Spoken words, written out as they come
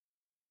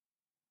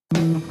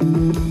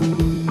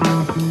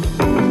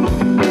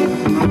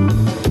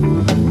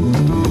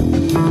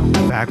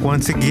Back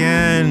once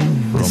again,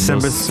 From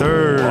December the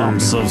 3rd.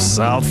 swamps of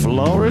South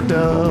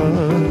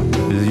Florida.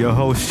 This is your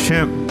host,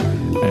 Chimp,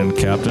 And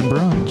Captain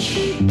Brunch.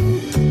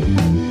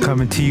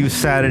 coming to you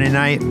Saturday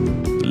night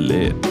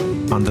Lit.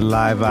 on the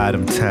live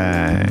item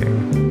tag.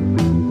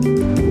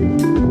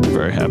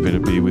 Very happy to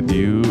be with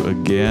you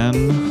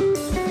again.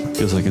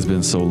 Feels like it's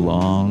been so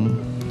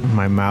long.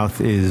 My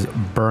mouth is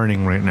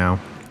burning right now.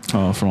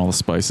 Oh, from all the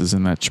spices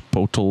in that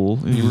chipotle.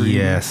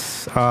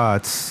 Yes. I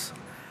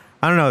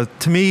don't know.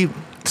 To me,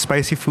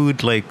 spicy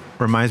food like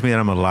reminds me that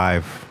I'm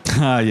alive.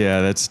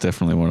 Yeah, that's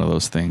definitely one of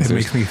those things. It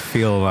makes me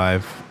feel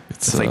alive.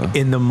 It's like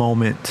in the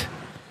moment.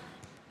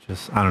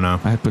 Just, I don't know.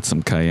 I had put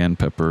some cayenne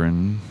pepper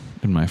in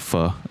my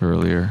pho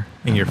earlier.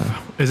 In your,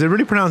 is it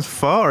really pronounced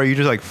pho, or are you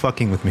just like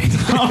fucking with me?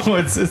 No,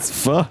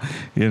 it's pho.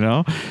 You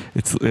know,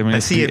 I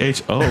see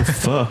Pho.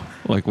 Pho.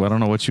 Like, well, I don't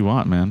know what you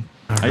want, man.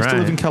 I used to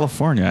live in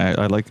California.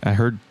 I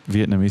heard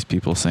Vietnamese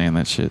people saying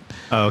that shit.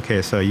 Oh,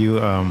 okay. So you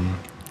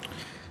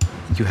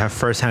have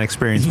firsthand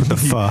experience with the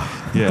pho.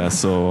 Yeah,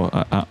 so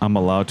I'm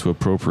allowed to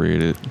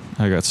appropriate it.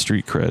 I got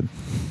street cred.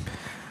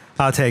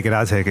 I'll take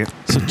it.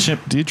 So,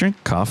 Chimp, do you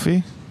drink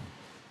coffee?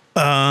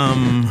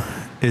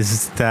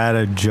 Is that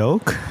a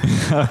joke?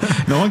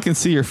 No one can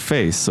see your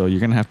face, so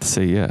you're gonna have to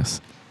say yes.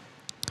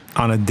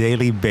 On a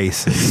daily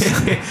basis.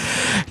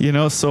 You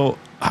know, so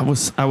I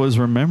was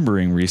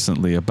remembering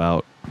recently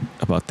about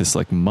this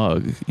like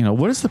mug. You know,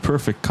 what is the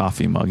perfect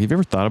coffee mug? Have you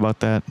ever thought about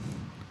that?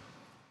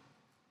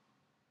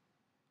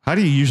 How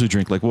do you usually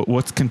drink? Like,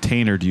 what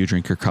container do you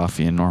drink your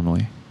coffee in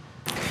normally?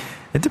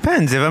 It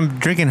depends. If I'm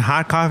drinking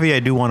hot coffee,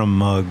 I do want a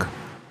mug.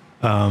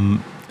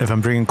 If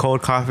I'm drinking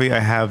cold coffee, I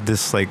have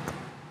this like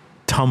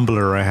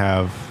tumbler.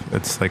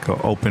 It's like an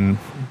open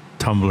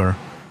tumbler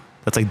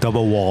that's like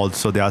double walled,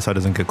 so the outside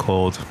doesn't get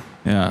cold.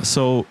 Yeah.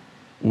 So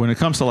when it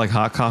comes to like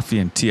hot coffee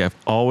and tea, I've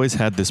always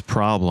had this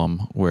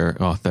problem where,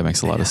 oh, that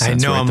makes a lot of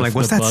sense. I know. Right? I'm like,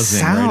 what's that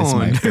sound?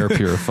 Right? It's my air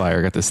purifier.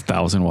 I got this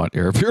 1,000-watt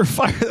air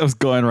purifier that was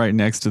going right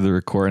next to the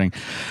recording.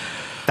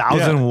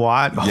 1,000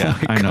 watt? Oh yeah,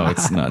 I know.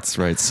 It's nuts,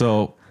 right?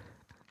 So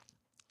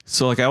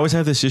like I always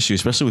have this issue,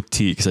 especially with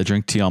tea, because I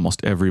drink tea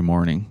almost every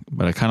morning,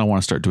 but I kind of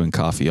want to start doing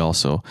coffee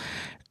also.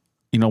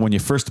 You know, when you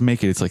first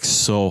make it, it's like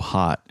so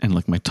hot, and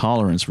like my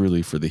tolerance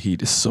really for the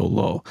heat is so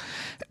low.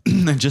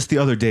 And just the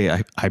other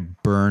day, I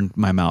burned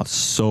my mouth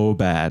so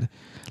bad.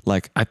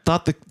 Like I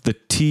thought the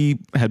tea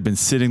had been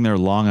sitting there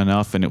long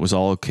enough and it was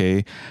all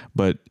okay,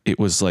 but it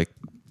was like,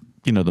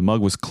 you know, the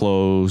mug was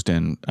closed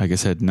and I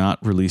guess had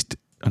not released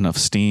enough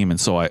steam. And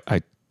so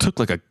I took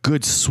like a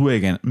good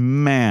swig, and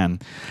man,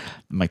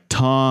 my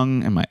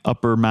tongue and my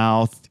upper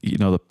mouth, you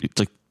know, it's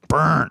like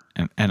burnt,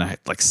 and I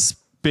like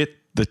spit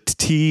the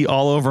tea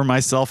all over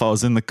myself. I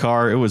was in the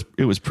car. It was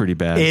pretty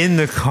bad. In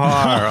the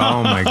car.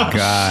 Oh my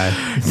God.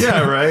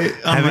 Yeah, right.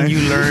 Haven't you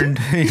learned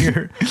in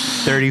your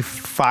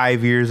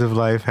 35 years of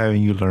life?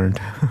 Haven't you learned?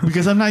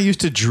 Because I'm not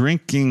used to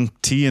drinking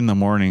tea in the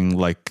morning,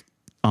 like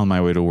on my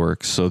way to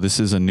work. So this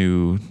is a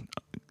new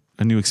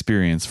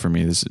experience for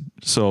me.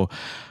 The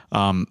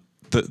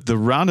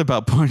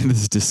roundabout point of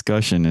this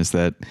discussion is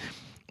that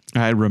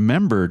I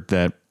remembered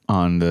that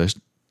on the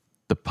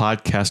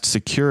podcast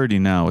Security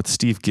Now with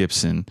Steve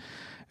Gibson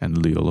and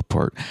Leo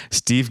Laporte,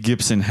 Steve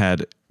Gibson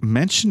had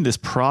mentioned this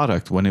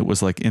product when it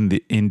was like in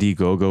the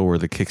Indiegogo or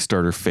the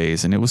Kickstarter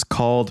phase, and it was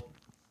called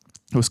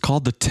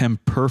the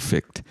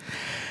Temperfect.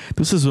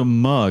 This is a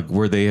mug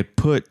where they had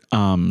put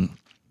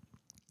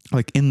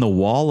like in the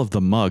wall of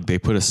the mug, they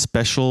put a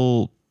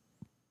special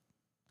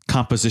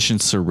composition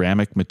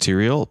ceramic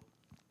material.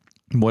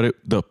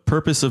 The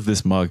purpose of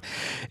this mug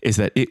is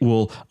that it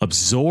will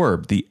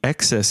absorb the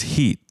excess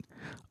heat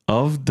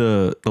of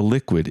the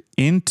liquid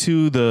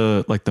into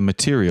the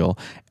material,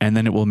 and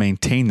then it will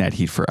maintain that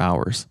heat for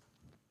hours.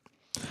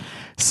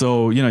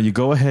 So, you know, you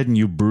go ahead and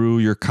you brew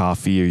your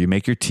coffee or you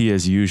make your tea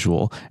as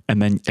usual,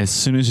 and then as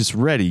soon as it's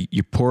ready,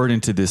 you pour it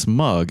into this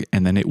mug,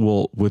 and then it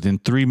will, within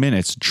 3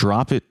 minutes,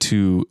 drop it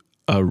to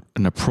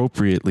an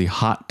appropriately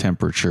hot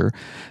temperature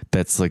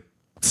that's like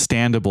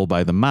standable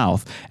by the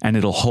mouth, and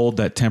it'll hold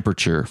that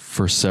temperature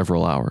for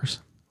several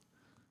hours.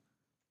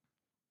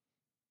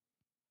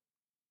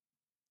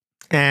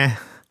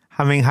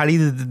 I mean, how do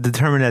you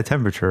determine that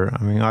temperature?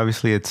 I mean,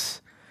 obviously I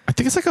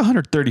think it's like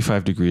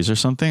 135 degrees or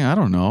something. I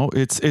don't know.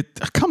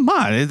 Come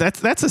on.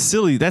 That's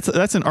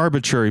an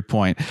arbitrary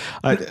point.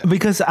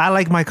 Because I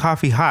like my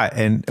coffee hot,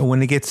 and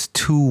when it gets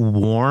too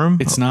warm,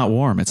 it's not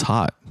warm. It's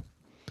hot.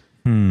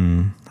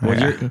 Well,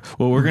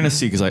 we're going to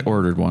see, because I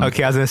ordered one.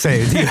 Okay, I was going to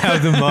say, do you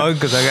have the mug?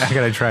 Because I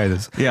got to try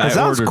this. Yeah, it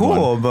sounds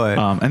cool, but...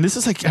 and this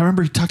is like, I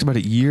remember he talked about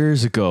it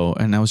years ago,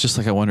 and I was just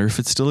like, I wonder if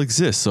it still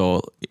exists.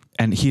 So,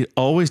 and he had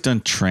always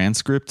done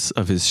transcripts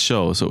of his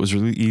show, so it was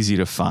really easy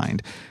to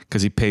find,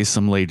 because he pays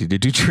some lady to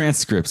do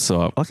transcripts.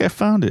 So I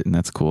found it, and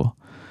that's cool.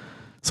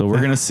 So we're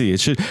going to see.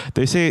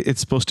 They say it's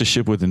supposed to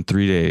ship within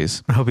 3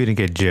 days. I hope you didn't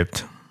get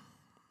gypped.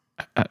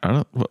 I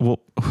don't.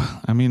 Well,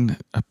 I mean,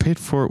 I paid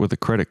for it with a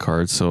credit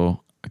card,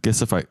 so I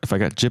guess if I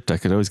got gypped, I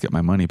could always get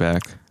my money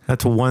back.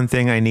 That's one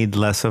thing I need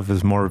less of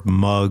is more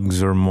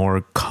mugs or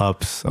more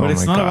cups. But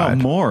it's not about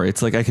more.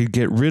 It's like I could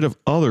get rid of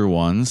other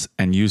ones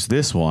and use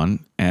this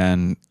one.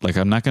 And like,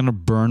 I'm not going to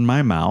burn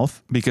my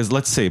mouth because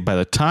let's say by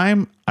the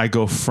time I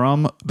go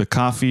from the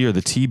coffee or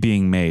the tea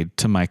being made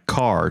to my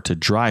car to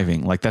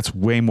driving, like that's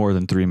way more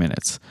than 3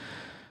 minutes.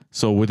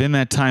 So within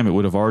that time, it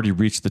would have already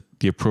reached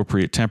the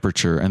appropriate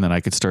temperature and then I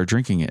could start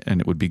drinking it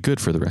and it would be good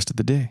for the rest of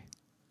the day.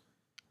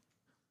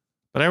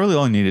 But I really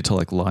only need it till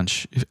like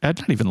lunch.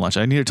 Not even lunch.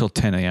 I need it till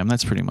 10 a.m.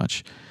 That's pretty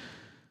much.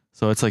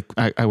 So it's like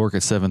I work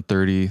at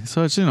 7:30.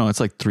 So it's, it's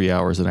like 3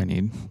 hours that I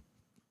need.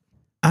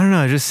 I don't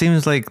know. It just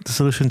seems like the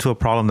solution to a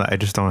problem that I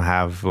just don't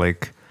have.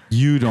 Like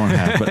you don't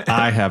have, but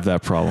I have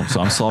that problem. So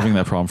I'm solving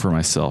that problem for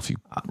myself. You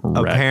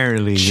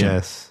apparently,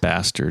 yes,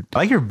 bastard.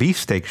 I like your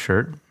beefsteak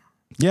shirt.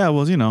 Yeah,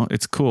 well,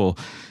 it's cool.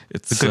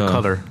 It's a good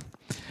color.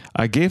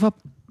 I gave up.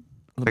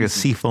 Like a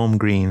seafoam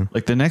green.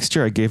 Like the next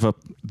year I gave up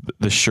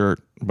the shirt,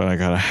 but I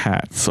got a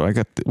hat. So I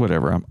got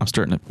whatever. I'm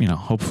starting to,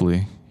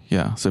 hopefully.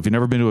 Yeah. So if you've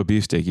never been to a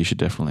beefsteak, you should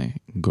definitely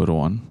go to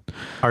one.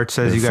 Art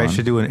says you guys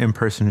should do an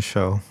in-person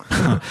show.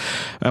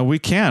 We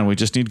can. We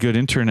just need good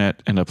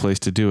internet and a place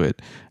to do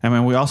it. I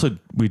mean,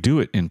 we do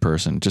it in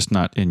person, just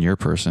not in your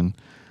person.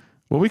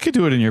 Well, we could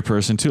do it in your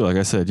person too. Like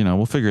I said,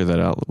 we'll figure that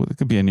out. It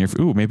could be in your.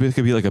 Maybe it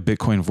could be like a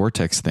Bitcoin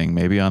Vortex thing.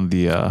 Maybe on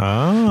the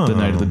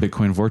night of the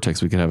Bitcoin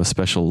Vortex, we could have a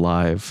special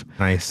live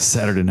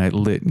Saturday night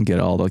lit and get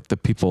all like the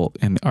people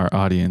in our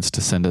audience to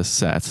send us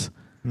sats.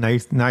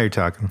 Now you're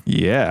talking.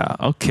 Yeah.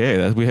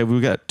 Okay. We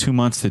got 2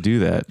 months to do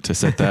that, to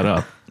set that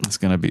up. It's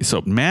going to be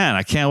so, man,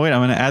 I can't wait. I'm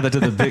going to add that to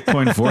the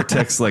Bitcoin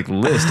Vortex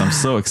list. I'm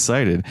so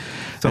excited.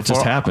 So that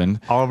just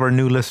happened. All of our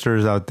new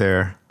listeners out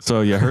there.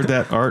 So you heard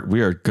that, Art.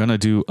 We are going to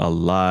do a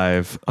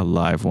live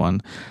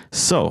one.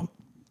 So,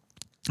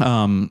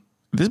 I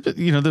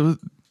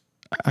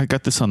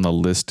got this on the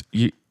list.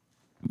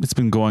 It's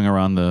been going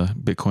around the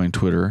Bitcoin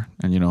Twitter,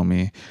 and you know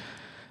me,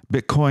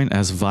 Bitcoin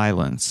as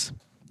violence.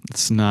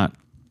 It's not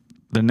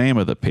the name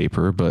of the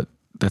paper, but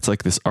that's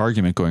like this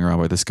argument going around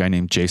by this guy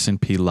named Jason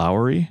P.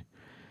 Lowery.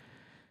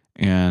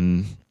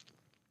 And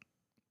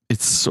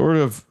it's sort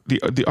of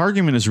the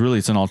argument is really,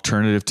 it's an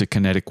alternative to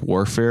kinetic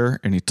warfare.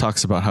 And he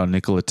talks about how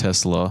Nikola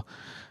Tesla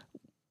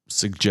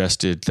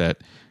suggested that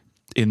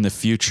in the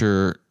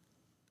future,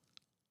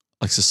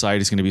 like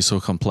society is going to be so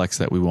complex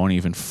that we won't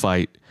even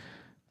fight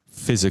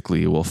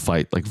physically. We'll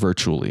fight like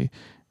virtually.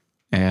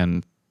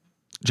 And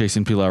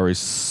Jason P. Lowery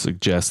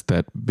suggests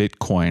that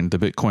Bitcoin, the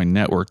Bitcoin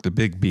network, the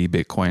big B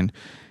Bitcoin,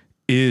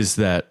 is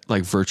that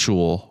like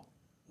virtual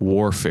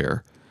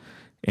warfare,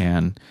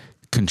 and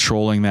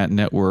controlling that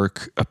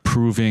network,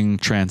 approving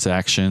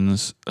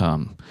transactions,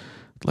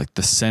 like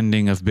the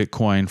sending of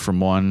Bitcoin from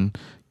one,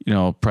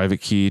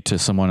 private key to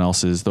someone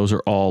else's. Those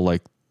are all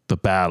like the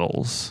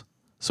battles,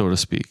 so to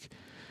speak.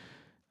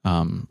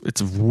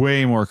 It's a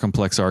way more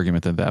complex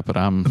argument than that, but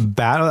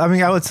battle. I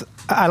mean,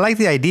 I like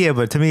the idea,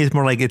 but to me, it's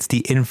more like it's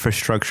the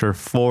infrastructure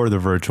for the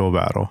virtual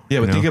battle. Yeah,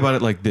 but think about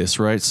it like this,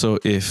 right? So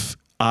if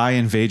I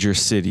invade your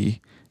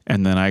city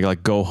and then I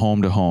like go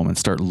home to home and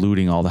start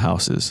looting all the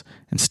houses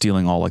and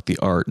stealing all like the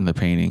art and the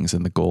paintings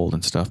and the gold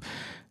and stuff,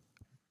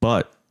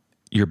 but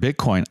your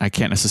Bitcoin, I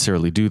can't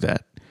necessarily do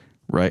that,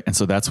 right? And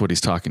so that's what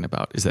he's talking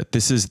about, is that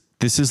this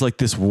is like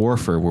this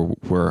warfare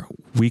where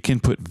we can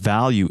put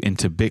value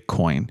into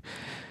Bitcoin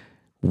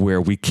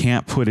where we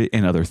can't put it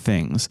in other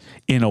things,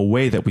 in a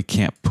way that we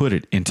can't put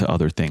it into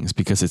other things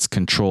because it's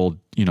controlled,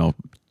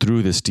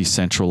 through this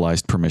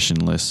decentralized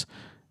permissionless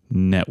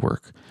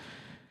network.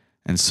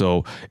 And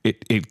so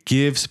it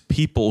gives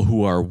people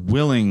who are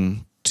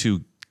willing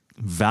to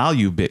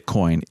value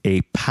Bitcoin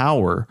a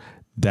power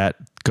that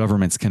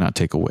governments cannot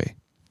take away.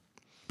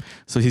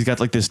 So he's got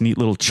like this neat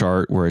little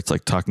chart where it's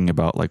like talking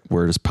about like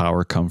where does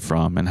power come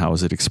from and how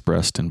is it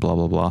expressed and blah,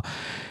 blah, blah.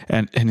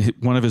 And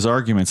one of his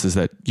arguments is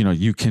that,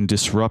 you can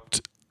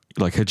disrupt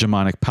like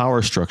hegemonic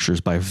power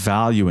structures by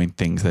valuing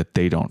things that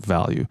they don't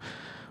value,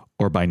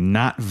 or by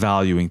not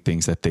valuing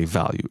things that they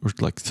value, or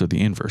like so the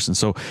inverse. And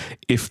so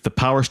if the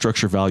power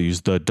structure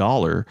values the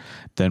dollar,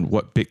 then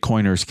what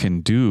Bitcoiners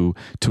can do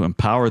to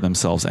empower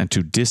themselves and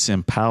to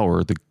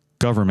disempower the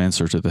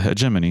governments or to the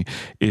hegemony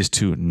is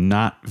to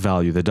not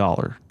value the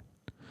dollar.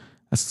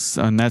 That's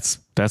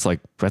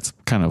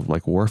kind of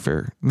like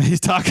warfare he's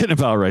talking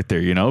about right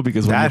there,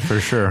 because for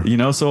sure,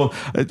 so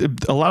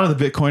a lot of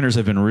the Bitcoiners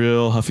have been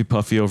real huffy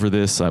puffy over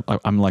this.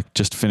 I'm like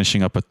just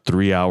finishing up a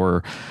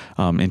 3-hour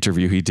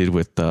interview he did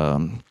with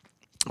the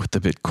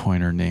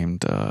Bitcoiner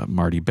named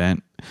Marty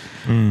Bent.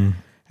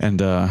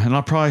 And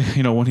I'll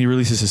probably, when he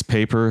releases his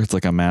paper, it's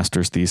like a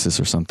master's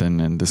thesis or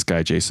something. And this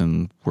guy,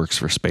 Jason, works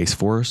for Space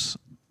Force.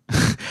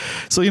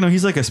 So,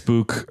 he's like a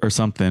spook or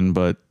something,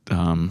 but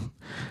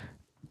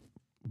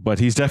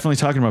he's definitely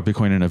talking about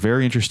Bitcoin in a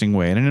very interesting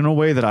way, and in a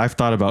way that I've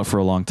thought about for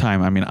a long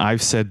time. I mean,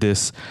 I've said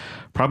this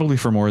probably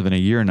for more than a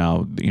year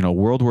now.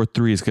 World War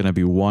III is going to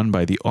be won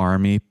by the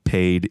army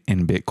paid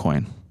in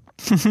Bitcoin.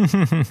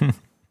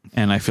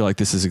 And I feel like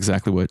this is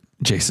exactly what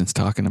Jason's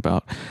talking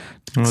about.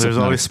 Well, there's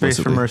always space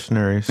for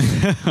mercenaries.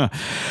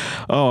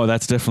 Oh,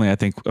 that's definitely, I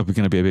think, going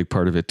to be a big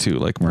part of it too.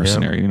 Like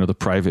mercenary, the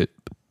private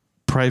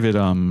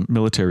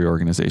military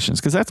organizations,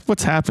 because that's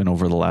what's happened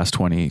over the last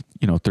 20,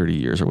 30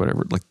 years or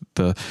whatever. Like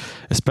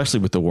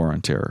especially with the war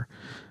on terror,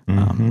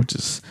 which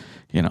is,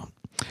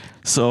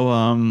 So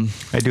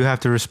I do have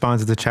to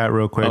respond to the chat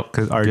real quick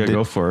because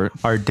go for it.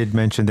 Art did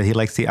mention that he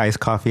likes the iced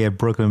coffee at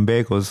Brooklyn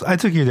Bagels. I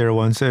took you there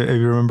once, if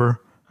you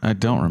remember. I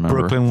don't remember.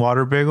 Brooklyn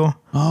Water Bagel.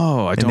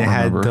 Oh, I don't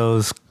remember. And they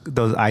had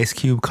those ice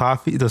cube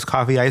coffee, those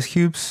coffee ice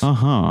cubes.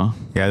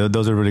 Yeah,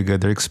 those are really good.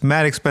 They're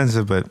mad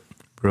expensive, but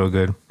real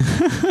good.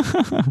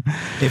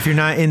 If you're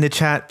not in the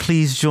chat,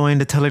 please join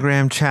the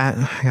Telegram chat.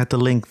 I got the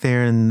link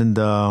there in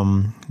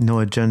the No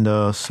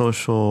Agenda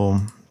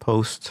social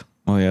post.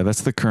 Well, yeah,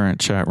 that's the current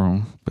chat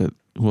room, but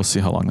we'll see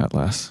how long that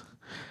lasts.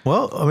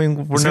 Well, I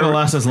mean, it's going to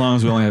last as long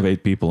as we only have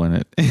 8 people in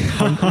it.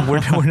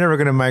 we're never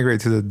going to migrate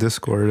to the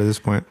Discord at this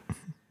point.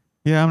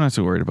 Yeah, I'm not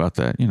too worried about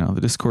that.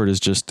 The Discord is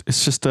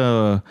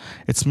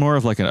it's more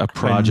of like a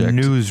project. A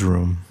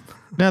newsroom.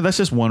 Yeah, that's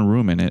just one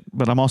room in it.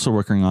 But I'm also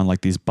working on like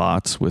these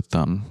bots with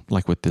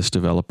like with this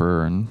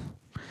developer, and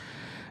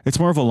it's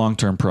more of a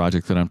long-term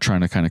project that I'm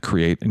trying to kind of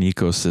create an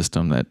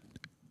ecosystem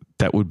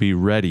that would be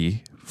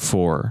ready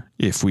for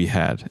if we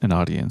had an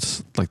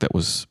audience like that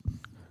was.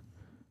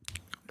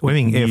 What do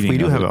you mean if we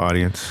do have an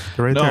audience?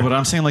 Right no, there. But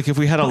I'm saying like if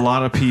we had a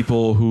lot of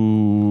people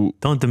who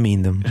don't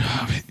demean them.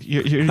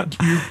 You're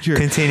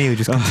continue,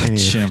 just continue.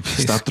 Chimp,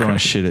 stop throwing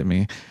shit at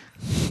me.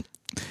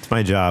 It's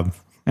my job.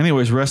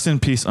 Anyways, rest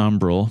in peace,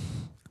 Umbrel.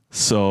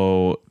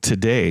 So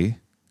today,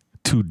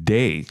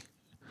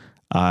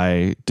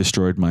 I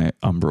destroyed my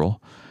Umbrel.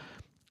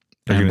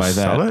 And by that,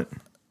 sell it?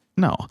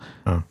 No.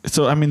 Oh.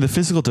 So, I mean, the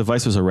physical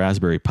device was a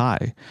Raspberry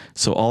Pi.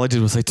 So all I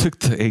did was I took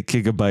the 8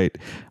 gigabyte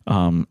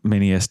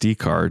mini SD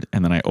card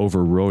and then I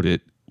overwrote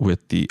it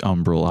with the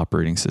Umbrel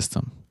operating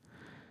system.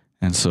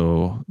 And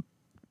so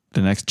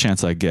the next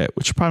chance I get,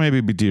 which probably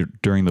maybe be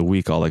during the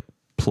week, I'll like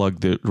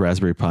plug the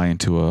Raspberry Pi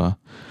into a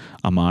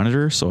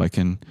monitor so I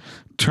can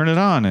turn it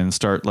on and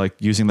start like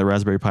using the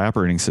Raspberry Pi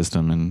operating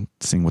system and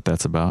seeing what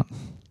that's about.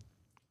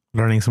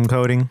 Learning some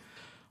coding.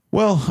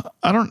 Well,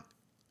 I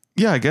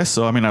guess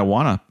so. I mean, I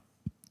want to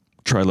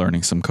try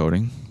learning some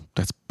coding.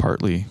 That's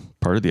partly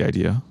part of the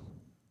idea.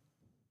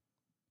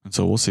 And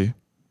so we'll see.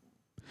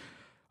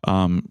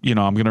 I'm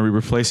going to be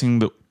replacing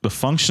the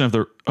function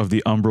of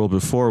the Umbrel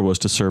before was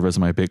to serve as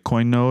my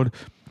Bitcoin node.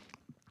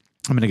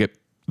 I'm going to get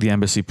the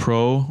Embassy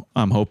Pro.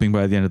 I'm hoping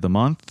by the end of the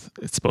month.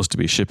 It's supposed to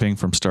be shipping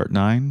from Start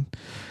 9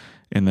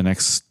 in the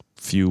next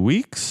few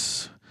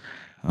weeks.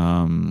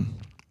 So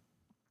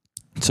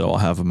I'll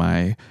have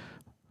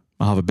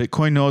a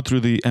Bitcoin node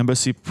through the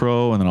Embassy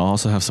Pro, and then I'll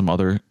also have some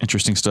other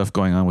interesting stuff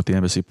going on with the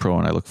Embassy Pro,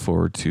 and I look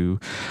forward to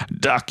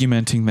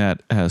documenting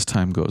that as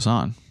time goes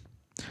on.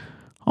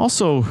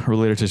 Also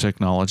related to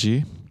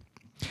technology,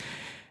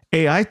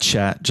 AI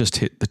chat just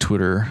hit the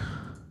Twitter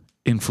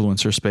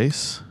influencer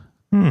space,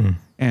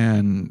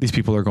 and these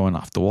people are going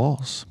off the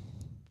walls.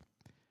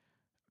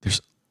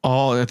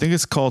 I think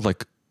it's called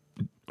like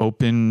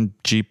Open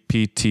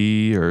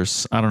GPT, or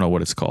I don't know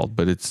what it's called,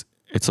 but it's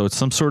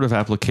some sort of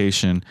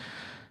application,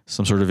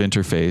 some sort of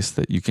interface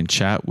that you can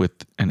chat with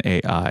an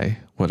AI,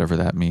 whatever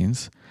that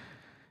means.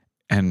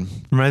 And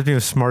reminds me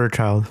of Smarter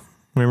Child.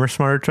 Remember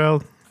Smarter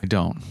Child? I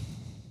don't.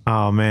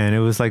 Oh man, it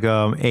was like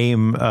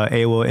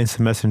AOL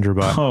Instant Messenger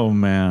bot. Oh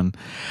man.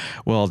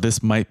 Well,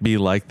 this might be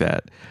like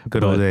that.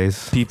 Good old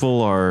days.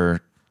 People are,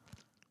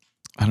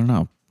 I don't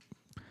know.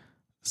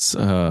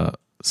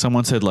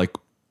 Someone said like,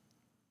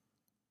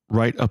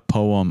 write a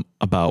poem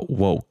about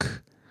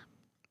woke.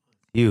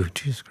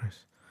 Jesus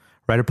Christ.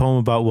 Write a poem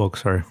about woke,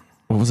 sorry.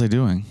 What was I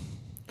doing?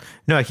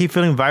 No, I keep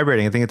feeling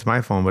vibrating. I think it's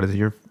my phone, but it's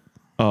your...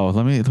 Oh,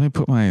 let me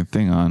put my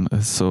thing on.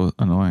 It's so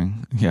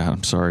annoying. Yeah,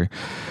 I'm sorry.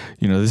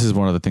 This is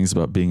one of the things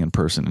about being in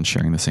person and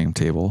sharing the same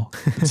table.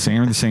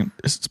 Sharing the same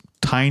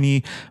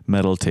tiny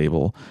metal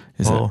table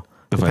is that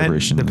the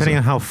vibration. Depending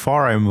on how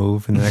far I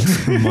move in the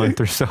next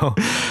month or so.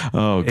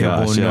 Oh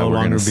gosh, it will no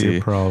longer be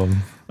a problem.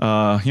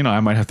 I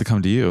might have to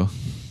come to you.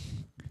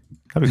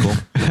 That'd be cool.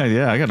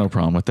 Yeah, I got no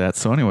problem with that.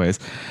 So anyways,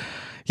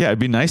 yeah, it'd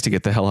be nice to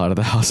get the hell out of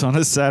the house on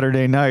a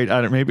Saturday night.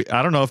 I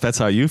don't know if that's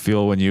how you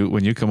feel when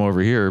you come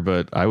over here,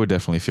 but I would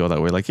definitely feel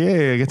that way. Like,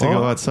 yeah, I get to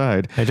go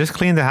outside. I just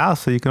cleaned the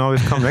house, so you can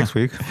always come next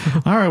week.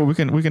 All right, we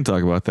can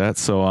talk about that.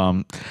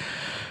 So,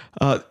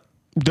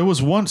 there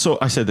was one. So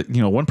I said that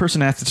one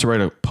person asked us to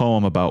write a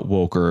poem about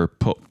woke or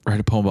write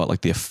a poem about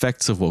like the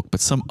effects of woke,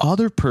 but some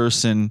other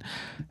person,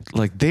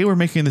 like they were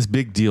making this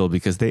big deal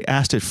because they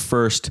asked at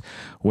first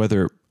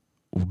whether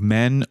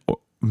men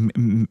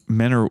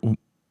or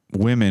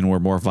women were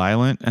more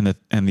violent, and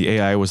the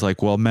AI was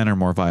like, well, men are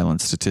more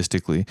violent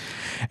statistically.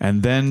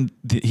 And then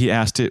he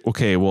asked it,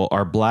 okay, well,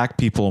 are black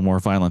people more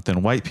violent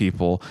than white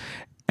people?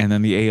 And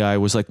then the AI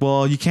was like,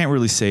 well, you can't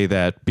really say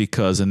that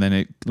because, and then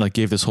it like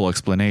gave this whole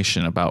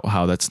explanation about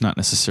how that's not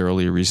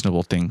necessarily a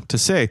reasonable thing to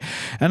say.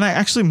 And I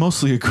actually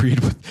mostly agreed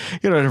with,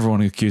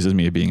 everyone accuses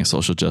me of being a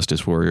social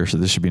justice warrior, so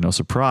this should be no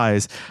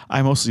surprise.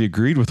 I mostly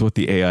agreed with what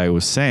the AI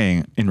was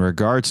saying in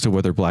regards to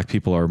whether black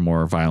people are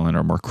more violent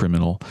or more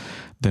criminal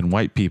than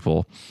white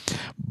people.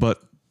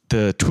 But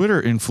the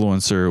Twitter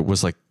influencer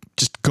was like,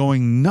 just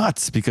going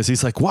nuts because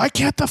he's like, why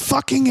can't the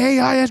fucking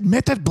AI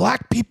admit that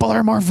black people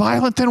are more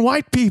violent than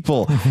white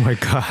people? Oh my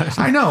God.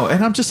 I know.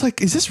 And I'm just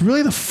like, is this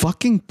really the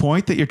fucking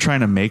point that you're trying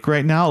to make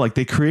right now? Like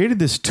they created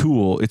this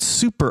tool. It's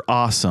super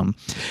awesome.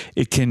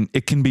 It can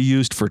be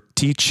used for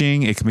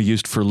teaching. It can be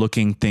used for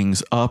looking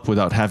things up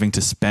without having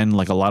to spend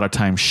like a lot of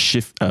time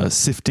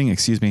sifting,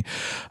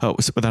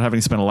 without having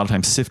to spend a lot of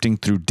time sifting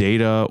through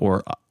data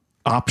or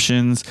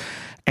options.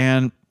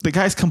 And the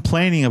guy's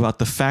complaining about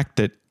the fact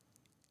that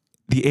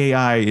the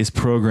AI is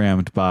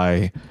programmed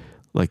by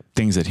like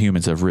things that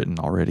humans have written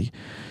already.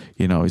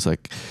 He's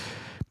like,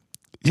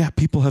 yeah,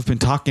 people have been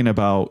talking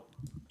about,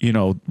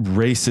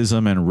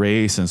 racism and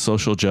race and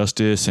social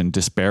justice and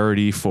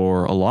disparity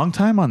for a long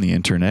time on the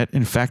internet.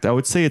 In fact, I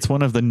would say it's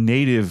one of the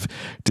native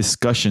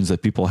discussions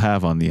that people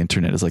have on the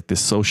internet is like this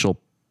social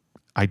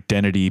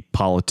identity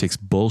politics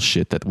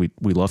bullshit that we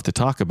love to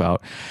talk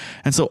about.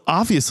 And so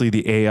obviously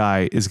the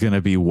AI is going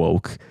to be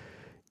woke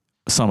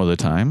some of the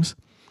times.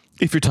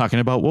 If you're talking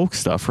about woke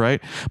stuff,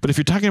 right? But if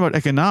you're talking about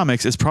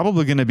economics, it's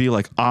probably going to be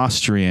like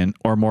Austrian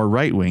or more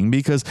right wing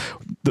because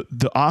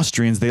the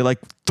Austrians, they like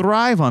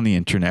thrive on the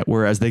internet,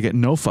 whereas they get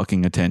no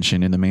fucking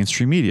attention in the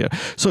mainstream media.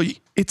 So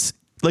it's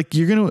like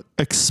you're going to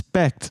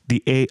expect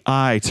the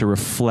AI to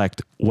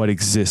reflect what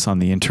exists on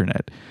the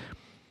internet.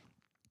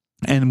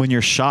 And when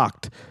you're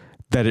shocked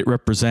that it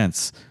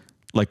represents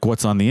like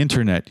what's on the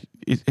internet,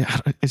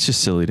 it's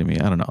just silly to me.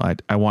 I don't know.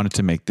 I wanted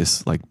to make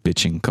this like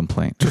bitching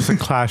complaint. Just a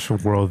clash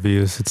of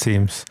worldviews, it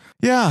seems.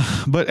 Yeah,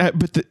 but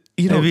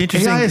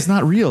AI is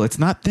not real. It's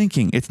not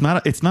thinking. It's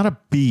not a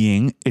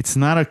being. It's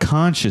not a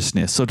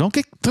consciousness. So don't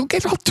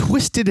get all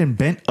twisted and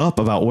bent up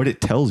about what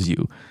it tells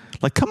you.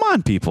 Like, come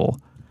on, people.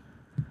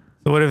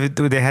 So what if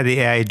they had the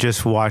AI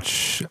just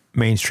watch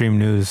mainstream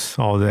news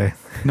all day?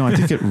 No, I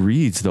think it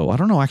reads though. I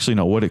don't actually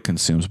know what it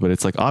consumes, but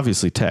it's like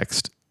obviously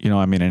text.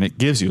 And it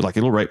gives you like,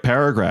 it'll write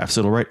paragraphs,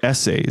 it'll write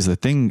essays. The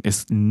thing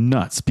is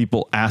nuts.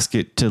 People ask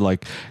it to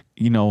like,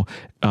 to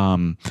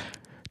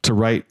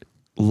write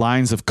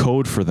lines of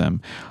code for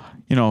them.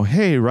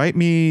 Hey, write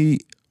me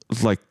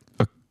like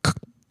a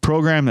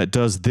program that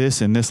does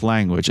this in this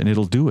language, and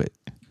it'll do it.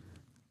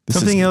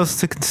 Something else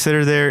to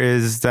consider there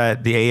is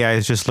that the AI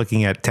is just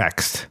looking at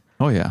text.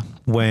 Oh yeah.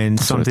 When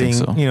something,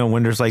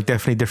 when there's like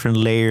definitely different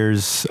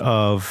layers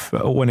of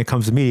when it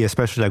comes to media,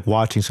 especially like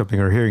watching something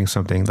or hearing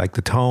something, like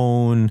the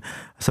tone,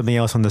 something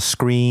else on the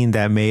screen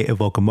that may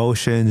evoke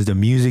emotions, the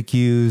music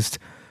used.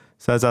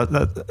 So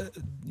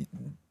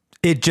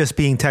it just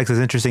being text is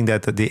interesting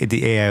that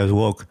the AI was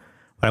woke,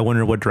 but I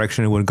wonder what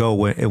direction it would go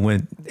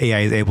when AI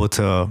is able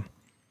to,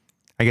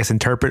 I guess,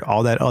 interpret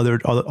all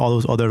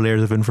those other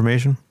layers of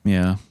information.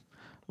 Yeah.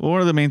 Well, one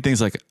of the main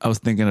things like I was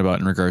thinking about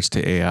in regards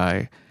to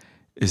AI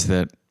is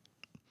that,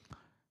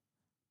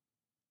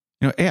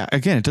 AI,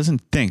 again, it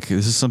doesn't think.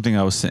 This is something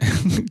I was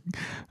saying.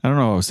 I don't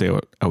know.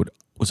 I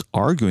was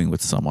arguing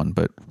with someone,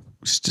 but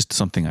it's just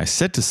something I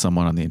said to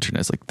someone on the internet.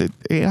 It's like the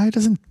AI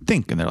doesn't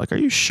think. And they're like, are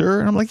you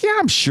sure? And I'm like, yeah,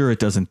 I'm sure it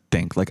doesn't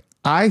think. Like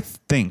I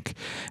think.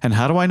 And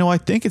how do I know I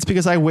think? It's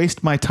because I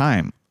waste my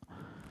time.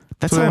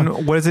 That's so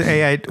then what is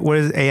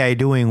AI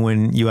doing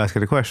when you ask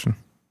it a question?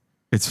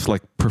 It's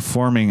like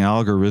performing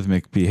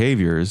algorithmic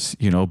behaviors,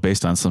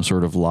 based on some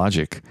sort of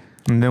logic.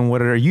 And then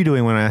what are you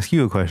doing when I ask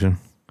you a question?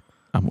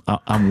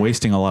 I'm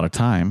wasting a lot of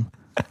time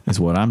is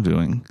what I'm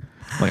doing.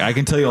 Like I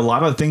can tell you a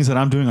lot of the things that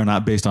I'm doing are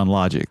not based on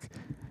logic.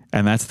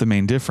 And that's the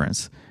main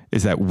difference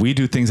is that we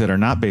do things that are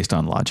not based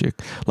on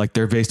logic. Like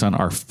they're based on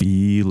our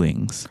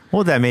feelings.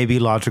 Well, that may be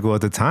logical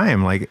at the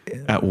time. Like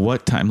at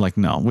what time? Like,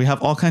 no, we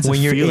have all kinds of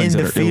feelings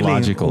that are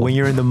illogical. When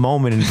you're in the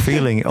moment and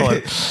feeling,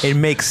 it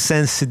makes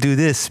sense to do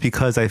this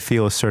because I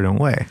feel a certain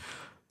way.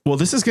 Well,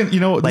 this is going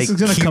to, this is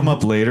going to come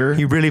up later.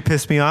 He really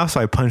pissed me off. So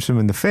I punched him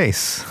in the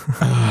face.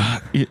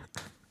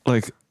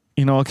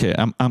 Okay,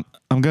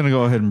 I'm going to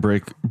go ahead and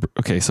break.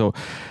 Okay. So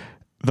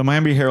the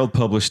Miami Herald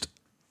published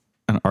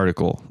an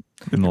article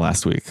in the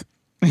last week.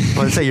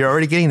 Let's say you're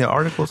already getting the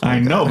articles. I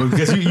know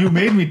because you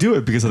made me do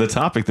it because of the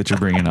topic that you're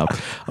bringing up.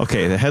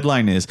 Okay. The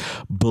headline is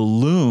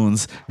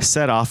balloons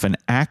set off an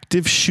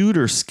active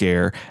shooter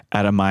scare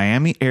at a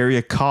Miami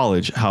area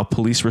college. How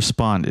police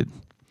responded.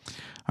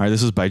 All right.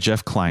 This is by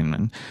Jeff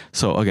Kleinman.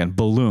 So again,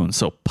 balloons.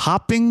 So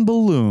popping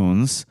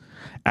balloons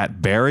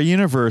at Barry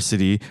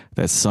University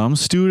that some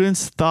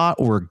students thought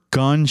were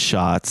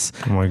gunshots.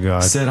 Oh my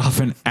God. Set off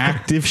an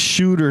active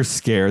shooter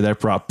scare that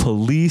brought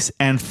police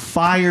and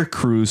fire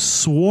crews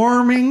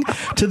swarming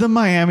to the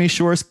Miami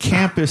Shores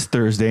campus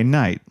Thursday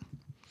night.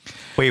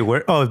 Wait,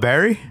 where? Oh,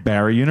 Barry?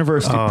 Barry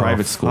University,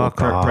 private school,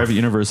 private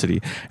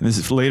university. And this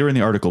is later in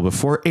the article.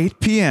 Before 8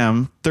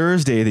 p.m.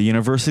 Thursday, the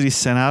university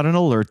sent out an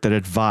alert that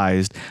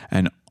advised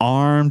an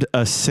armed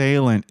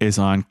assailant is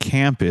on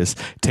campus.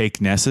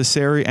 Take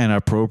necessary and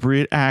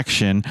appropriate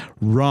action.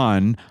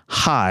 Run,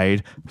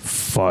 hide,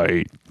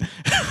 fight.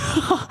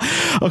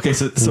 Okay,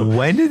 so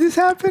when did this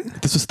happen?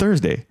 This was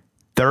Thursday.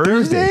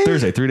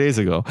 Thursday, 3 days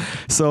ago.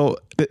 So,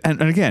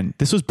 and again,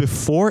 this was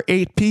before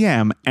 8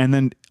 p.m. And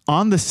then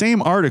on the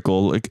same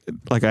article,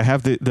 like I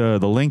have the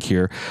link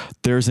here,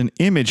 there's an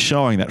image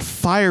showing that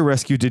fire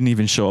rescue didn't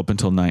even show up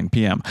until 9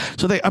 p.m.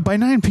 So they by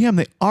 9 p.m.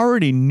 they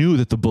already knew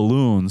that the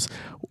balloons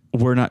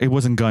it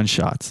wasn't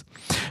gunshots.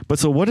 But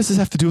so what does this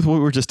have to do with what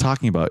we were just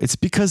talking about? It's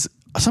because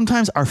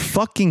sometimes our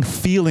fucking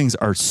feelings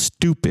are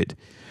stupid.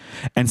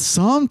 And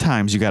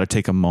sometimes you got to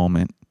take a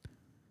moment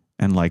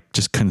and like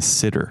just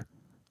consider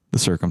the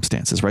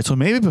circumstances, right? So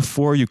maybe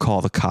before you call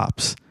the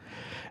cops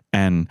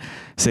and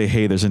say,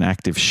 hey, there's an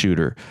active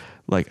shooter,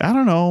 like, I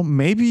don't know,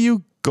 maybe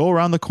you go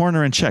around the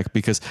corner and check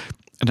because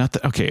not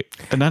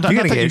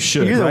that you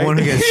should. You're the one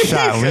who gets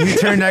shot. When you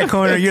turn that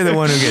corner, you're the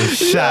one who gets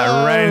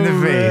shot right in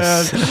the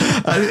face.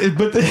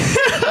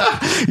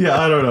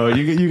 I don't know.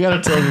 You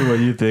got to tell me what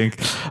you think,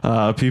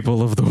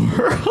 people of the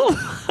world.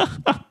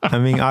 I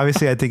mean,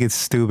 obviously, I think it's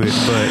stupid,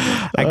 but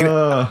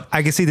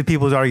I can see the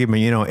people's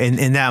argument. You know,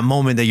 in that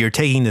moment that you're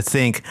taking to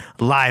think,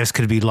 lives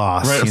could be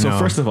lost. Right. So know?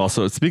 First of all,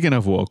 so speaking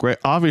of woke, right?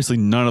 Obviously,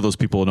 none of those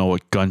people know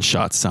what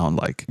gunshots sound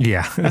like.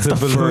 Yeah, that's the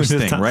first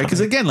thing, right?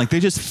 Because again, like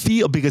they just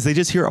feel because they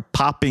just hear a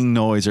popping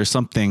noise or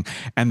something,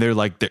 and they're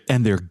like,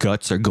 their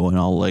guts are going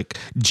all like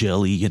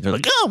jelly, and they're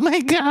like, oh my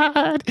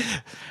god.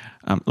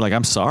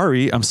 I'm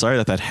sorry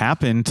that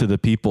happened to the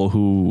people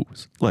who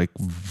like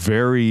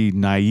very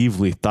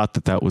naively thought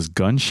that was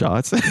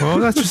gunshots. Well,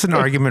 that's just an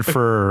argument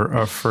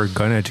for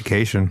gun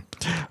education.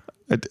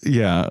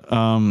 Yeah.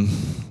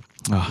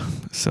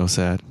 So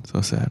sad. So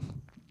sad.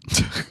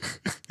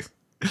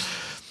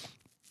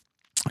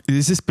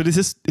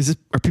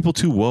 Are people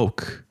too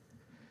woke?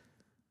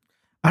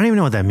 I don't even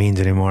know what that means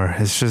anymore.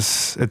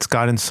 It's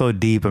gotten so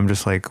deep. I'm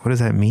just like, what does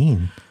that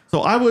mean?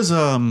 So I was,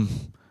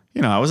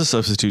 I was a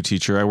substitute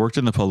teacher. I worked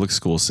in the public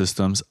school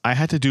systems. I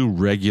had to do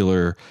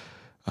regular,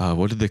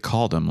 what did they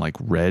call them? Like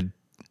red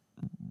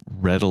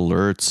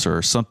alerts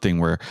or something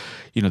where,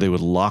 they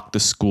would lock the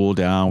school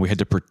down. We had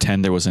to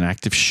pretend there was an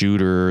active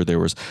shooter. There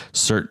was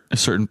a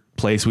certain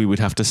place we would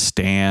have to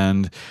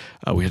stand.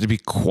 We had to be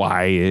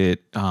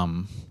quiet.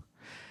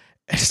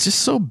 It's just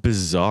so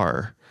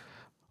bizarre.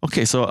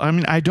 Okay, so I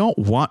mean, I don't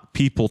want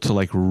people to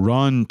like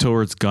run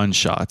towards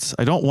gunshots.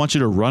 I don't want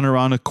you to run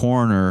around a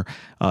corner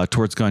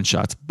towards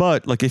gunshots.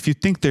 But like, if you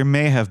think there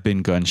may have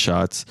been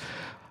gunshots,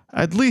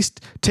 at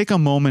least take a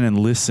moment and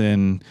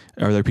listen.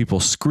 Are there people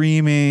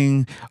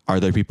screaming? Are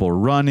there people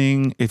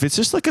running? If it's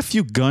just like a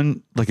few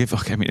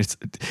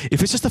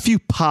if it's just a few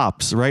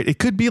pops, right? It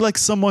could be like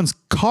someone's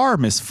car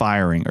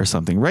misfiring or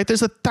something, right?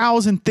 There's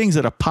 1,000 things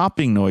that a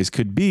popping noise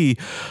could be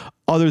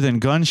other than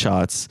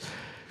gunshots.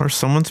 Or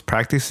someone's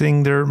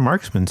practicing their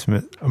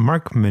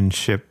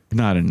marksmanship.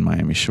 Not in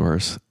Miami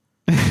Shores.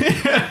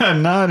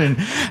 not in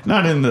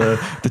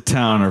the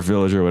town or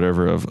village or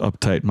whatever of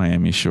uptight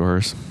Miami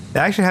Shores. It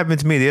actually happened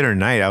to me the other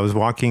night. I was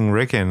walking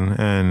Rickon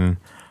and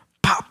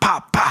pop,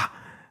 pop, pop.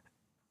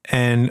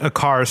 And a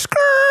car skrrr.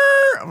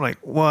 I'm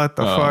like, what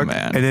the fuck?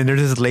 Man. And then there's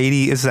this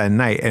lady, it's at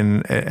night,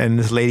 and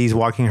this lady's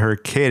walking her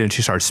kid and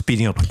she starts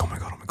speeding up like, oh my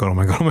God, oh my God, oh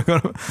my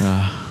God, oh my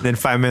God. Then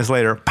 5 minutes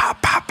later,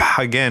 pop, pop, pop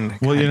again.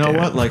 Well, you know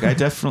what? Like I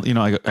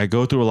definitely, I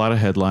go through a lot of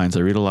headlines. I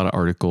read a lot of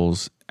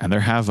articles, and there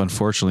have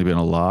unfortunately been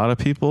a lot of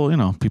people,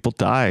 people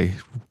die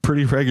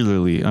pretty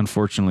regularly,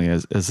 unfortunately,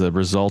 as a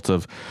result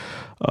of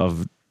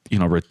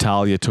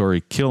retaliatory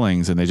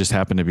killings, and they just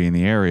happen to be in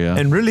the area.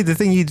 And really the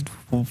thing you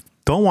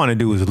don't want to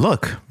do is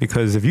look,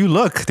 because if you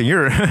look, then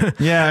you're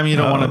yeah, I mean, you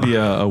don't want to be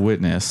a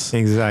witness.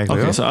 Exactly.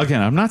 Okay, so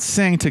again, I'm not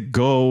saying to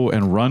go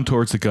and run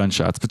towards the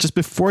gunshots, but just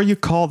before you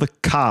call the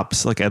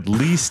cops, like at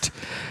least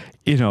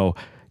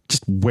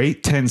just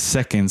wait 10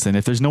 seconds, and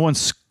if there's no one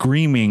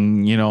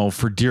screaming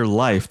for dear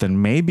life,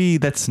 then maybe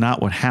that's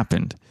not what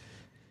happened.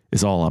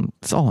 That's all I'm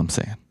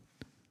saying.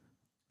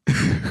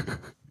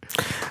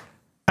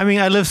 I mean,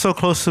 I live so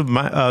close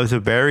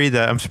to Barry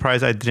that I'm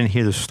surprised I didn't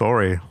hear the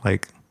story.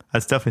 Like,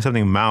 that's definitely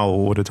something Mao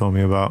would have told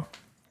me about.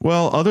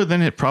 Well, other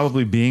than it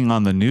probably being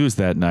on the news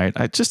that night,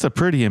 just a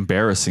pretty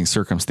embarrassing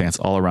circumstance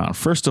all around.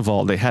 First of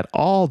all, they had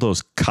all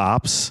those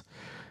cops,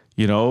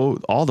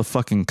 all the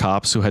fucking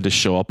cops who had to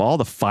show up, all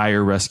the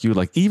fire rescue,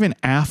 like even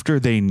after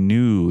they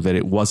knew that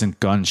it wasn't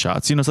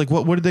gunshots. It's like,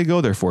 what did they go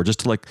there for?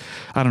 Just to like,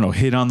 I don't know,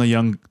 hit on the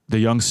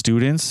young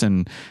students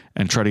and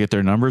try to get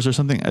their numbers or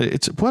something.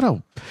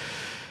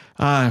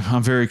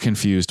 I'm very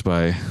confused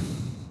by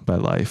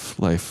life.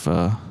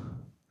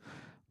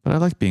 But I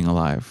like being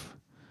alive.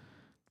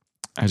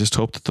 I just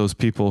hope that those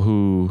people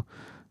who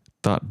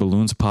thought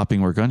balloons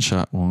popping were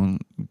gunshot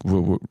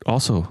were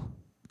also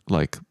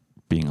like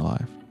being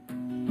alive.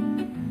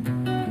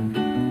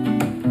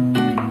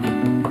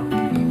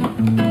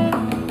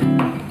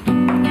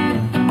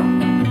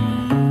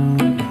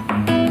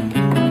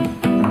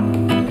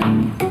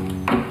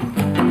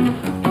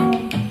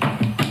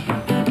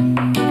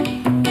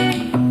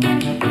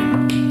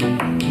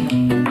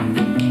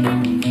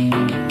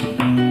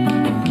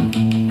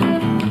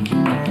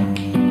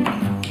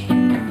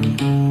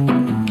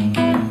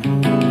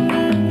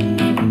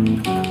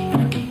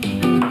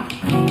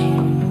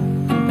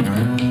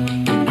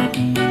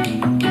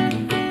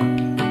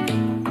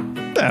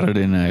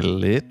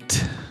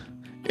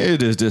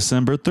 It is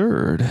December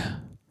 3rd,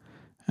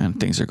 and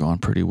things are going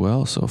pretty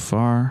well so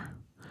far.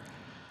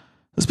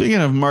 Speaking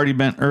of Marty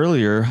Bent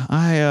earlier,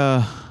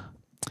 I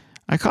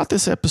caught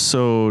this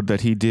episode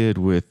that he did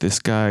with this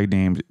guy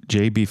named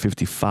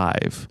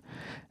JB55,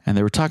 and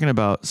they were talking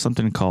about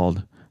something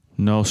called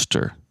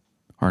Nostr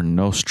or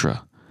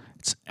Nostra.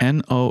 It's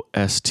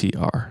Nostr.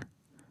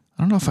 I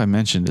don't know if I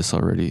mentioned this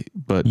already,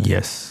 but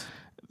yes.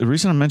 The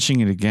reason I'm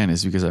mentioning it again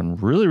is because I'm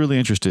really, really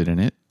interested in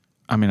it.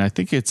 I mean, I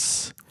think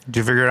it's... Did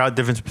you figure out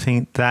the difference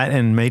between that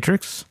and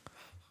Matrix?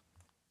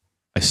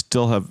 I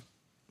still have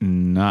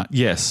not...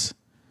 Yes.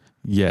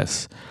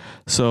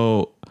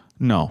 So,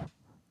 no.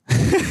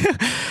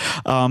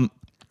 I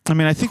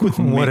mean, I think with...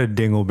 What a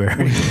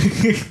dingleberry.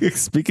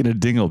 Speaking of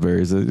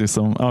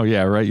dingleberries, oh,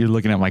 yeah, right? You're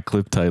looking at my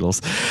clip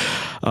titles.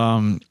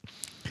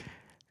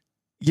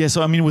 Yeah,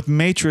 so I mean, with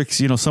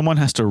Matrix, someone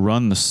has to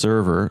run the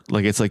server.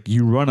 Like, it's like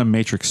you run a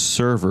Matrix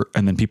server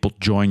and then people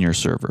join your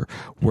server.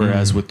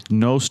 Whereas with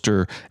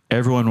Nostr,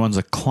 everyone runs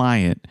a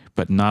client,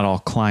 but not all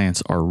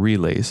clients are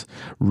relays.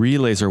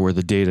 Relays are where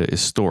the data is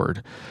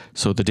stored.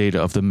 So the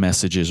data of the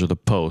messages or the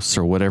posts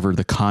or whatever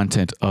the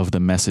content of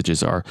the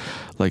messages are.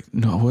 Like,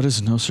 no, what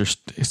is Nostr?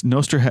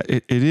 Nostr,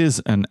 it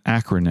is an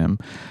acronym,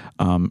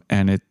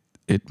 and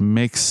it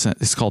makes sense.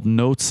 It's called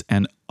Notes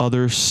and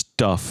Other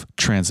Stuff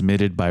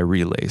Transmitted by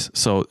Relays.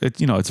 So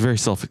it's very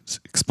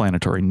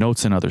self-explanatory.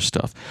 Notes and other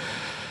stuff.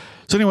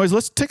 So anyways,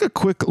 let's take a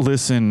quick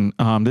listen.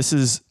 This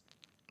is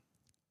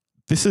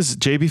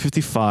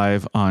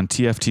JB55 on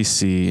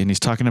TFTC, and he's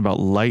talking about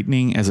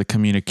Lightning as a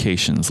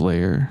communications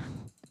layer.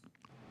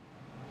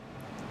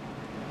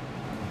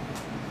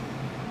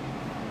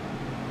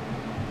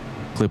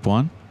 Clip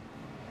 1.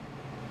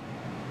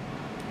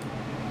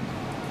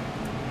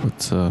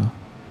 What's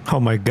Oh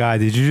my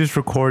God, did you just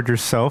record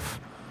yourself?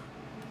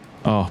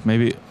 Oh,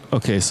 maybe.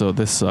 Okay, so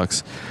this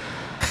sucks.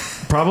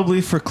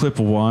 Probably for clip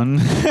 1.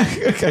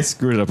 I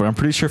screwed it up, but I'm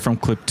pretty sure from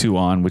clip 2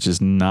 on, which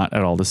is not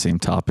at all the same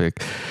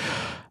topic.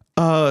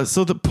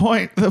 So the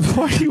point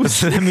he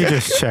was... Let me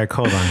just check.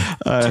 Hold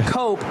on. To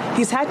cope,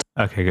 he's had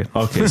to... Okay, good.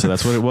 Okay, so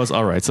that's what it was.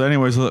 All right. So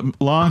anyways,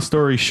 long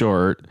story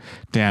short,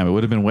 damn, it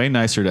would have been way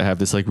nicer to have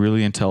this like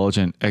really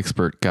intelligent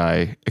expert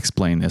guy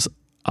explain this.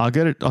 I'll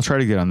try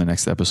to get on the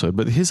next episode.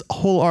 But his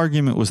whole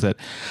argument was that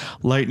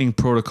Lightning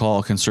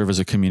Protocol can serve as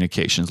a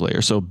communications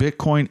layer. So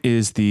Bitcoin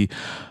is the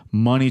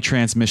money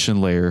transmission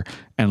layer,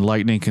 and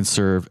Lightning can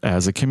serve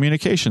as a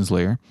communications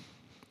layer.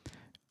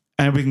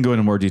 And we can go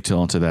into more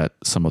detail into that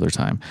some other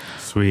time.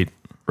 Sweet.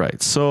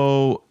 Right.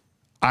 So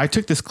I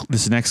took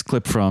this next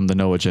clip from the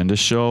No Agenda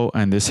show,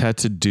 and this had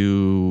to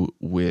do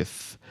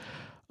with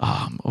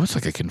what's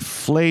like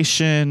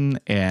inflation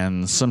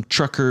and some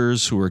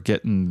truckers who were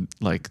getting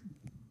like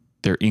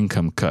their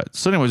income cut.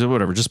 So anyways,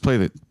 whatever, just play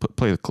the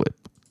clip.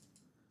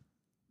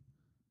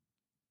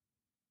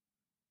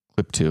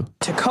 Clip 2.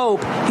 To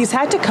cope, he's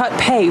had to cut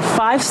pay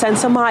 5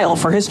 cents a mile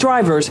for his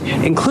drivers,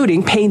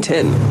 including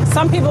painting.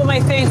 Some people may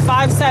think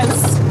 5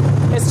 cents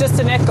is just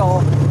a nickel.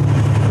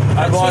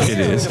 I've lost It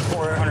is. $200 to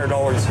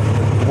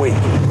 $400 a week.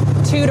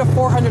 $200 to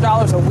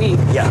 $400 a week.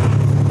 Yeah.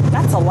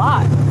 That's a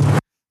lot.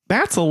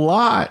 That's a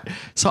lot.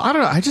 So I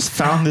don't know. I just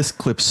found this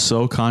clip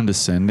so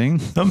condescending.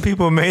 Some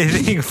people may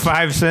think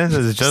 5 cents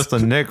is just a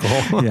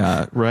nickel.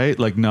 Yeah, right?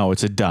 Like, no,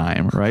 it's a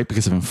dime, right?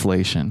 Because of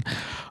inflation.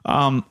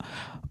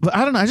 But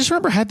I don't know. I just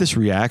remember I had this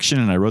reaction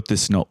and I wrote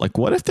this note. Like,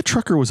 what if the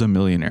trucker was a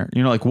millionaire?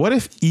 Like, what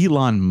if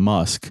Elon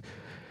Musk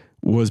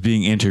was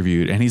being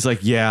interviewed and he's like,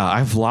 yeah,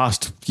 I've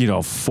lost,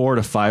 $400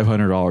 to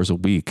 $500 a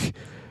week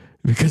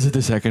because of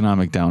this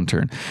economic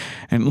downturn.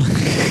 And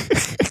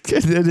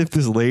then if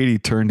this lady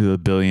turned to the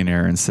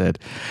billionaire and said,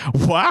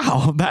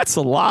 wow, that's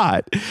a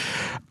lot.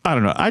 I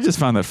don't know. I just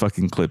found that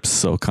fucking clip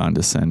so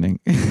condescending.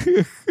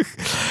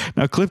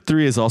 Now, clip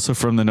 3 is also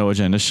from the No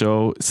Agenda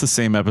show. It's the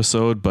same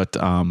episode, but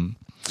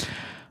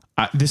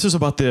this is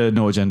about the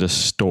No Agenda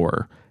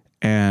store.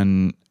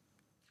 And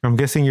I'm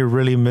guessing you're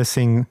really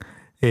missing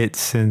it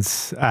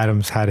since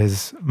Adams had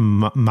his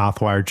mouth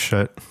wired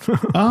shut.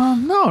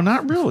 No,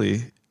 not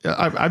really.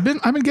 I've been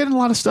getting a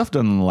lot of stuff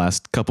done in the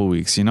last couple of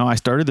weeks. I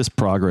started this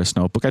progress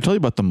notebook. I told you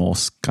about the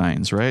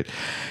Moleskines, right?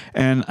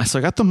 And so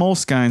I got the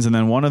Moleskines, and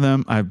then one of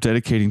them I'm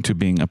dedicating to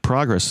being a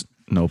progress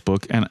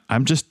notebook. And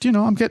I'm just,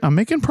 I'm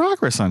making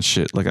progress on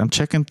shit. Like I'm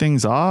checking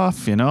things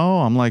off.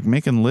 I'm like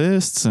making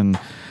lists and.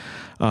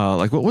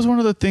 Like what was one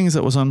of the things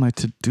that was on my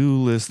to-do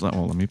list?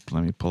 Well, let me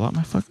pull out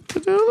my fucking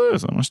to-do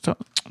list.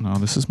 No,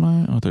 this is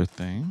my other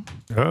thing.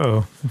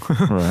 Oh,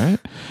 right.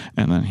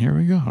 And then here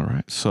we go. All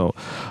right. So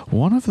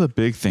one of the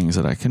big things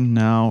that I can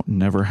now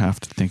never have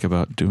to think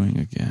about doing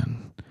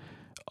again.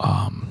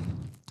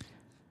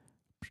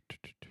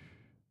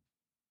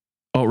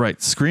 Oh,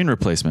 right. Screen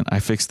replacement. I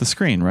fixed the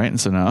screen, right?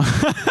 And so now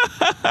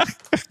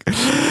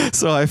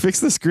so I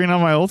fixed the screen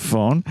on my old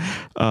phone,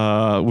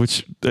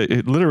 which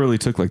it literally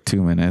took like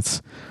 2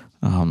 minutes.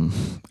 And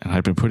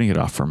I'd been putting it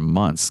off for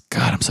months.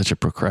 God, I'm such a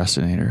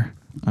procrastinator.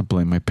 I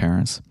blame my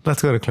parents.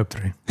 Let's go to clip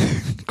 3.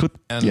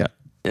 Yeah.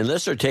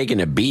 Unless they're taking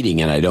a beating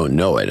and I don't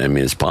know it. I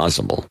mean, it's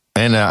possible.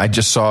 And I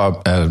just saw,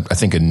 I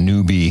think, a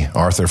newbie,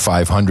 Arthur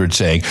 500,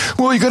 saying,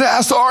 well, you got to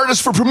ask the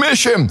artist for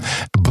permission.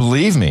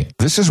 Believe me,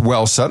 this is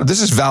well set.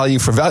 This is value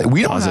for value.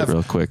 We don't Pause have it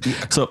real quick.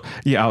 So,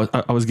 yeah,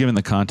 I was given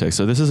the context.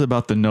 So this is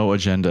about the No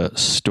Agenda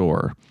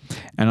store.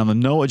 And on the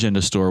No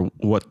Agenda store,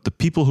 what the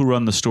people who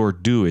run the store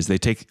do is they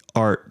take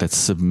art that's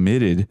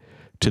submitted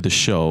to the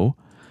show.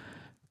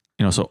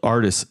 So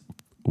artists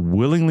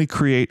willingly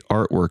create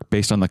artwork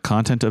based on the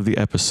content of the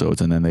episodes,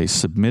 and then they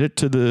submit it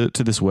to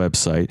this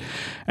website,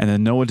 and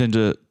then No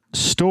Agenda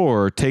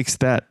store takes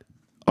that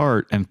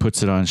art and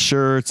puts it on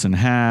shirts and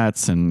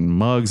hats and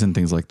mugs and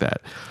things like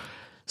that.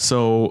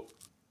 So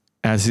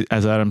as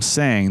Adam's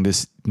saying,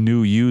 this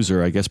new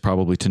user, I guess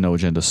probably to No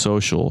Agenda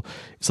Social,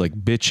 is like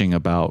bitching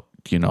about,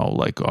 do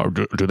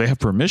they have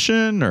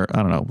permission, or I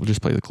don't know. We'll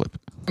just play the clip.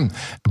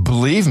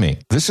 Believe me,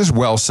 this is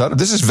well set.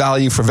 This is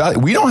value for value.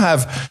 We don't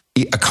have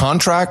a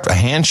contract, a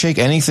handshake,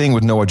 anything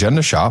with No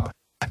Agenda Shop.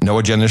 No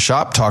Agenda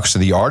Shop talks to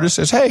the artist,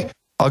 says, hey,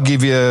 I'll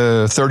give you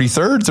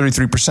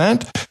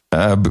 33%.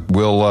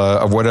 We'll,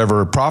 of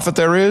whatever profit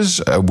there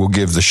is, we'll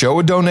give the show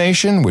a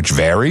donation, which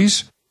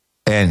varies.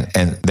 And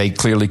they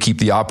clearly keep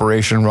the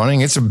operation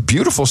running. It's a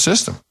beautiful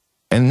system.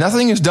 And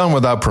nothing is done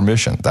without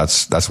permission.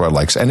 That's what I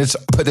like. And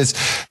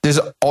there's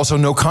also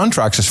no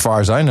contracts as far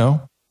as I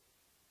know.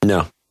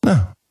 No.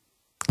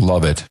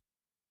 Love it.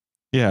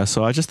 Yeah.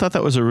 So I just thought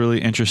that was a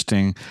really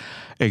interesting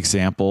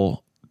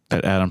example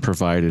that Adam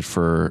provided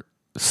for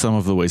some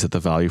of the ways that the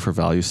value for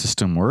value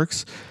system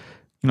works.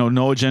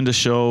 No Agenda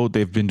show.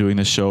 They've been doing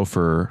this show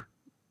for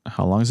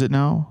how long is it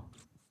now?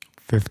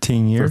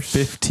 15 years. For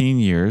 15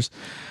 years.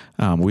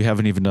 We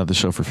haven't even done the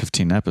show for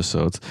 15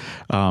 episodes.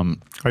 Are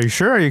you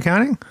sure? Are you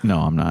counting? No,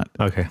 I'm not.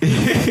 Okay.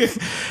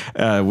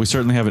 We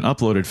certainly haven't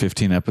uploaded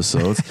 15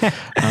 episodes.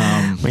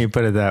 When you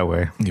put it that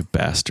way. You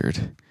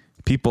bastard.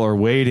 People are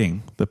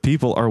waiting. The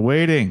people are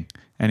waiting.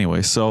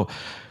 Anyway, so,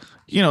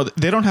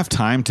 they don't have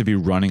time to be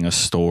running a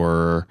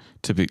store,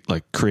 to be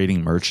like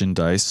creating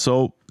merchandise.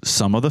 So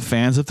some of the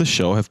fans of the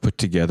show have put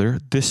together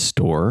this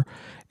store,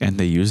 and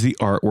they use the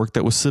artwork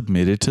that was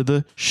submitted to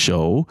the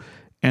show.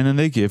 And then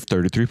they give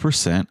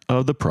 33%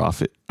 of the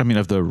profit,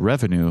 of the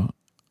revenue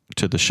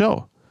to the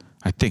show,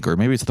 I think, or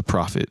maybe it's the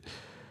profit.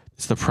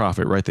 It's the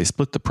profit, right? They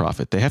split the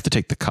profit. They have to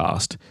take the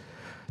cost.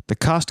 The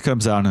cost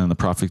comes out, and then the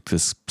profit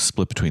is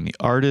split between the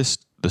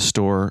artist, the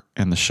store,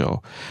 and the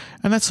show.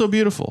 And that's so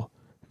beautiful.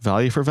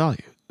 Value for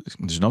value.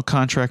 There's no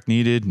contract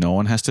needed. No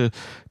one has to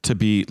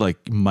be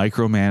like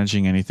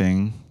micromanaging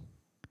anything.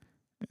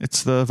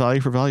 It's the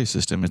value for value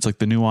system. It's like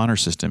the new honor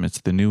system. It's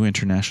the new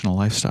international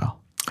lifestyle.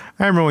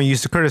 I remember when you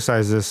used to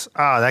criticize this.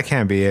 Oh, that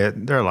can't be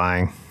it. They're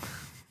lying.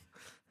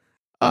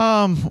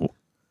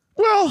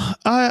 Well,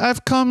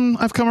 I've come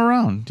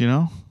around,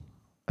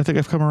 I think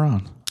I've come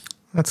around.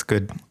 That's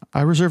good.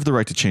 I reserve the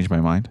right to change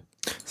my mind.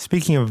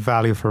 Speaking of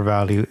value for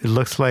value, it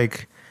looks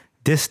like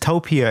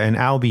Dystopia and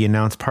Albi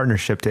announced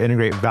partnership to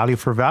integrate value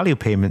for value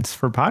payments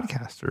for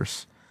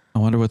podcasters. I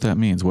wonder what that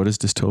means. What is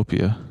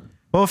Dystopia?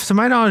 Well, to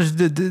my knowledge,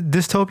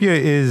 Dystopia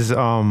is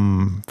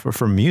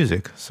for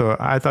music. So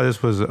I thought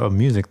this was a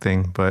music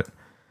thing, but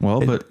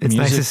it's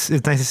nice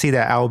to see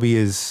that Albi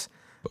is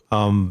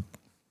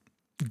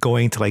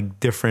going to like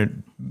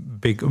different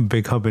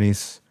big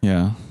companies.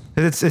 Yeah,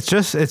 it's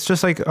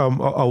just like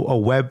a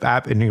web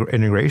app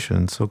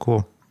integration. So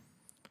cool,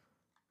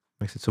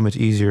 makes it so much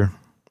easier.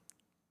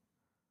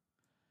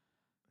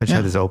 I just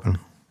had this open,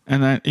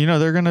 and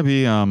they're gonna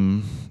be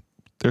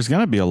there's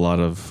going to be a lot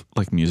of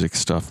like music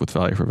stuff with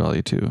value for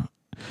value too.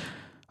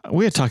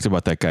 We had talked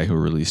about that guy who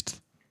released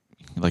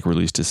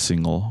his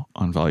single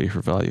on value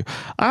for value.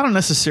 I don't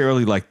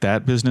necessarily like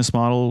that business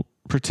model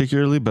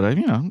particularly, but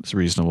it's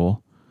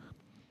reasonable.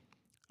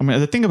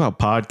 The thing about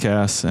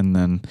podcasts, and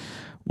then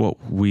what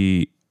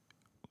we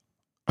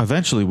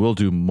eventually will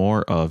do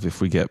more of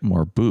if we get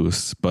more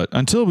boosts, but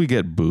until we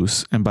get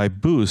boosts, and by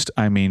boost,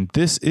 I mean,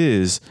 this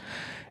is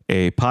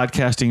a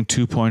podcasting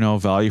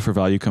 2.0 value for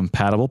value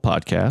compatible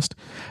podcast.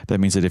 That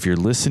means that if you're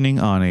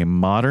listening on a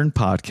modern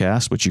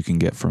podcast, which you can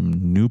get from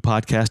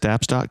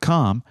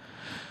newpodcastapps.com,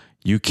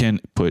 you can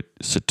put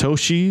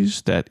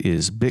Satoshis, that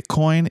is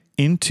Bitcoin,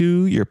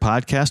 into your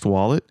podcast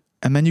wallet,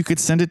 and then you could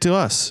send it to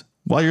us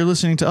while you're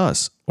listening to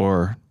us,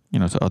 or,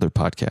 to other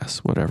podcasts,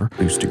 whatever.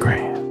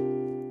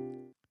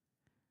 Boostagram.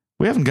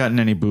 We haven't gotten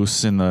any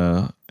boosts in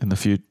the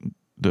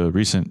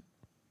recent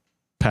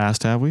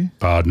past, have we?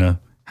 Partner.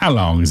 How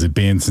long has it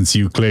been since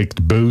you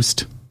clicked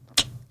boost?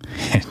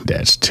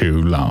 That's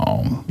too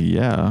long.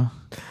 Yeah.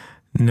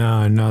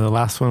 No. The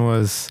last one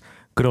was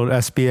good old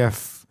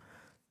SBF.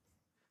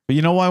 But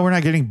you know why we're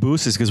not getting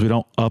boosts is because we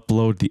don't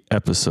upload the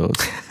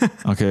episodes.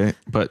 Okay.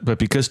 But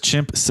because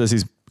Chimp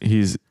says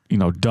he's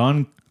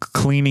done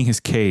cleaning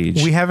his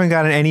cage. We haven't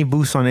gotten any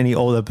boosts on any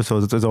old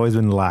episodes. It's always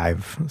been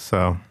live.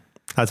 So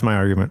that's my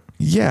argument.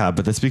 Yeah,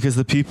 but that's because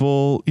the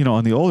people,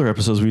 on the older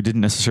episodes, we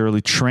didn't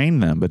necessarily train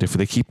them. But if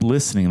they keep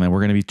listening, then we're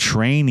going to be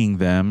training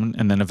them.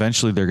 And then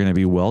eventually they're going to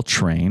be well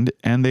trained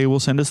and they will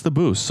send us the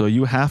boost. So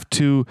you have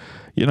to,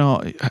 I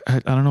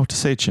don't know what to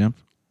say, Chimp.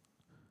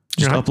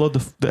 Just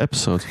upload the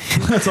episodes.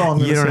 That's all I'm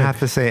going to say. You don't have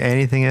to say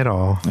anything at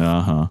all.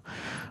 Uh-huh.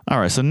 All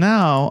right. So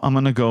now I'm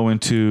going to go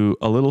into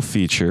a little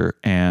feature,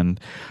 and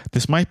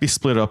this might be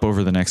split up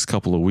over the next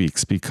couple of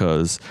weeks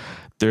because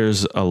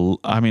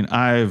I've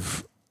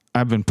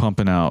been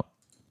pumping out,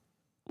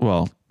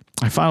 well,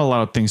 I found a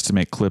lot of things to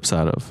make clips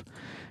out of,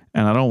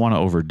 and I don't want to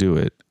overdo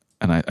it.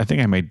 And I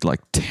think I made like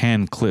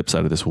 10 clips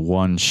out of this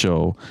one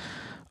show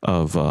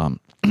of,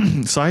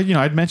 so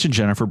I'd mentioned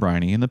Jennifer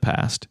Briney in the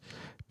past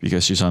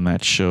because she's on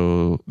that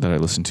show that I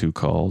listened to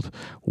called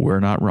We're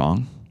Not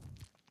Wrong.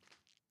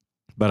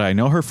 But I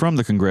know her from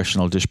the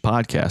Congressional Dish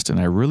podcast, and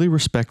I really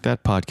respect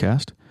that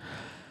podcast.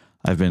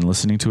 I've been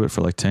listening to it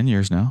for like 10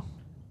 years now.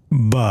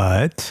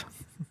 But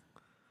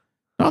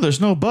no,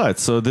 there's no but.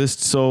 So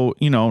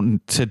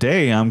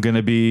today I'm going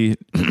to be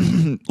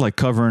like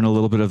covering a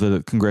little bit of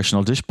the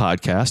Congressional Dish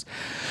podcast.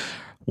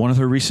 One of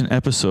her recent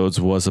episodes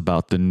was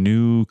about the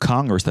new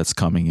Congress that's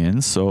coming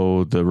in.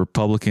 So the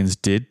Republicans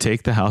did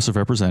take the House of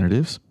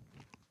Representatives.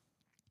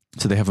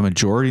 So they have a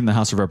majority in the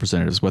House of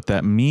Representatives. What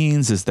that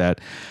means is that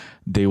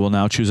they will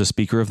now choose a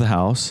Speaker of the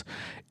House.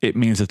 It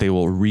means that they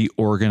will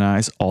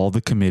reorganize all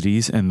the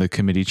committees and the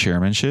committee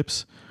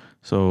chairmanships.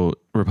 So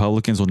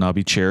Republicans will now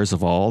be chairs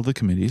of all the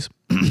committees.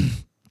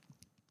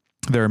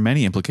 There are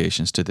many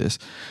implications to this.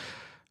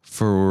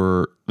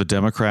 For the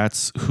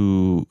Democrats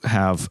who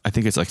have, I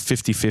think it's like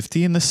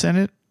 50-50 in the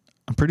Senate.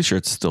 I'm pretty sure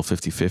it's still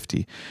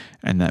 50-50.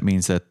 And that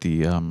means that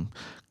the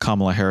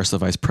Kamala Harris, the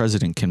vice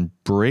president, can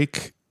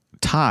break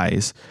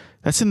ties.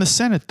 That's in the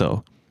Senate,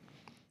 though.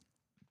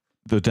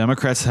 The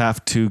Democrats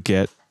have to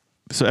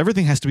so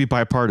everything has to be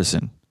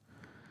bipartisan,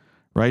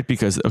 right?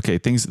 Because, okay,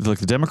 things like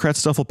the Democrat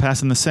stuff will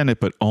pass in the Senate,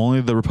 but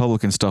only the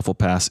Republican stuff will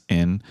pass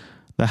in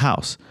the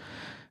House.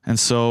 And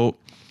so,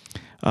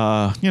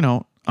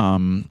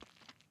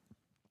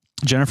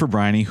 Jennifer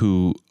Briney,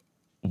 who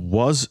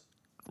was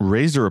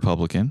raised a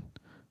Republican,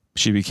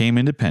 she became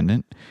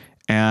independent.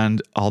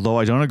 And although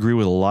I don't agree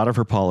with a lot of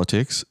her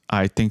politics,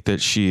 I think that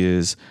she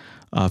is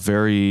a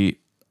very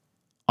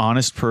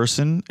honest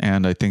person,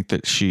 and I think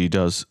that she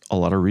does a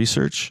lot of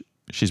research.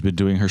 She's been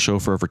doing her show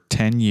for over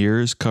 10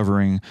 years,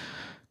 covering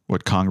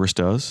what Congress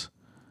does,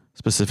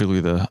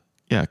 specifically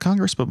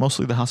Congress, but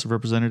mostly the House of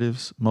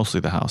Representatives, mostly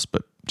the House,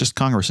 but just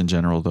Congress in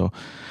general, though.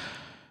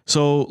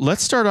 So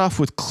let's start off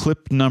with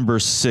clip number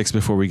 6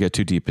 before we get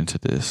too deep into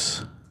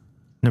this.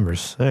 Number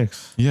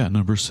 6? Yeah,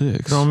 number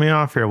 6. Throw me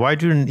off here.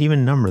 Why'd you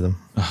even number them?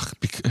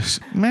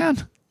 Because,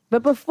 man.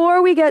 But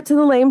before we get to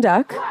the lame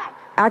duck,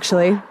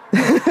 actually,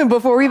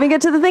 before we even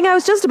get to the thing I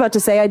was just about to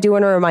say, I do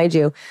want to remind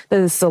you that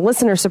this is a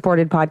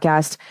listener-supported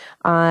podcast.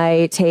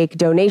 I take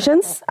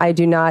donations. I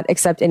do not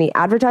accept any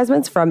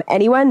advertisements from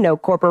anyone, no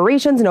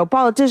corporations, no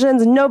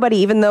politicians, nobody,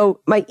 even though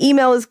my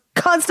email is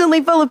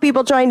constantly full of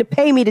people trying to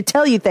pay me to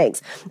tell you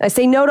things. I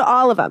say no to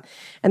all of them.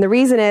 And the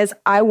reason is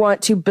I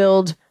want to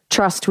build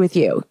trust with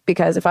you,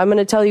 because if I'm going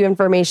to tell you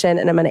information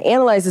and I'm going to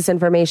analyze this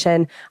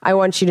information, I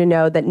want you to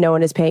know that no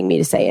one is paying me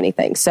to say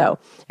anything. So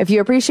if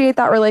you appreciate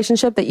that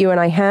relationship that you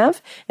and I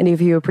have, and if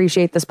you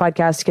appreciate this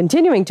podcast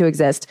continuing to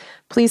exist,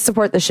 please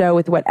support the show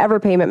with whatever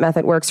payment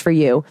method works for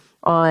you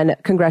on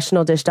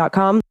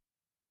congressionaldish.com.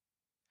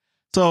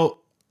 So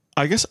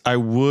I guess I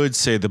would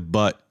say the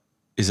but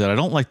is that I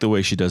don't like the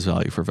way she does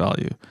value for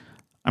value.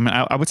 I mean,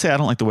 I would say I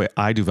don't like the way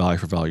I do value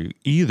for value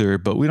either,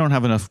 but we don't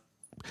have enough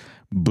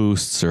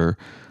boosts or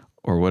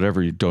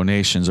whatever,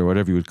 donations or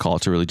whatever you would call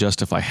it, to really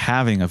justify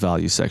having a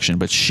value section.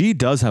 But she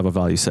does have a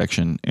value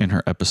section in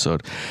her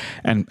episode.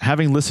 And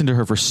having listened to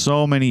her for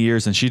so many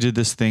years, and she did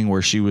this thing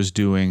where she was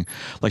doing,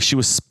 like, she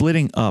was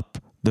splitting up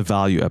the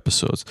value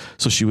episodes.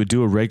 So she would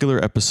do a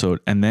regular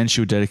episode, and then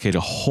she would dedicate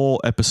a whole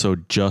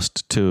episode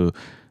just to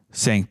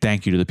saying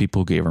thank you to the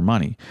people who gave her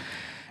money.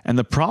 And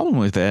the problem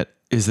with that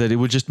is that it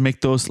would just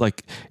make those,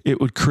 like,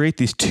 it would create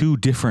these two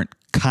different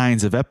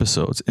kinds of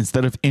episodes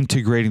instead of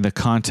integrating the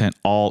content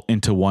all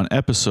into one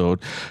episode,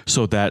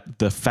 so that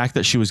the fact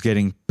that she was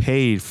getting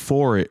paid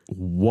for it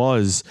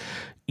was,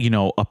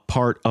 a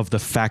part of the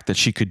fact that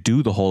she could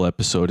do the whole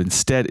episode.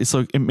 Instead, it's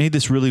like it made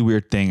this really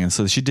weird thing. And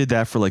so she did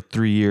that for like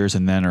 3 years,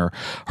 and then, or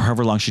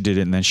however long she did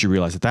it, and then she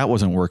realized that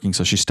wasn't working,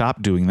 so she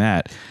stopped doing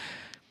that.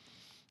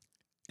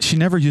 She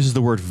never uses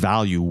the word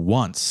value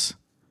once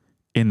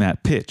in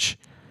that pitch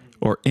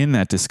or in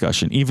that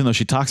discussion, even though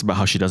she talks about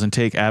how she doesn't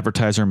take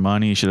advertiser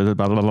money, she does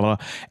blah, blah, blah, blah.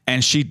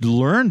 And she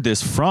learned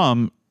this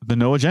from the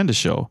No Agenda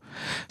show.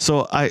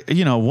 So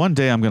one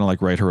day I'm going to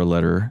like write her a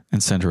letter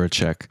and send her a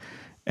check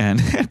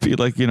and be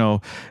like,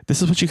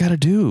 this is what you got to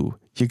do.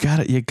 You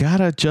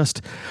gotta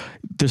just,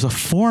 there's a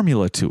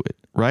formula to it,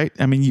 right?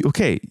 I mean,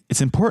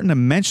 it's important to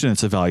mention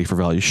it's a value for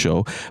value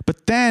show,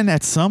 but then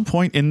at some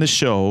point in the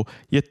show,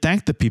 you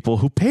thank the people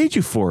who paid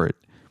you for it.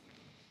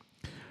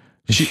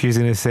 She's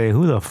going to say,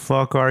 who the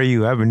fuck are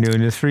you? I've been doing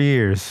this for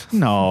years.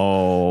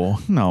 No.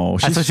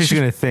 That's what she's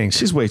going to think.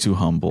 She's way too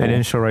humble. And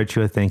then she'll write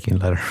you a thank you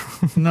letter.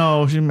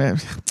 No,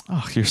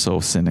 you're so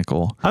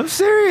cynical. I'm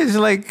serious.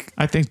 Like,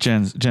 I think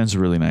Jen's a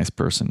really nice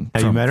person.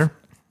 Have you met her?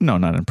 No,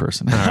 not in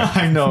person.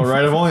 I know,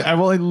 right? I've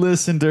only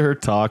listened to her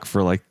talk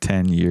for like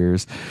 10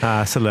 years.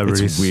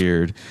 Celebrities. It's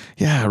weird.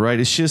 Yeah, right.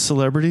 Is she a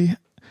celebrity?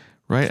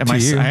 Right?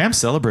 I am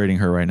celebrating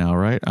her right now,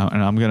 right?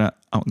 And I'm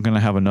gonna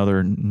have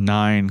another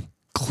 9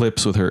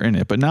 clips with her in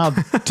it. But now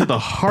to the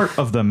heart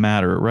of the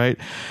matter, right?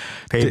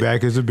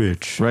 Payback is a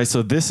bitch. Right.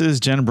 So this is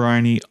Jen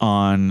Briney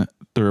on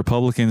the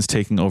Republicans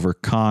taking over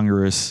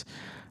Congress.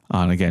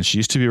 And again, she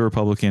used to be a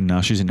Republican.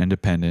 Now she's an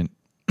independent.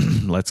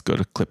 Let's go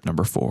to clip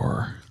number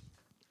 4.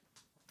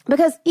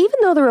 Because even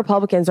though the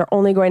Republicans are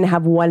only going to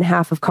have one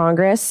half of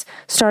Congress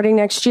starting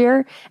next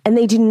year, and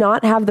they do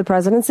not have the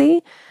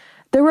presidency,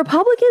 the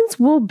Republicans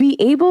will be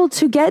able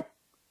to get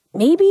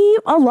maybe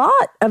a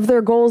lot of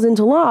their goals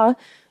into law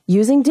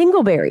using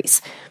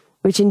dingleberries,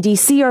 which in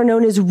DC are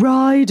known as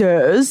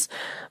riders.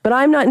 But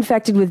I'm not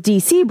infected with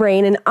DC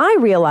brain, and I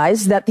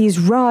realized that these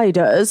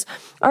riders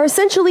are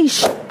essentially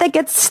shit that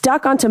gets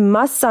stuck onto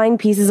must-sign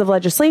pieces of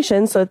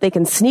legislation so that they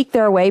can sneak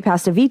their way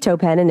past a veto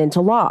pen and into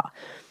law.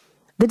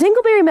 The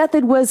dingleberry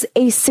method was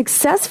a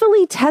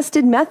successfully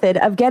tested method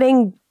of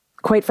getting,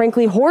 quite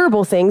frankly,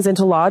 horrible things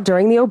into law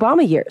during the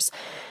Obama years.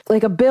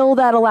 Like a bill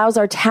that allows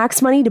our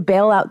tax money to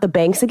bail out the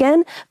banks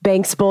again,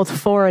 banks both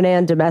foreign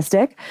and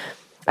domestic.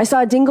 I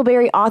saw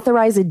Dingleberry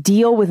authorize a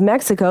deal with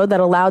Mexico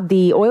that allowed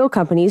the oil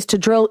companies to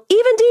drill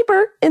even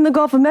deeper in the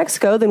Gulf of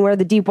Mexico than where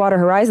the Deepwater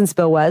Horizon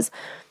spill was.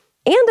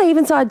 And I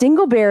even saw a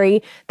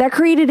Dingleberry that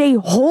created a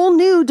whole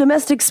new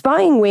domestic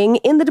spying wing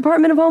in the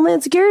Department of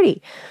Homeland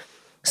Security.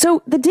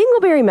 So the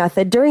Dingleberry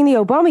method during the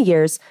Obama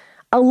years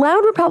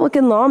allowed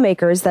Republican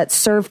lawmakers that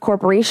serve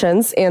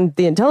corporations and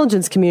the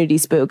intelligence community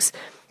spooks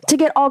to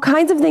get all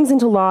kinds of things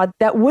into law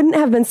that wouldn't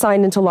have been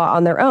signed into law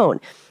on their own.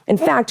 In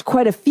fact,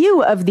 quite a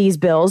few of these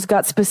bills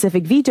got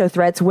specific veto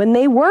threats when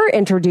they were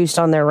introduced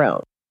on their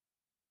own.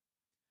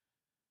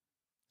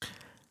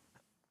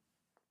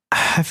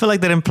 I feel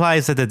like that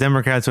implies that the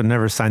Democrats would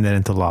never sign that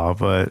into law,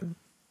 but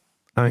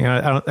I mean,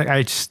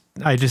 I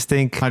just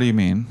think. How do you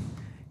mean?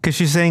 Because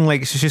she's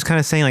saying she's kind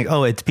of saying like,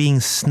 oh, it's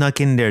being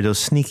snuck in there. Those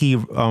sneaky.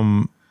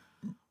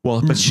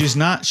 Well, but she's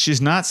not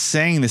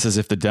saying this as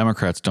if the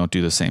Democrats don't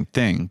do the same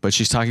thing, but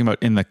she's talking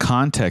about in the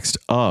context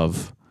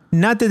of.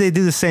 Not that they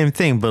do the same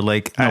thing, but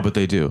like. No, but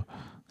they do.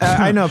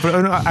 I know, but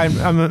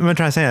I'm not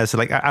trying to say that. So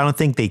like, I don't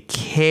think they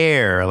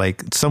care.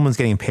 Like someone's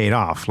getting paid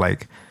off.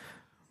 Like.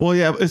 Well,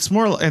 yeah, it's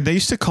more, and they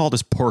used to call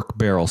this pork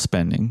barrel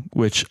spending,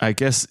 which I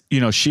guess,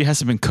 she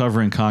hasn't been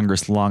covering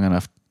Congress long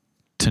enough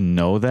to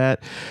know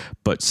that.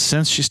 But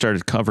since she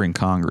started covering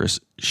Congress,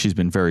 she's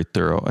been very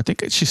thorough. I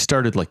think she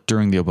started like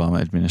during the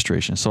Obama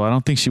administration. So I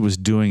don't think she was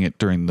doing it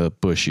during the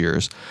Bush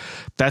years.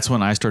 That's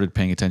when I started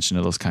paying attention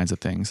to those kinds of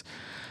things.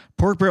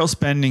 Pork barrel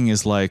spending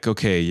is like,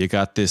 okay, you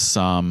got this,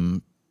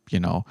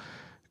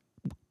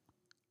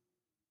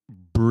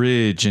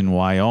 bridge in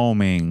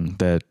Wyoming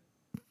that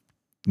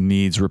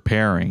needs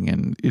repairing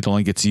and it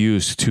only gets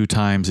used 2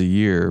 times a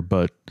year.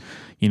 But,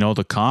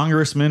 the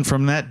congressman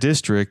from that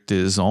district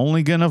is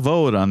only going to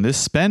vote on this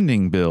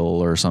spending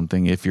bill or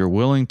something if you're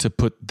willing to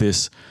put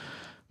this,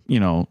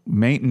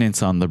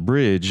 maintenance on the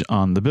bridge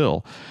on the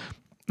bill.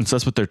 And so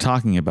that's what they're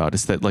talking about.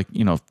 Is that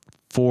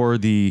for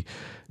the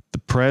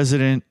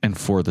president and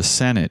for the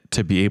Senate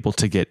to be able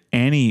to get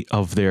any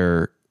of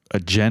their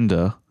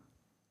agenda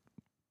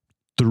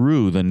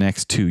through the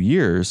next 2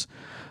 years,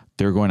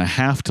 they're going to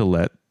have to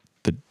let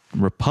the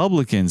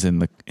Republicans in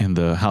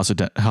the House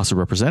of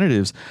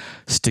Representatives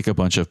stick a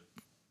bunch of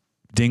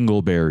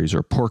dingleberries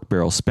or pork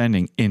barrel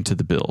spending into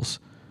the bills.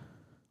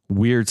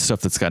 Weird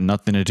stuff that's got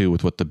nothing to do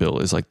with what the bill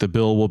is. Like the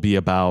bill will be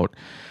about,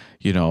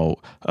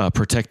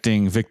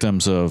 protecting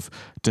victims of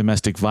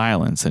domestic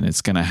violence, and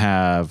it's going to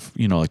have,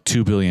 like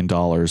 $2 billion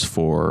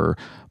for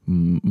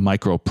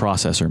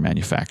microprocessor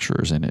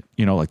manufacturers in it.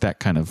 Like that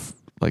kind of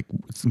like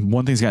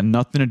one thing's got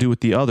nothing to do with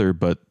the other,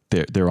 but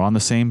they're on the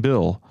same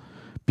bill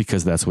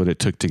because that's what it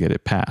took to get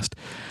it passed.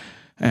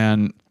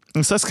 And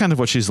so that's kind of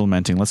what she's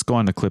lamenting. Let's go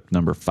on to clip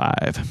number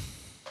 5.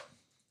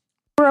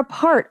 We're a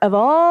part of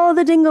all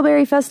the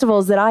Dingleberry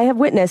festivals that I have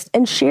witnessed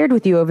and shared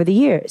with you over the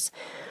years.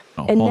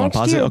 And hold on,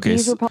 pause it. Okay.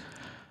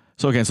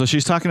 So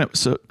she's talking.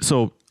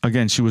 So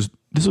again,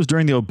 this was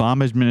during the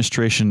Obama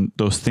administration,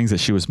 those things that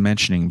she was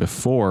mentioning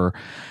before.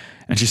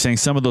 And she's saying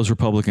some of those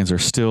Republicans are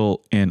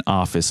still in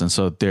office. And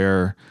so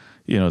they're,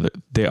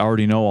 they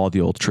already know all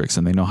the old tricks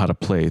and they know how to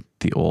play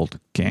the old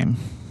game.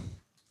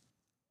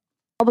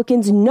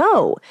 Republicans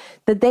know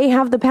that they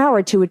have the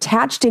power to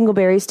attach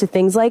dingleberries to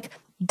things like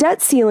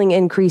debt ceiling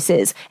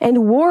increases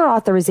and war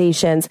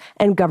authorizations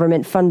and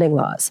government funding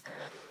laws.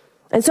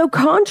 And so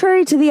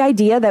contrary to the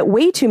idea that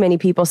way too many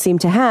people seem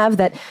to have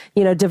that,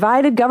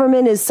 divided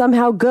government is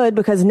somehow good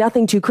because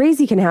nothing too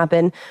crazy can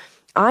happen,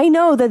 I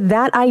know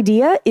that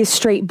idea is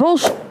straight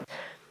bullshit.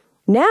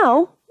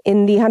 Now,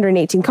 in the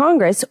 118th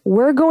Congress,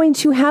 we're going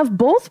to have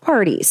both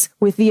parties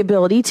with the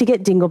ability to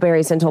get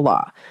dingleberries into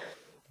law.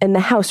 And the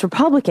House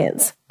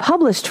Republicans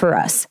published for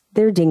us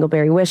their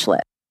dingleberry wish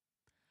list.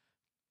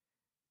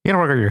 You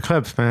gotta work on your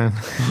clips, man.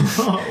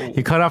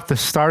 You cut off the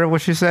start of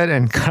what she said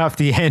and cut off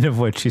the end of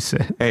what she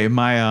said. Hey,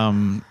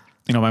 my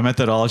my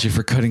methodology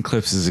for cutting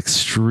clips is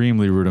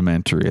extremely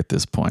rudimentary at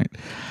this point.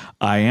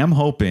 I am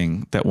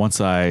hoping that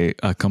once I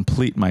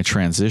complete my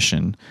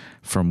transition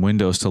from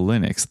Windows to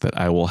Linux, that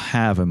I will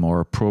have a more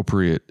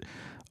appropriate,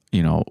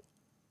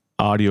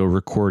 audio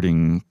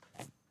recording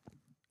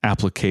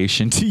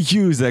application to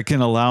use that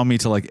can allow me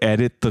to like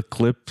edit the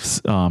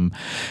clips. I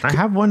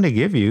have one to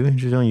give you.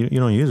 You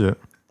don't use it.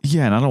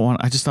 Yeah, and I don't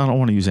want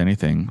to use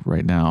anything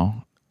right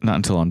now. Not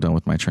until I'm done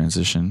with my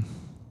transition.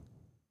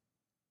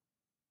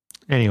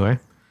 Anyway,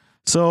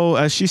 so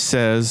as she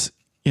says,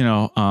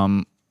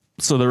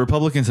 so the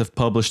Republicans have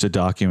published a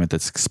document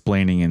that's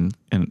explaining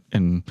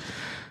in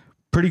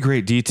pretty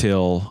great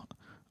detail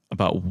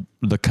about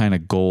the kind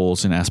of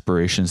goals and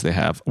aspirations they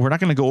have. We're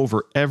not going to go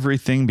over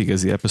everything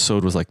because the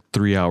episode was like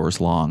 3 hours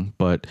long,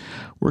 but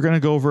we're going to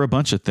go over a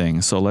bunch of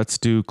things. So let's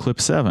do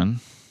clip 7.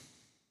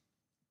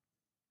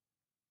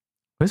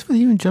 What's with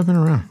you jumping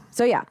around?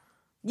 So yeah,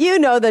 you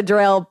know the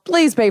drill.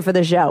 Please pay for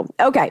the show.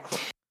 Okay.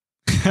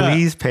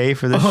 Please pay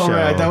for the show.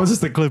 Right. That was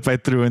just the clip I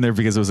threw in there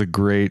because it was a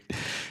great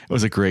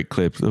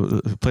clip.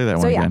 Play that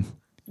one again.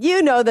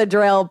 You know the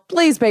drill.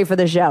 Please pay for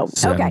the show.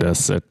 Send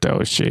us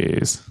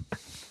Satoshis.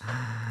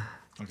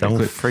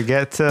 Don't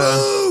forget to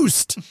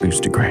Boost.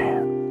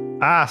 Boostagram.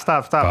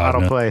 Stop.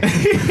 Autoplay.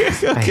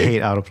 I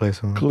hate autoplay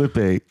so much.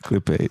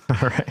 Clip 8.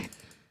 All right.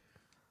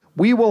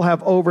 We will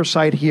have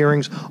oversight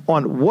hearings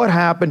on what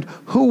happened,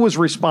 who was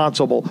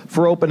responsible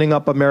for opening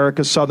up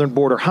America's southern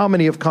border, how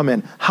many have come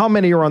in, how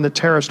many are on the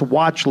terrorist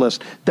watch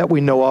list that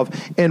we know of,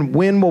 and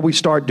when will we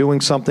start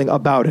doing something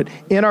about it.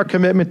 In our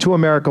commitment to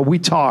America, we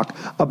talk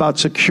about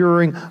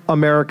securing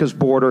America's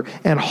border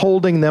and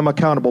holding them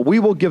accountable. We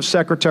will give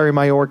Secretary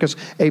Mayorkas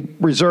a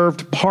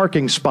reserved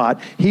parking spot.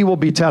 He will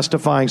be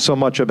testifying so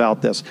much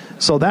about this.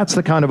 So that's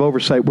the kind of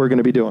oversight we're going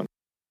to be doing.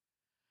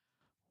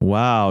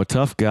 Wow,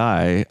 tough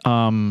guy.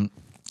 I'm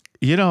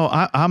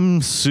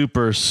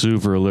super,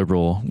 super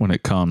liberal when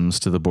it comes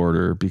to the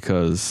border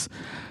because,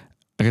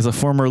 as a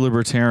former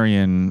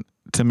libertarian,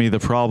 to me,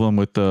 the problem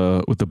with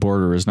the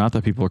border is not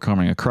that people are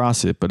coming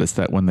across it, but it's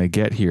that when they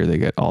get here, they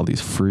get all these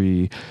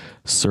free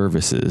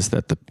services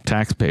that the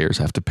taxpayers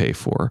have to pay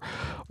for,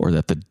 or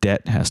that the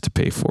debt has to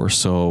pay for.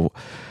 So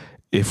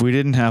if we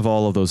didn't have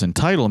all of those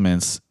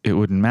entitlements, it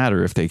wouldn't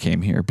matter if they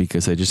came here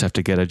because they just have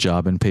to get a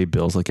job and pay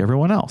bills like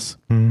everyone else.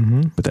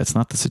 Mm-hmm. But that's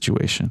not the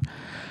situation.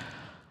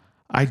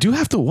 I do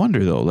have to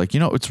wonder, though,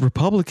 it's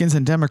Republicans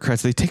and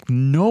Democrats. They take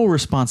no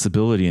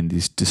responsibility in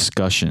these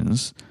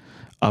discussions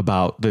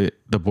about the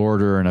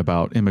border and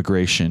about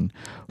immigration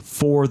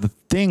for the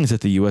things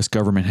that the U.S.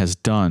 government has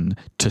done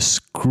to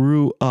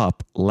screw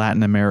up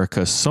Latin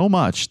America so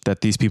much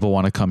that these people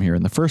want to come here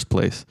in the first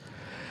place.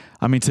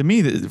 I mean, to me,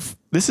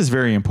 this is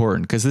very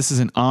important because this is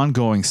an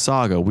ongoing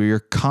saga. We are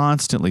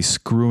constantly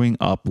screwing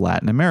up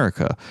Latin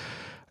America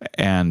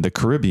and the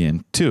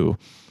Caribbean too.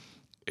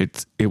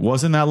 It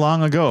wasn't that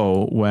long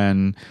ago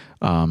when,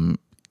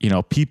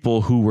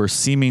 people who were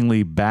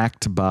seemingly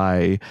backed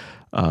by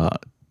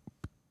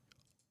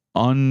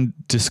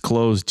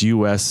undisclosed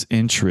U.S.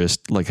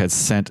 interest, had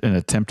sent an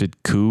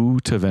attempted coup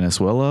to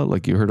Venezuela.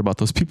 Like you heard about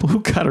those people who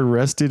got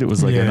arrested. It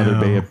was like another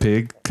Bay of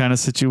Pig kind of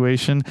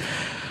situation.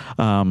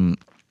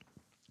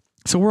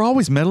 So we're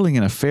always meddling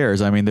in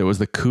affairs. I mean, there was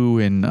the coup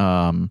in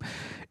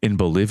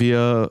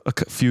Bolivia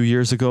a few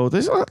years ago.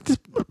 There's a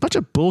bunch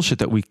of bullshit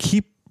that we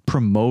keep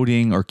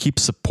promoting or keep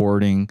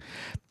supporting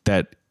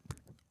that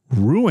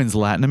ruins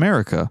Latin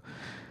America.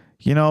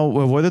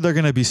 Whether they're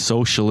going to be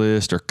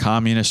socialist or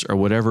communist or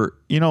whatever,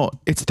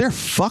 it's their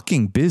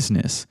fucking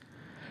business.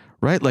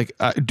 Right?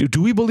 Do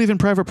we believe in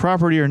private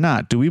property or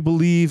not? Do we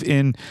believe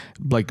in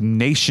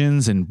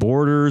nations and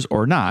borders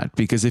or not?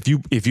 Because if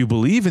you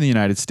believe in the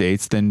United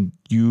States, then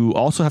you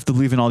also have to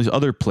believe in all these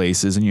other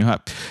places, and you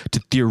have to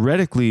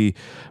theoretically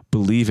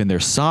believe in their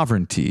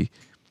sovereignty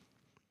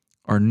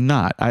or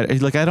not. I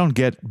don't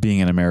get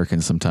being an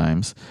American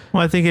sometimes.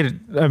 Well, I think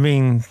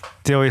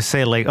they always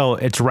say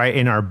it's right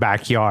in our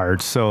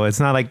backyard. So it's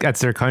not like that's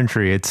their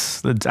country.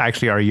 It's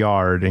actually our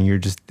yard and you're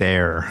just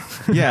there.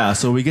 Yeah.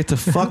 So we get to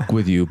fuck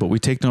with you, but we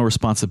take no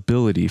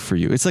responsibility for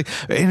you. It's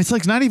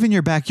not even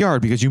your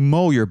backyard because you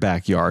mow your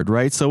backyard,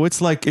 right? So it's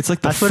like the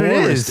that's forest. What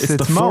it is. It's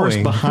the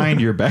forest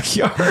behind your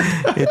backyard.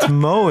 It's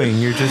mowing.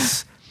 You're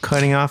just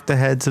cutting off the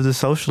heads of the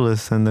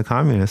socialists and the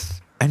communists.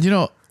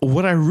 And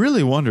what I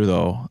really wonder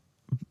though,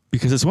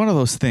 because it's one of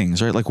those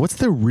things, right? What's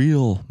the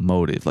real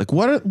motive?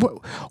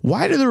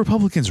 Why do the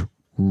Republicans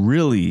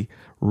really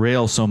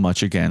rail so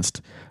much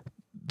against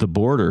the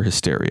border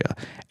hysteria?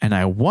 And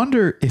I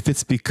wonder if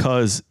it's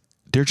because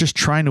they're just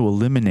trying to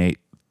eliminate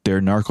their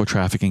narco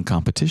trafficking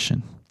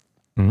competition.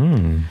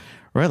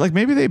 Right?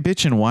 Maybe they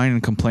bitch and whine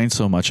and complain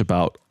so much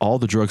about all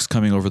the drugs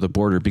coming over the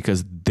border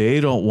because they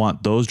don't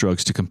want those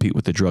drugs to compete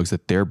with the drugs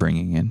that they're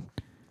bringing in.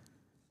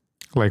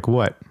 Like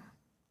what?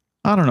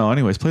 I don't know.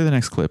 Anyways, play the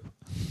next clip.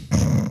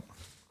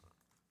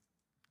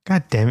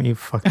 God damn it, you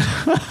fucking...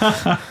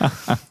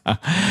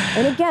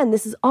 And again,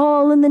 this is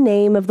all in the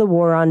name of the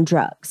war on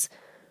drugs.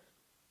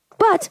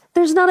 But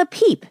there's not a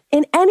peep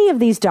in any of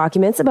these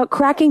documents about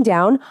cracking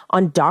down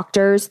on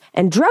doctors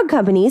and drug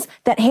companies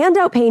that hand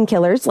out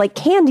painkillers like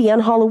candy on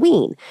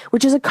Halloween,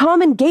 which is a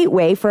common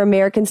gateway for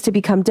Americans to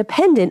become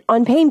dependent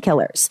on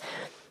painkillers.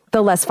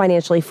 The less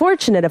financially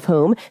fortunate of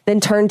whom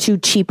then turn to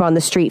cheap on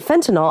the street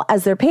fentanyl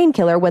as their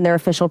painkiller when their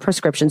official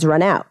prescriptions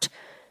run out.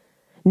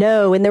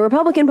 No, in the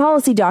Republican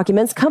policy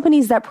documents,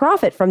 companies that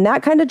profit from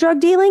that kind of drug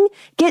dealing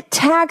get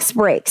tax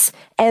breaks,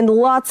 and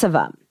lots of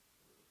them.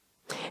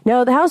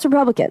 No, the House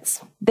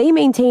Republicans, they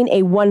maintain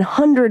a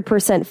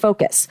 100%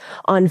 focus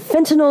on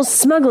fentanyl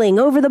smuggling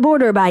over the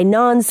border by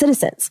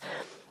non-citizens,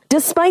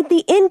 despite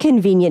the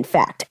inconvenient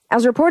fact,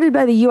 as reported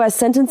by the U.S.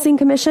 Sentencing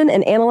Commission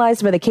and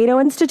analyzed by the Cato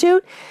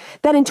Institute,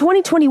 that in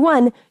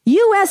 2021,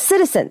 U.S.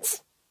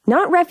 citizens,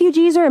 not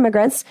refugees or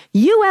immigrants,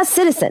 U.S.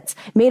 citizens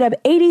made up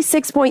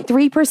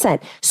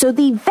 86.3%. So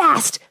the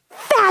vast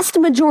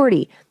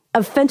majority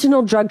of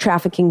fentanyl drug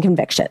trafficking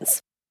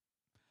convictions.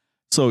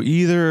 So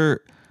either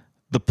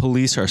the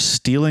police are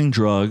stealing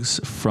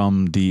drugs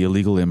from the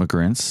illegal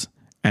immigrants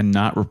and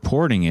not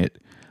reporting it,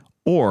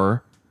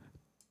 or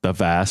the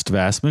vast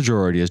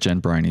majority, as Jen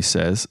Briney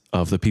says,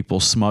 of the people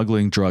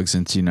smuggling drugs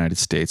into the United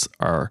States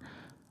are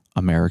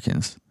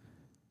Americans.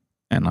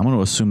 And I'm going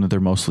to assume that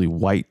they're mostly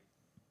white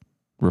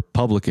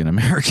Republican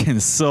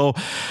Americans. So,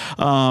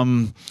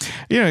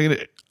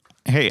 hey,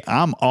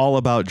 I'm all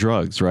about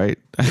drugs, right?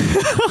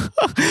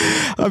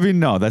 I mean,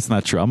 no, that's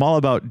not true. I'm all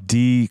about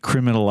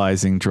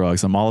decriminalizing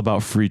drugs. I'm all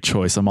about free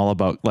choice. I'm all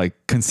about like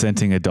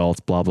consenting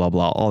adults, blah, blah,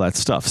 blah, all that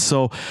stuff.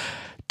 So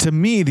to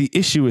me, the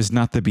issue is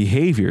not the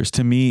behaviors.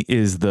 To me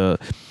is the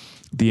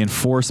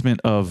enforcement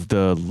of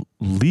the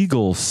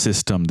legal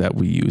system that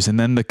we use, and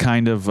then the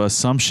kind of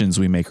assumptions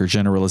we make or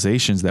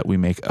generalizations that we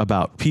make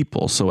about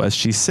people. So as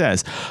she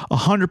says,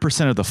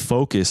 100% of the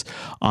focus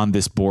on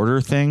this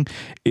border thing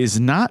is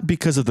not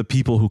because of the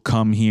people who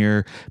come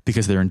here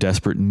because they're in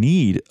desperate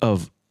need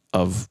of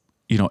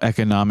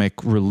economic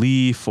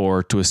relief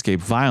or to escape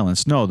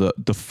violence. No,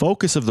 the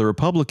focus of the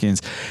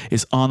Republicans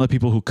is on the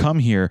people who come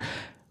here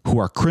who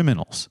are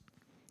criminals.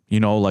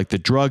 Like the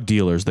drug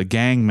dealers, the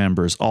gang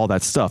members, all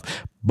that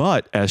stuff.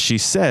 But as she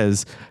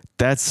says,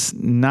 that's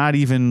not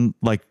even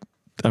like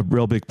a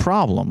real big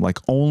problem. Like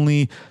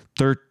only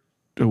it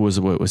was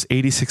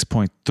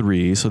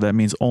 86.3. So that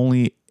means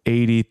only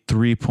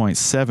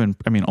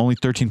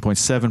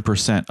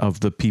 13.7%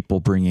 of the people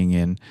bringing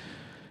in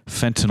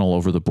fentanyl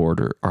over the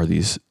border are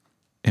these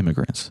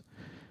immigrants.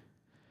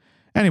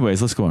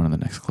 Anyways, let's go on to the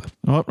next clip.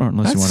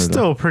 That's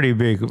still a pretty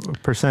big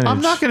percentage.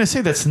 I'm not going to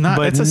say that's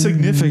not. It's a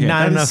significant.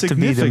 Not enough to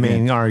be the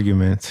main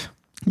argument.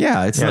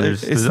 Yeah, it's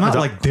not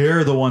like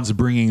they're the ones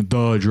bringing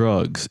the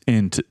drugs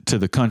into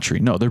the country.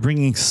 No, they're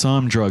bringing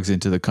some drugs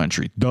into the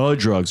country. The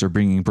drugs are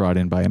being brought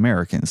in by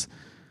Americans.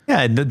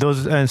 Yeah,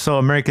 and so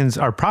Americans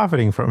are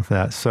profiting from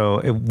that.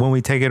 So when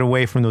we take it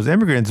away from those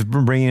immigrants,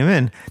 bringing them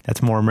in,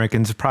 that's more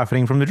Americans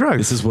profiting from the drugs.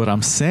 This is what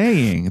I'm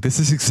saying. This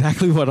is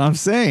exactly what I'm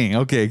saying.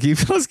 Okay,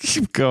 let's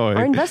keep going.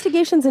 Our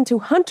investigations into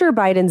Hunter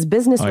Biden's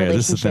business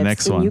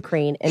relationships in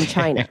Ukraine and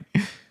China.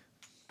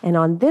 And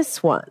on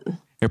this one,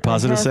 here,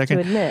 pause it a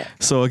second.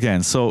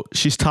 So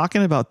she's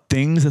talking about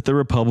things that the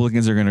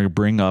Republicans are going to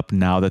bring up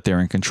now that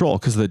they're in control,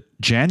 because the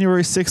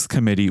January 6th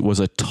committee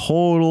was a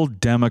total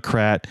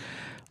Democrat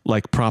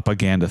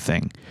propaganda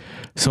thing.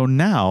 So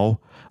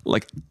now,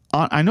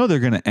 I know they're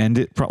going to end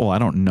it. Well, I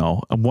don't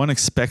know. One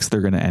expects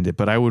they're going to end it,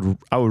 but I would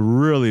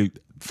really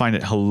find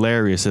it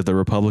hilarious if the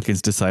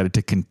Republicans decided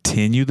to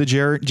continue the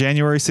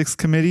January 6th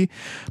committee,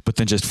 but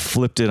then just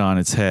flipped it on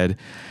its head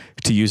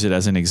to use it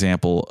as an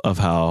example of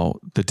how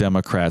the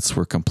Democrats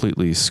were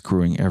completely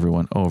screwing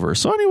everyone over.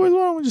 So anyways,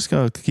 well, we just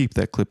got to keep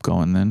that clip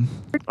going then.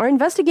 Our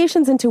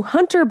investigations into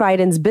Hunter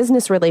Biden's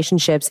business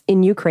relationships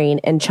in Ukraine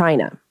and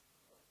China.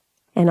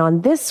 And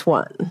on this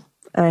one,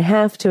 I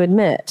have to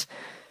admit,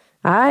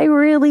 I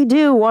really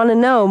do want to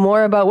know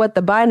more about what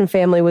the Biden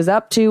family was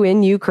up to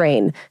in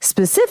Ukraine,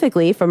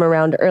 specifically from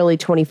around early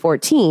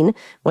 2014,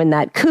 when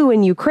that coup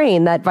in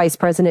Ukraine that Vice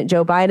President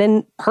Joe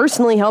Biden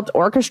personally helped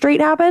orchestrate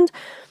happened.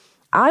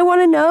 I want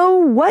to know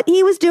what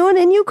he was doing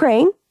in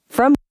Ukraine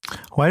from...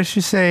 Why did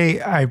she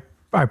say, I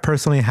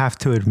personally have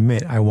to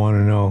admit I want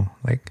to know?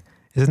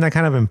 Isn't that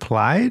kind of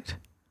implied?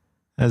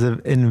 As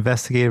an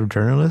investigative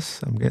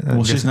journalist?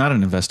 She's not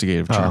an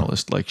investigative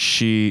journalist.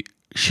 She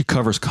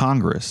covers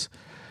Congress.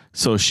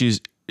 So she's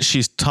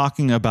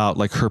talking about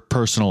her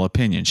personal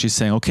opinion. She's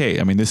saying, okay,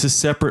 I mean, this is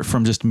separate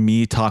from just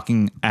me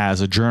talking as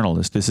a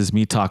journalist. This is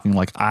me talking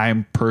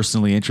I'm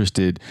personally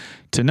interested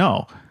to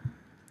know.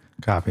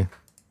 Copy.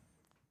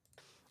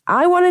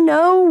 I want to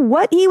know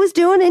what he was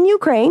doing in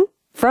Ukraine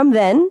from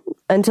then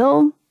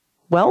until,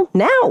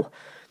 now.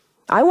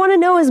 I want to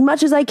know as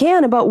much as I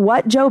can about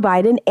what Joe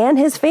Biden and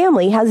his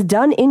family has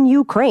done in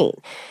Ukraine.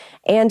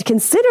 And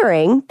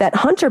considering that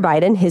Hunter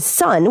Biden, his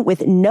son,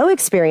 with no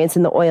experience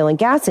in the oil and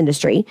gas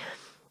industry,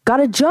 got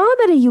a job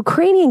at a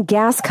Ukrainian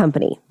gas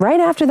company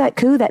right after that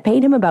coup that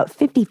paid him about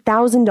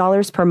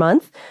 $50,000 per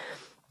month,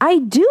 I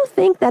do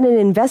think that an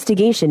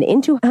investigation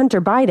into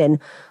Hunter Biden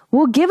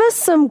will give us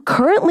some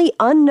currently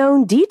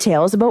unknown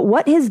details about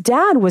what his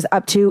dad was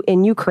up to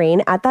in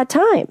Ukraine at that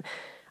time.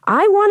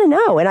 I want to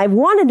know, and I've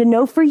wanted to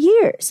know for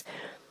years.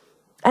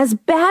 As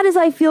bad as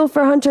I feel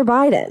for Hunter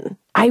Biden,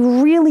 I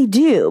really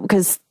do,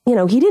 because, you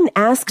know, he didn't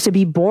ask to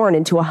be born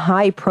into a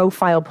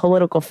high-profile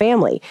political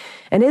family,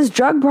 and his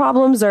drug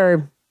problems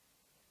are,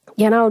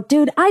 you know,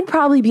 dude, I'd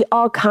probably be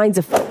all kinds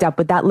of fucked up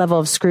with that level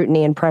of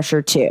scrutiny and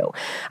pressure, too.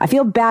 I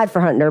feel bad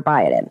for Hunter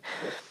Biden.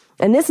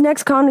 And this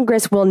next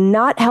Congress will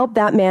not help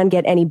that man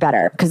get any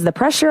better, because the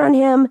pressure on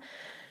him,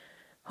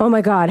 oh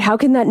my God, how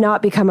can that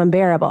not become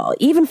unbearable?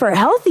 Even for a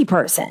healthy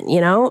person, you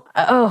know?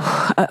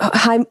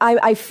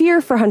 I fear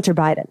for Hunter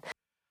Biden.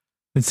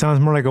 It sounds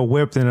more like a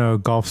whip than a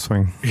golf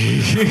swing.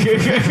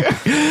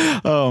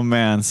 Oh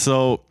man.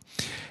 So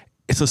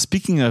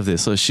speaking of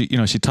this, so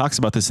she talks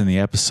about this in the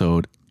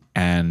episode,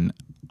 and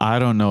I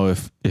don't know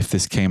if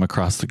this came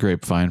across the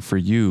grapevine for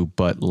you,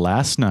 but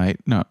last night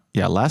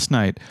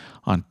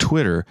on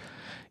Twitter,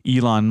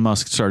 Elon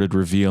Musk started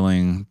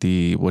revealing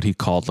what he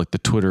called like the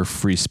Twitter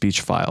free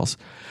speech files.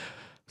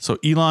 So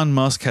Elon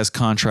Musk has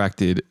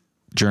contracted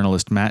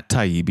journalist Matt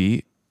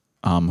Taibbi,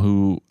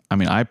 who, I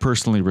mean, I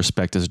personally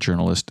respect as a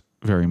journalist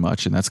very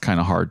much, and that's kind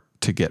of hard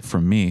to get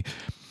from me.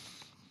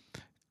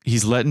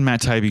 He's letting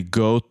Matt Taibbi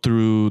go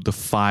through the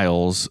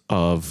files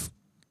of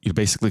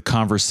basically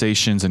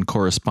conversations and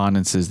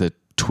correspondences that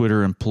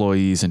Twitter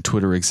employees and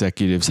Twitter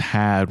executives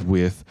had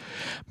with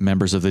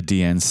members of the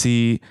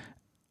DNC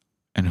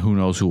and who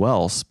knows who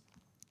else.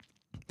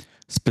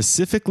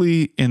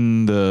 Specifically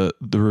in the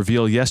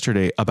reveal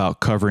yesterday about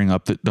covering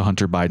up the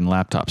Hunter Biden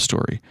laptop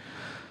story.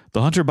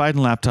 The Hunter Biden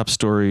laptop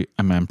story,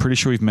 I'm pretty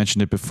sure we've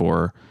mentioned it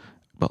before,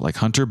 but like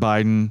Hunter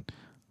Biden,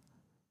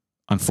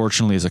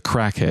 unfortunately, is a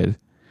crackhead,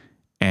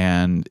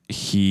 and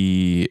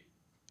he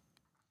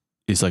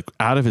is like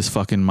out of his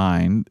fucking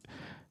mind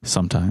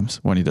sometimes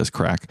when he does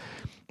crack.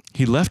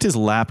 He left his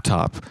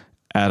laptop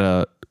at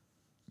a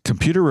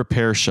computer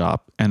repair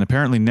shop and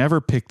apparently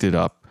never picked it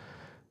up.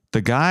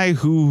 The guy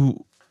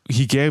who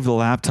he gave the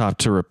laptop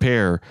to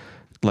repair,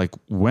 like,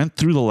 went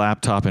through the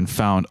laptop and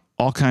found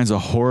all kinds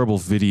of horrible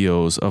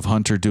videos of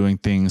Hunter doing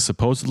things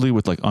supposedly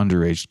with like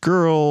underage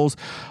girls,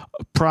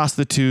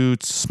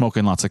 prostitutes,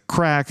 smoking lots of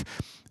crack.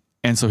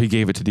 And so he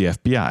gave it to the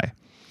FBI.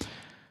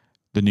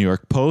 The New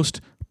York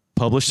Post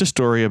published a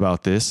story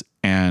about this,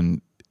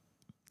 and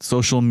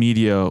social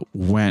media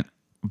went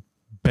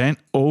bent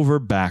over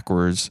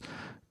backwards,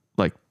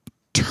 like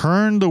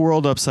turned the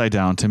world upside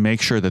down to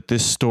make sure that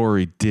this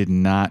story did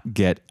not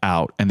get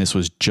out. And this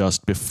was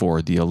just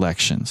before the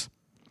elections.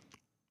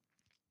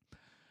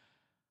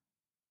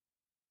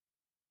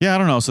 Yeah, I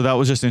don't know. So that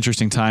was just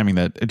interesting timing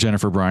that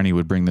Jennifer Briney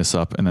would bring this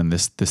up, and then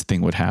this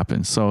thing would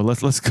happen. So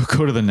let's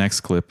go to the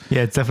next clip.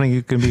 Yeah, it's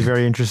definitely going to be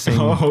very interesting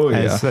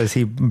as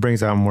he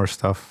brings out more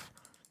stuff.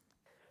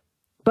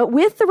 But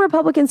with the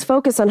Republicans'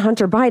 focus on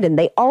Hunter Biden,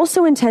 they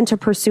also intend to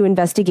pursue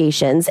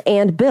investigations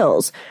and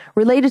bills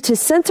related to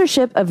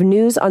censorship of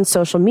news on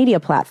social media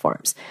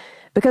platforms,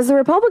 because the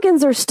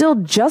Republicans are still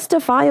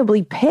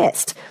justifiably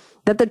pissed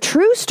that the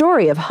true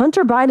story of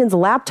Hunter Biden's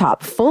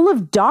laptop full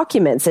of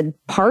documents and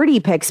party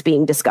pics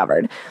being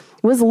discovered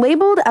was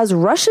labeled as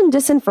Russian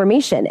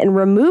disinformation and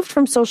removed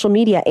from social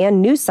media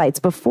and news sites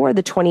before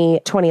the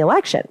 2020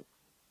 election.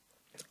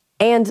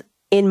 And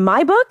in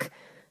my book,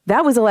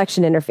 that was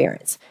election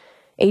interference.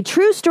 A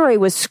true story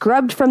was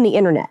scrubbed from the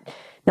internet.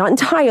 Not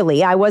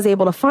entirely, I was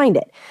able to find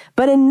it,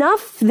 but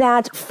enough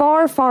that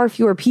far, far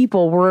fewer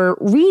people were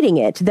reading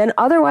it than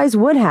otherwise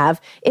would have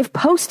if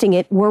posting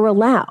it were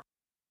allowed.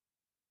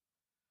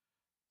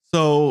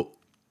 So,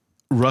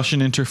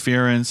 Russian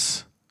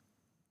interference,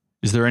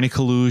 is there any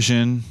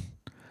collusion?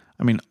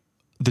 I mean,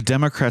 the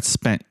Democrats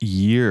spent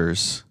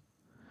years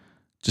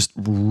just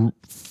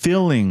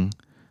filling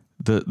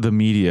the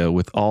media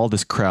with all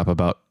this crap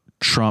about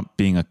Trump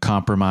being a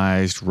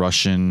compromised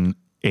Russian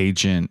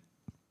agent,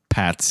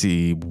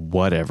 patsy,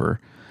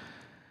 whatever.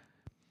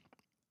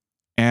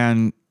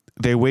 And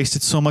they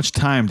wasted so much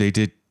time. They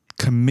did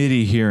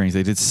committee hearings.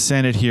 They did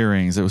Senate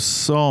hearings. There was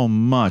so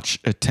much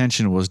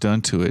attention was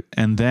done to it.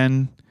 And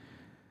then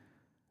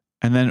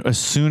as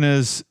soon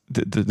as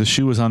the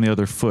shoe was on the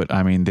other foot,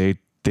 I mean, they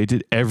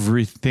did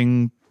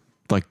everything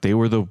like they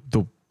were the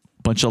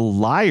bunch of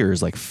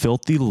liars, like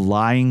filthy,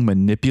 lying,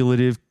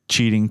 manipulative,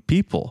 cheating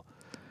people.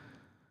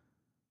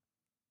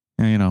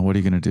 And, you know, what are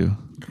you going to do?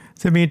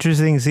 It's going to be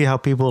interesting to see how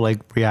people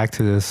like react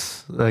to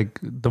this. Like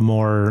the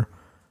more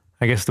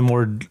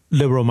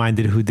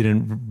liberal-minded who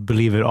didn't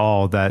believe at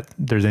all that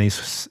there's any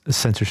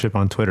censorship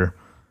on Twitter.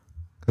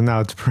 Now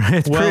it's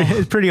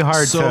pretty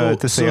hard to say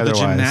otherwise. So the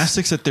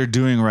gymnastics that they're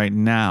doing right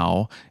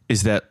now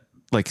is that,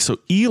 like, so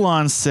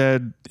Elon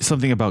said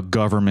something about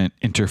government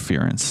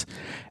interference,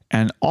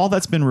 and all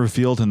that's been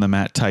revealed in the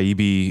Matt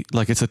Taibbi,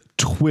 like, it's a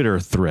Twitter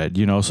thread,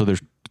 you know, so the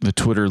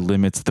Twitter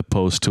limits the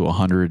post to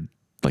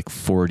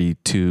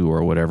 142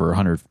 or whatever,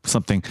 100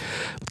 something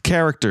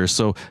characters.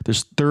 So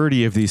there's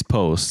 30 of these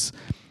posts.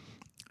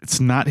 it's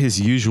not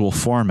his usual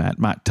format.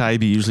 Matt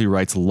Taibbi usually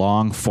writes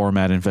long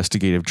format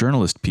investigative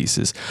journalist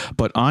pieces,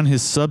 but on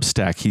his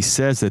Substack, he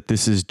says that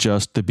this is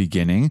just the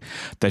beginning,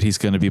 that he's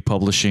going to be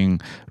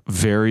publishing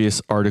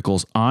various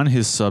articles on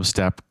his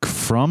Substack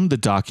from the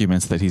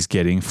documents that he's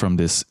getting from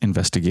this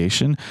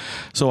investigation.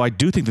 So I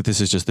do think that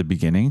this is just the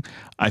beginning.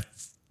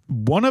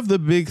 One of the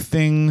big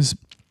things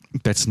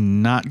that's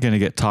not going to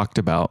get talked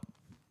about,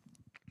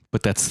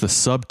 but that's the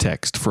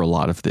subtext for a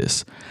lot of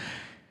this,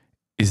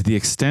 is the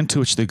extent to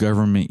which the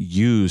government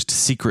used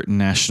secret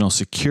national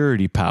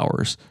security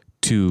powers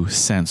to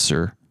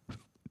censor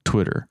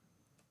Twitter,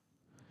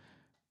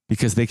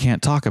 because they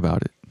can't talk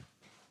about it,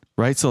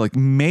 right? So like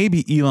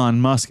maybe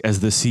Elon Musk as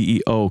the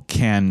CEO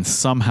can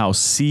somehow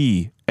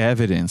see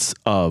evidence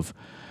of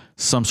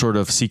some sort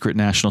of secret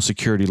national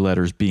security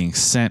letters being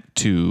sent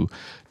to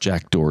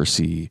Jack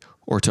Dorsey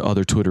or to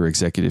other Twitter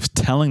executives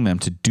telling them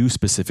to do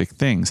specific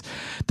things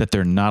that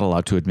they're not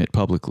allowed to admit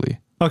publicly.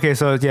 Okay,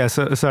 so yeah,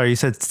 so sorry, you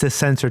said to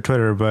censor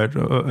Twitter, but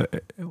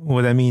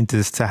what that means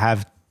is to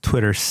have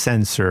Twitter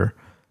censor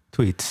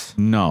tweets.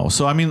 No.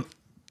 So, I mean,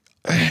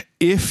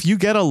 if you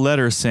get a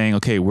letter saying,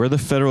 okay, we're the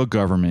federal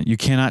government, you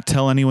cannot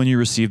tell anyone you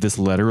received this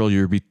letter or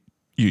you're going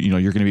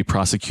to be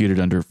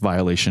prosecuted under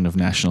violation of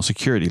national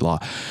security law.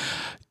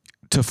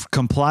 To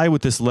comply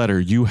with this letter,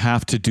 you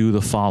have to do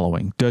the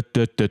following,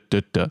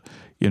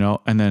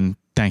 and then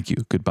thank you,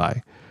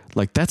 goodbye.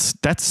 Like that's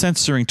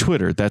censoring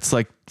Twitter. That's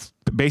like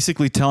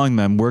basically telling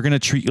them we're going to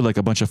treat you like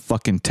a bunch of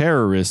fucking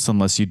terrorists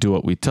unless you do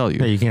what we tell you.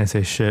 Yeah, you can't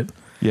say shit.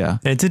 Yeah.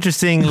 And it's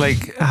interesting,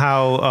 like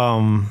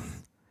how,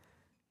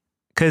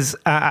 because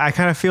I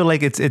kind of feel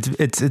like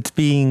it's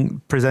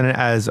being presented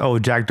as, oh,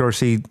 Jack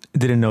Dorsey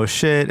didn't know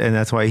shit, and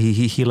that's why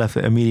he left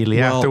it immediately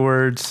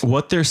afterwards.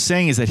 What they're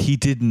saying is that he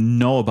didn't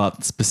know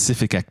about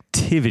specific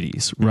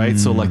activities, right?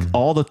 So like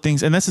all the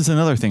things, and this is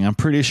another thing. I'm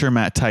pretty sure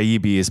Matt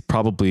Taibbi is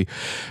probably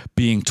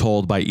being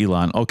told by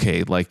Elon,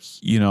 okay, like,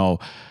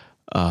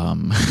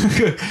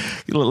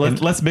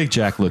 let's make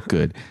Jack look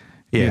good.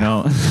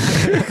 Yeah.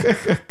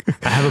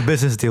 I have a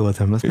business deal with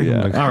him. Let's make him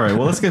look good. All right.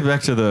 Well, let's get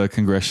back to the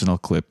congressional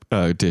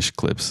dish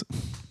clips.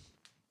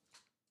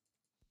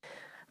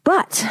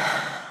 But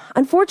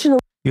unfortunately,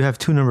 you have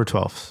 2 number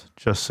 12s,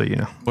 just so you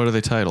know. What are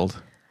they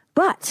titled?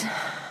 But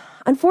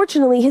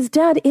unfortunately, his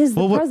dad is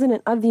the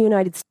president of the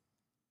United States.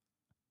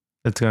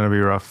 It's going to be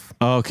rough.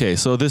 Okay.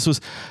 So this was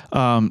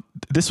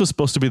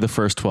supposed to be the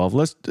first 12.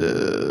 Let's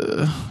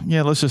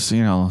just,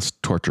 let's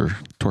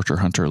torture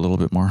Hunter a little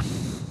bit more.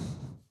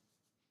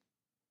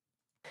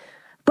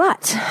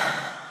 But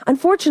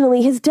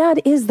unfortunately, his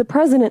dad is the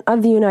president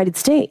of the United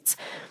States.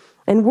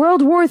 And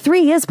World War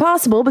III is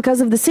possible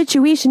because of the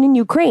situation in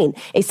Ukraine,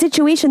 a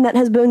situation that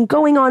has been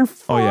going on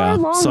far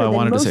longer so I than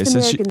wanted most to say,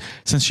 Americans.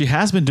 Since she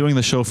has been doing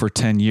the show for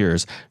 10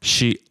 years,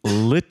 she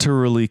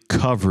literally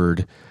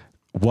covered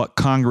what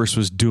Congress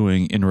was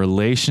doing in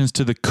relations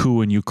to the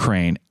coup in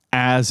Ukraine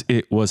as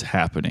it was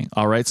happening.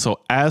 All right. So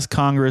as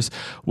Congress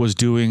was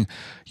doing,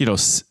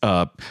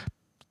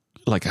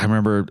 like I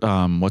remember,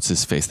 what's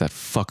his face? That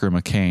fucker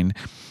McCain,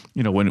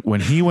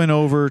 when he went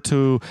over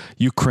to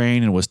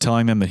Ukraine and was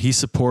telling them that he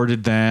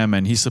supported them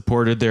and he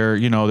supported their,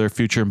 their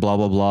future and blah,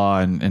 blah, blah.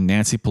 And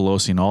Nancy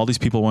Pelosi and all these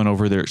people went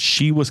over there.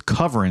 She was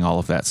covering all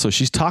of that. So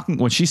she's talking,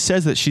 when she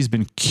says that she's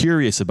been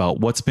curious about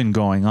what's been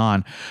going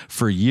on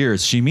for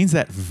years, she means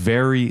that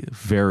very,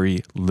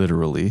 very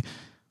literally.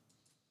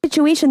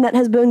 Situation that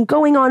has been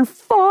going on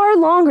far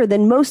longer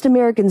than most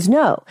Americans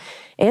know.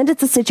 And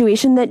it's a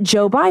situation that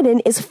Joe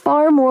Biden is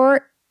far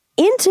more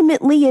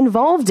intimately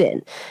involved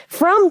in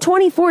from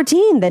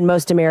 2014 than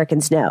most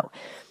Americans know.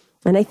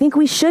 And I think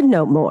we should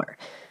know more.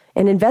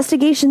 And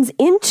investigations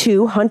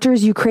into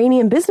Hunter's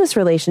Ukrainian business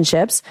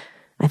relationships,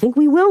 I think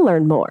we will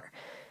learn more.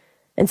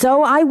 And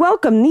so I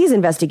welcome these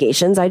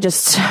investigations. I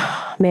just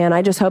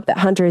hope that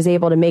Hunter is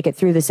able to make it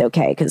through this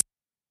okay.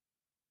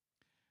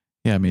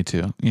 Yeah, me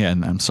too. Yeah,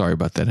 and I'm sorry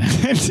about that.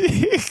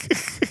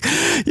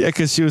 Yeah,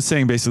 because she was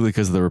saying basically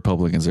because the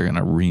Republicans are going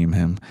to ream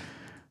him.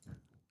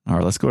 All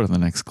right, let's go to the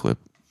next clip.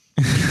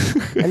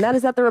 And that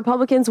is that the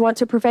Republicans want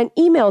to prevent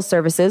email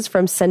services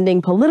from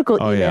sending political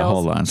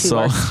emails to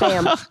our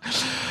spam.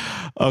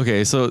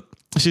 Okay, so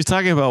she's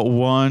talking about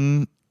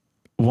one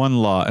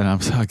law, and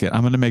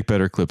I'm going to make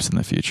better clips in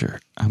the future.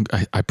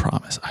 I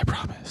promise.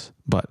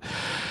 But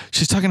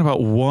she's talking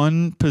about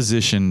one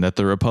position that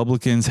the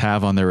Republicans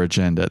have on their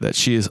agenda that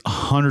she is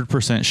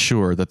 100%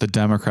 sure that the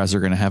Democrats are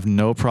going to have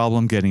no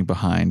problem getting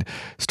behind.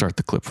 Start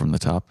the clip from the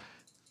top.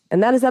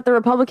 And that is that the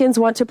Republicans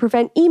want to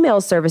prevent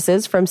email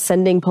services from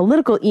sending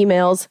political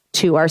emails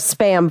to our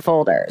spam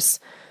folders.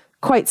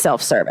 Quite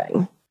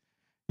self-serving.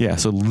 Yeah,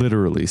 so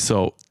literally.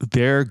 So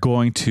they're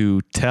going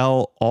to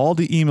tell all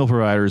the email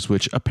providers,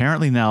 which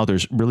apparently now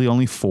there's really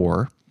only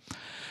 4,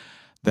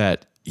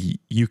 that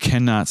you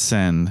cannot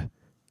send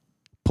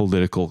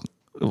political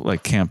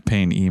like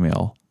campaign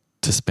email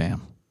to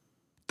spam.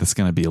 That's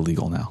going to be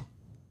illegal now.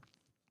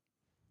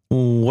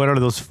 What are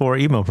those 4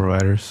 email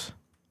providers?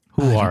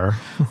 Who are?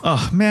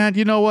 Oh man,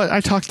 you know what? I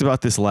talked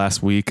about this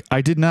last week.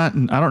 I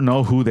don't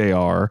know who they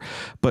are,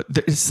 but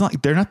it's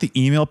not, they're not the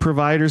email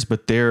providers,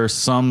 but they're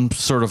some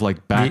sort of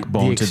like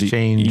backbone to the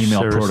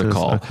email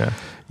protocol. Okay.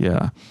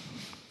 Yeah.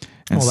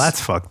 And well,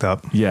 that's fucked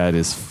up. Yeah, it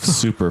is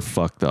super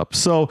fucked up.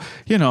 So,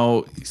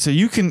 so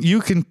you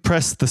can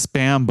press the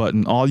spam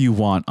button all you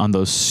want on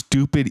those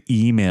stupid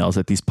emails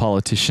that these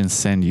politicians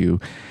send you,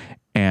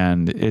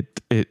 and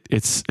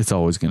it's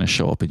always going to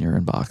show up in your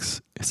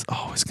inbox. It's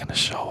always going to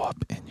show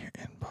up in your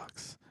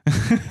inbox.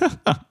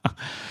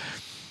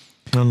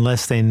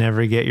 Unless they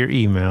never get your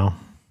email.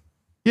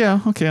 Yeah,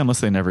 okay, unless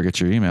they never get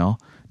your email.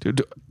 Do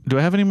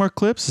I have any more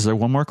clips? Is there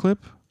one more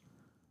clip?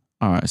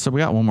 All right, so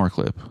we got one more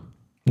clip.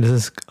 This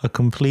is a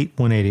complete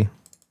 180.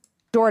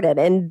 Jordan.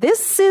 And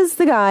this is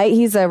the guy,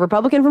 he's a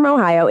Republican from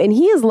Ohio, and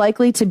he is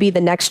likely to be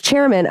the next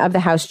chairman of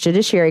the House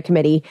Judiciary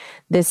Committee.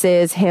 This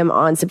is him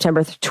on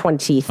September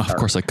 20th. Of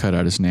course, I cut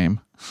out his name.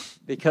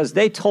 Because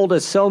they told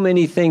us so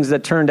many things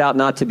that turned out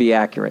not to be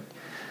accurate.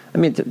 I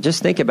mean,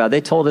 just think about it.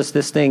 They told us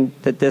this thing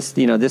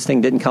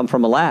didn't come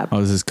from a lab. Oh,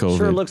 this is COVID.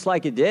 Sure looks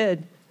like it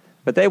did.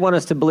 But they want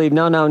us to believe,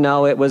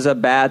 no, it was a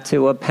bat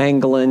to a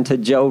pangolin to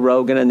Joe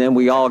Rogan, and then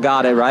we all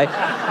got it, right?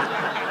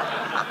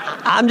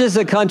 I'm just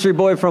a country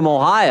boy from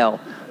Ohio,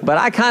 but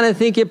I kind of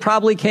think it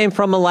probably came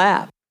from a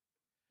lab.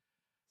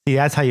 See,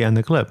 that's how you end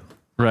the clip.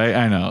 Right,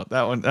 I know.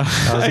 That one. That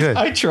was good.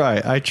 I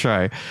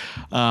try.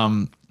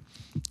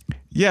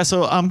 Yeah,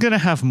 so I'm going to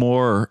have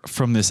more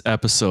from this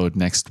episode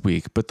next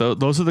week, but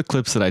those are the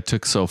clips that I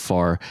took so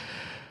far.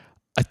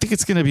 I think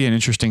it's going to be an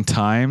interesting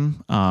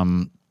time.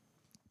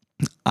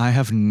 I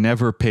have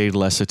never paid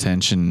less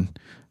attention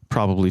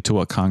probably to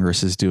what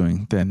Congress is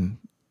doing than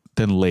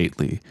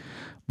lately.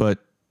 But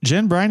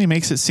Jen Briney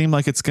makes it seem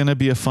like it's going to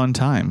be a fun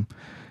time.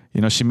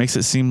 She makes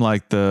it seem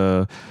like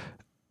the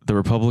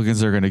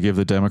Republicans are going to give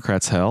the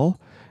Democrats hell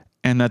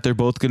and that they're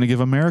both going to give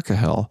America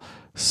hell.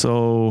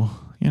 So,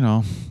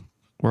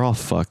 we're all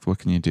fucked. What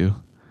can you do?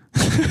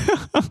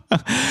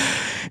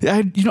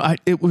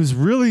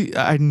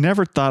 I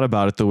never thought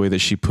about it the way that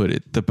she put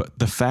it.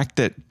 The fact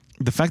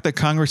that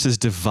Congress is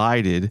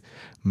divided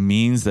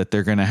means that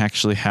they're going to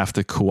actually have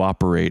to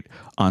cooperate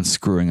on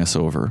screwing us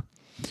over.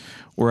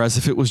 Whereas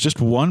if it was just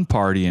one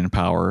party in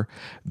power,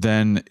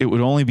 then it would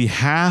only be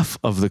half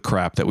of the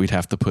crap that we'd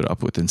have to put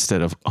up with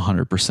instead of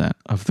 100%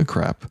 of the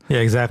crap. Yeah,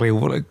 exactly.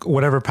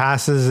 Whatever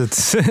passes,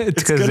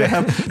 it's going to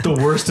have the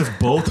worst of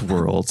both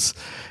worlds.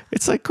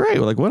 It's like, great.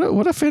 Like,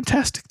 what a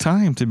fantastic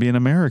time to be an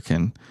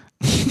American.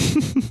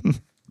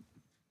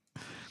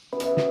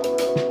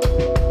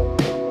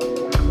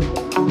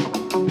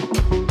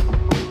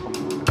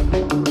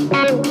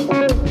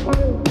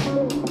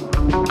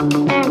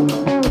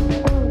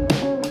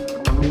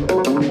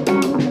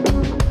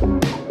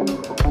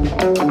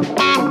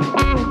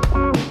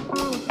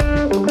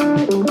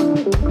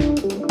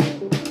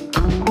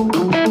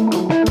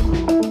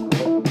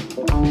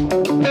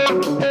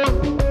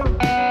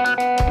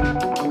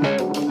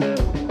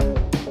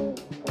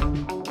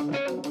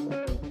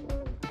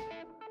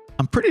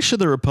 I'm pretty sure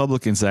the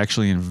Republicans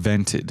actually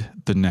invented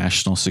the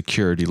national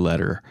security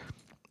letter.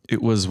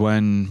 It was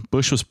when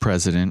Bush was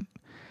president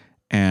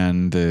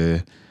and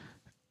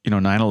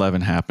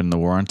 9/11 happened, the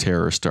war on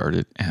terror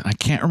started, and I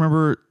can't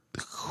remember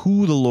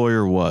who the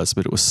lawyer was,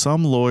 but it was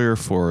some lawyer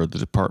for the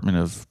Department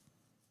of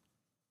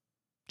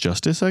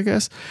Justice, I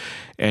guess.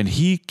 And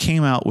he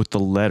came out with the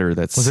letter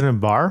that's... Was it in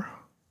Barr?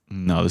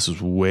 No, this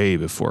was way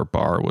before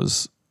Barr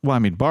was... Well, I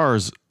mean,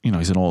 Barr's,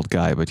 he's an old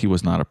guy, but he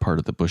was not a part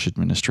of the Bush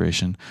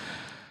administration.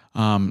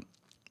 What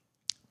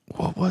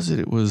was it?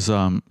 It was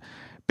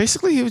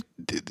basically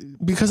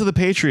because of the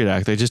Patriot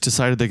Act, they just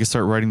decided they could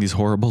start writing these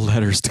horrible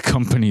letters to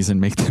companies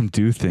and make them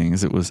do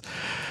things. It was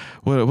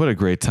what a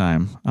great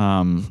time.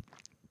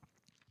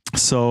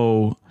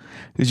 So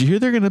did you hear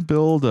they're going to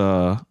build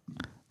a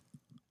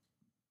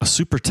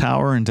super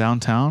tower in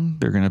downtown?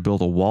 They're going to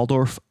build a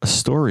Waldorf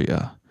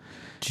Astoria.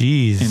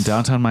 Jeez. In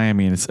downtown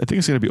Miami. And I think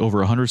it's going to be over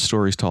 100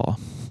 stories tall.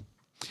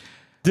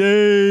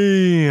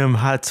 Damn.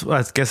 I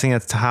was guessing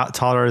it's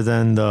taller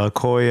than the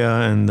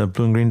Koya and the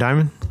Blue and Green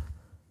Diamond.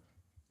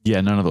 Yeah,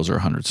 none of those are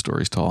 100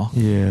 stories tall.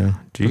 Yeah.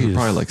 Those are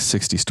probably like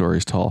 60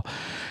 stories tall.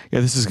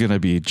 Yeah, this is going to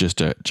be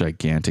just a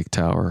gigantic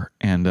tower.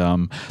 And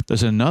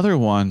there's another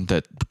one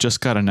that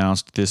just got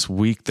announced this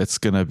week that's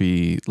going to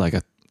be like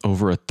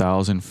over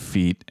 1,000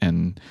 feet.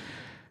 And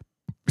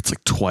it's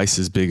like twice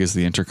as big as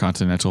the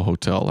Intercontinental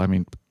Hotel. I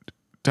mean,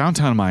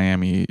 downtown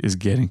Miami is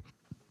getting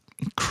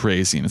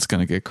crazy, and it's going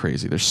to get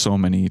crazy. There's so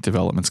many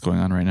developments going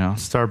on right now.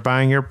 Start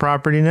buying your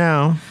property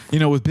now.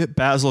 With Bit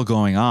Basel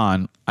going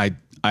on,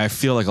 I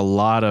feel like a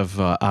lot of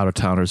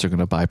out-of-towners are going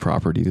to buy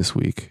property this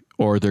week,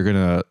 or they're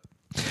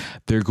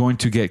going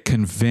to get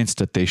convinced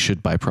that they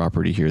should buy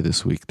property here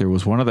this week. There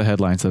was one of the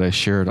headlines that I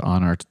shared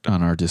on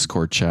our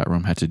Discord chat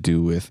room had to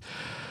do with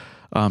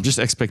just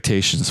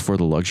expectations for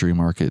the luxury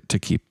market to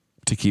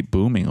keep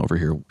booming over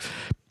here.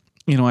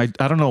 I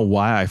don't know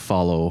why I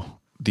follow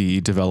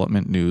the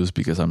development news,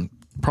 because I'm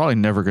probably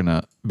never going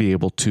to be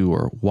able to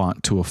or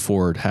want to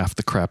afford half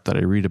the crap that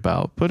I read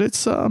about. But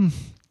it's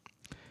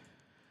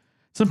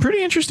some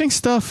pretty interesting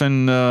stuff,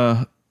 and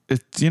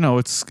it's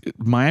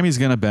Miami's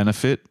going to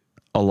benefit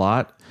a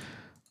lot.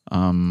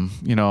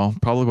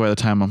 Probably by the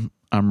time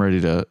I'm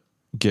ready to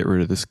get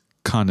rid of this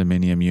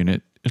condominium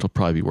unit, it'll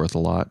probably be worth a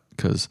lot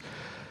because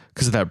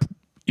of that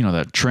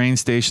that train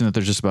station that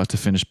they're just about to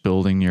finish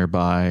building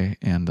nearby.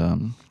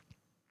 And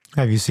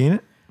have you seen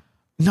it?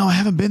 No, I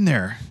haven't been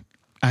there.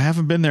 I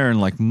haven't been there in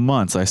like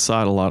months. I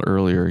saw it a lot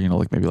earlier,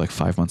 maybe like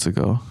 5 months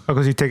ago. Oh,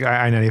 because you take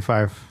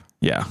I-95.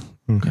 Yeah.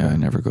 Okay. Yeah, I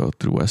never go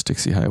through West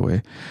Dixie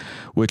Highway,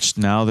 which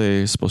now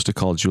they're supposed to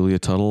call Julia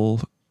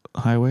Tuttle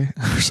Highway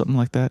or something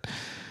like that.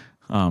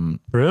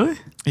 Really?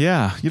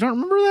 Yeah. You don't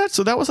remember that?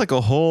 So that was like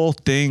a whole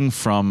thing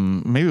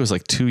from maybe it was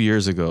like 2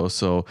 years ago.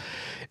 So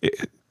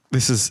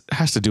this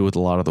has to do with a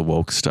lot of the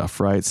woke stuff,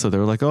 right? So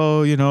they're like,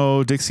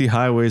 oh, Dixie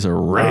Highway's a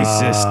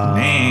racist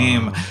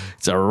name.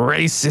 It's a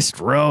racist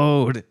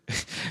road.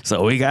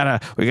 So we gotta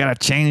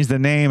change the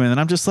name. And then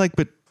I'm just like,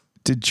 but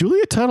did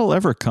Julia Tuttle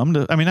ever come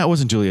to? I mean, that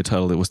wasn't Julia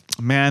Tuttle. It was,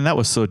 man, that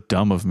was so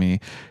dumb of me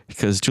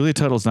because Julia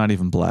Tuttle's not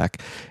even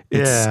black.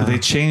 They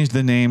changed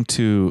the name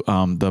to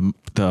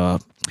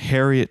the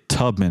Harriet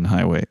Tubman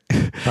Highway.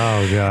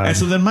 Oh God! And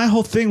so then my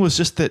whole thing was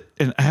just that,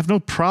 and I have no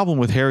problem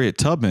with Harriet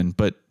Tubman,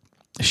 but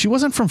she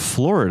wasn't from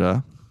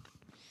Florida.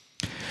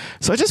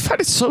 So I just find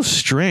it so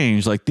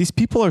strange. Like these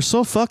people are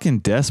so fucking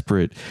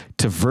desperate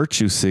to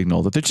virtue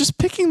signal that they're just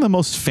picking the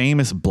most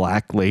famous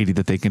black lady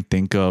that they can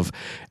think of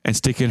and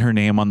sticking her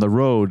name on the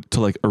road to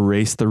like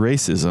erase the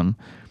racism.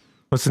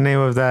 What's the name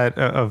of that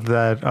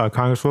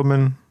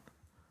congresswoman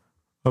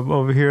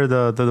over here?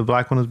 The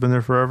black one who's been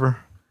there forever.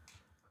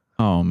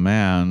 Oh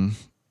man.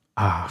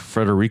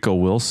 Frederico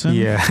Wilson.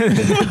 Yeah,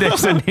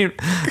 there's a name,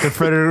 the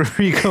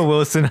Frederico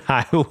Wilson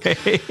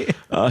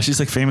Highway. She's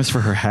like famous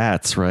for her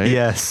hats, right?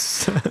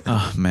 Yes.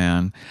 Oh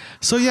man.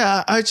 So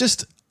yeah,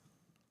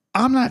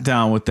 I'm not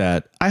down with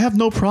that. I have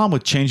no problem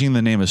with changing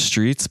the name of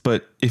streets,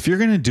 but if you're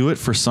gonna do it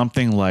for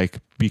something like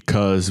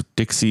because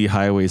Dixie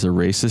Highway is a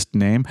racist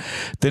name,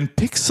 then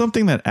pick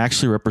something that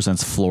actually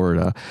represents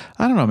Florida.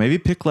 I don't know, maybe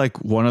pick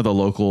like one of the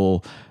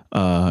local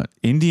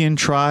Indian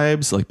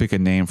tribes, like pick a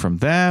name from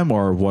them,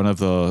 or one of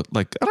the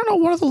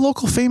one of the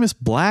local famous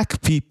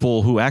black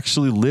people who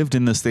actually lived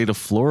in the state of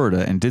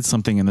Florida and did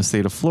something in the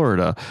state of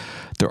Florida.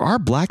 There are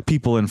black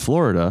people in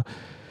Florida.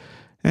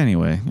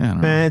 Anyway, I don't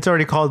know. Man, it's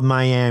already called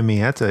Miami.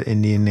 That's an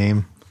Indian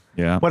name.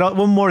 Yeah. What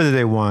more do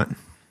they want?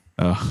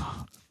 A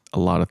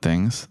lot of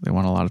things. They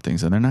want a lot of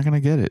things, and they're not going to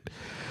get it.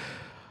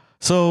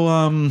 So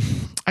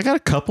I got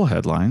a couple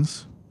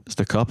headlines, just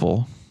a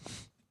couple.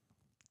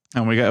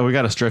 And we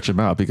got to stretch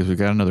them out because we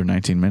got another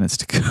 19 minutes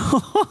to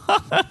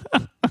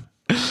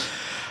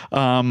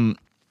go.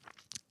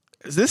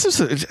 This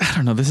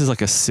is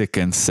like a sick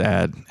and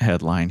sad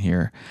headline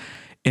here.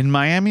 In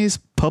Miami's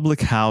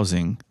public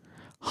housing,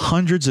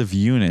 hundreds of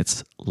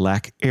units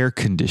lack air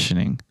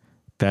conditioning.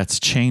 That's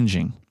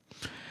changing.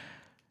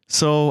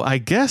 So I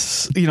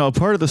guess,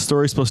 part of the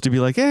story is supposed to be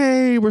like,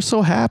 hey, we're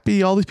so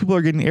happy. All these people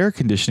are getting air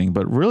conditioning.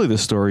 But really the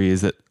story is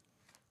that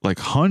like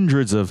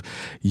hundreds of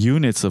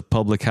units of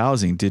public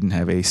housing didn't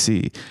have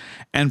AC.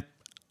 And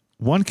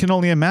one can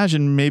only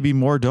imagine maybe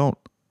more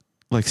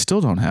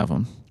still don't have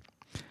them.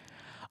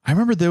 I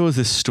remember there was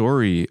this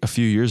story a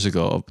few years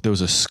ago. There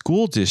was a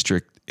school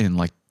district in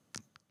like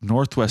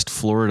Northwest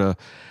Florida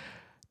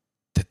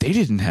that they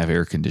didn't have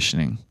air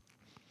conditioning.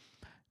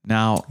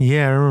 Now,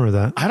 yeah, I remember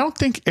that. I don't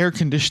think air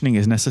conditioning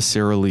is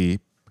necessarily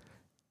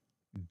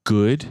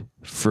good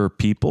for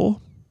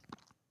people.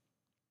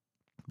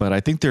 But I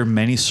think there are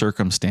many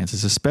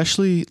circumstances,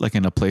 especially like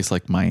in a place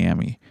like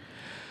Miami,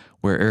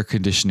 where air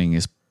conditioning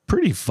is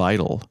pretty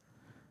vital.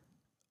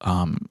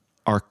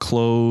 Our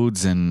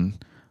clothes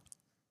and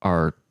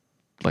our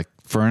like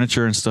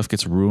furniture and stuff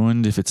gets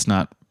ruined if it's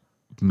not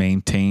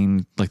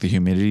maintained, like the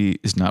humidity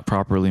is not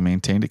properly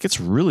maintained. It gets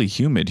really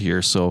humid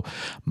here. So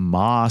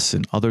moss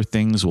and other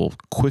things will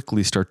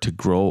quickly start to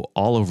grow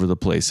all over the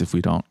place if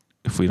we don't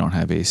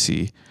have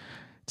AC.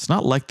 It's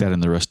not like that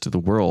in the rest of the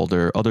world.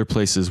 There are other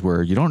places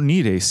where you don't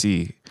need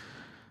AC.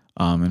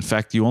 In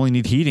fact, you only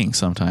need heating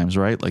sometimes,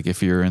 right? Like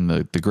if you're in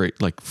the great,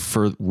 like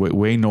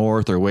way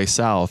north or way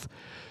south,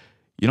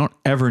 you don't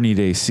ever need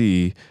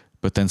AC,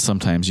 but then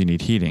sometimes you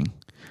need heating.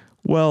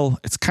 Well,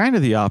 it's kind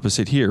of the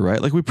opposite here,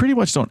 right? Like we pretty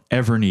much don't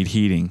ever need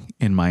heating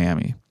in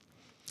Miami,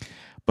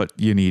 but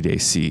you need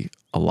AC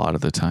a lot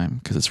of the time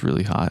because it's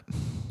really hot.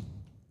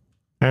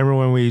 I remember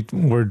when we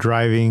were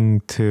driving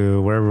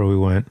to wherever we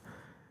went,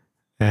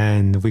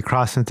 and we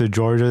crossed into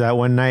Georgia that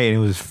one night and it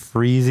was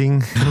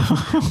freezing.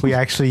 We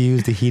actually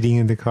used the heating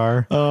in the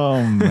car.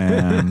 Oh,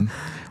 man.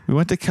 We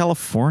went to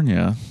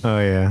California. Oh,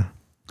 yeah.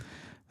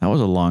 That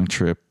was a long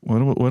trip.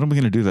 When are we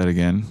going to do that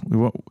again?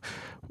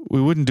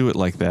 We wouldn't do it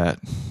like that.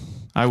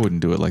 I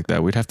wouldn't do it like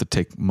that. We'd have to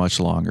take much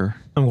longer.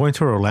 I'm going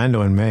to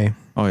Orlando in May.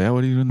 Oh, yeah?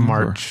 What are you doing?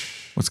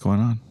 March. What's going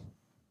on?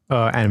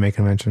 Anime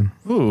convention.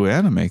 Ooh,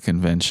 anime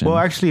convention. Well,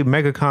 actually,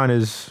 MegaCon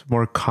is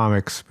more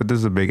comics, but this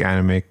is a big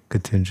anime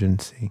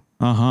contingency.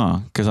 Uh-huh.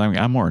 Because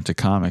I'm more into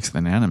comics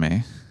than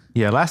anime.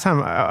 Yeah, last time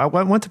I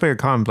went to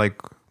MegaCon like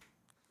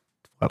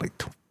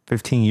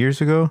 15 years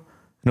ago.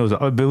 And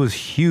it was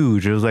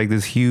huge. It was like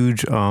this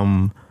huge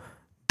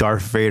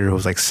Darth Vader who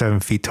was like 7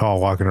 feet tall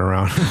walking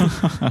around.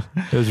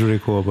 It was really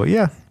cool. But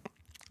yeah.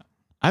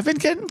 I'm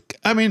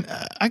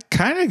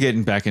kind of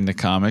getting back into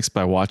comics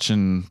by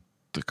watching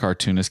the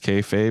cartoonist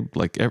kayfabe.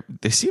 Like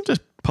they seem to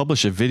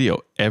publish a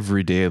video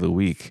every day of the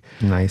week.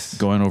 Nice.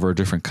 Going over a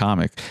different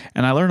comic.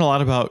 And I learned a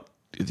lot about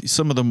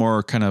some of the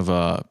more kind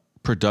of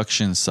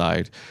production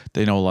side.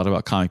 They know a lot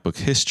about comic book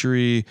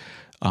history.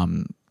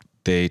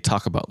 They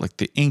talk about like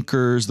the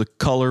inkers, the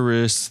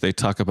colorists. They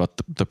talk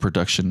about the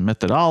production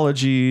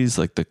methodologies,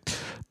 like the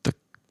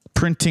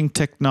printing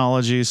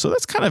technology. So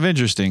that's kind of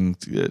interesting.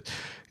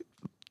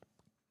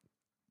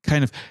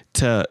 Kind of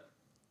to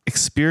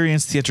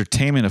experience the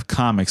entertainment of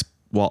comics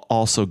while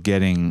also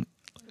getting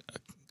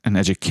an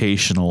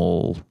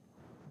educational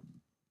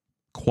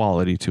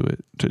quality to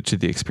it, to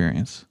the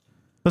experience.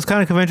 Those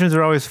kind of conventions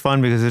are always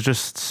fun because there's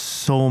just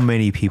so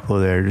many people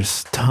there,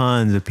 just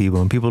tons of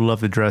people, and people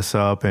love to dress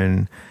up.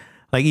 And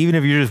like, even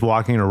if you're just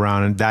walking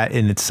around, and that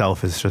in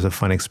itself is just a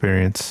fun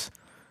experience.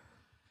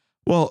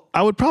 Well,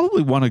 I would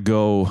probably want to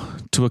go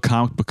to a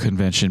comic book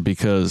convention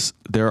because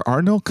there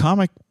are no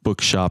comic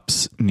book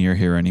shops near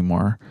here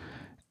anymore.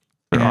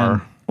 There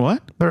are.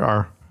 What? There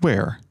are.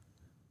 Where?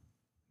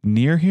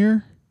 Near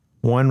here?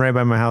 One right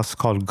by my house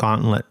called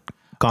Gauntlet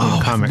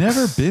Comics. I've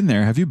never been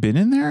there. Have you been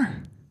in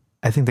there?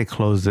 I think they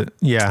closed it.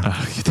 Yeah.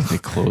 You think they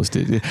closed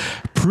it?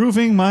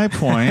 Proving my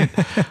point.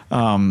 There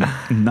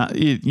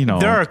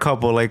are a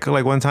couple, like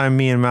one time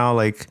me and Mal,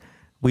 like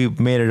we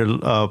made it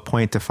a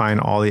point to find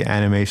all the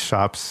anime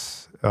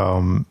shops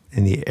in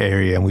the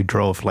area, and we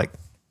drove like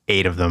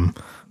 8 of them.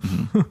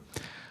 Mm-hmm.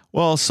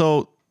 Well,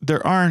 so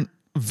there aren't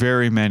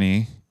very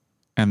many,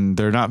 and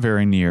they're not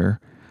very near.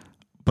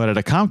 But at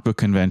a comic book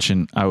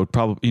convention, I would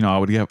probably, I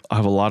would have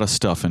a lot of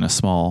stuff in a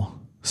small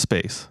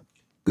space.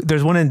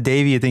 There's one in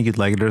Davie I think you'd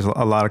like. There's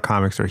a lot of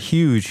comics. There's a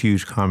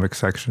huge comic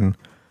section.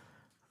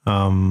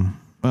 I'll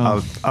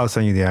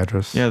send you the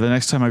address. Yeah, the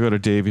next time I go to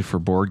Davie for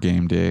board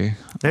game day,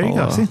 there you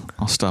go. See?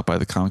 I'll stop by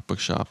the comic book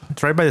shop.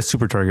 It's right by the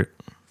Super Target.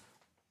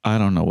 I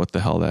don't know what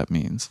the hell that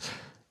means.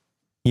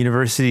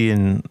 University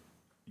in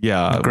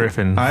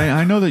Griffin.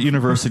 I know that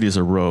University is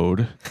a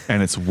road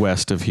and it's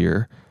west of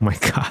here. Oh my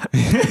God.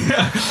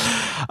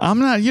 I'm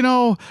not,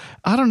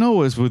 I don't know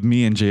what's with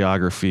me and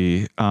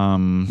geography.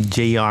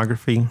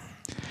 Geography.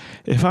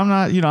 If I'm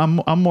not,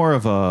 I'm more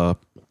of a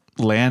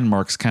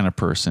landmarks kind of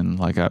person.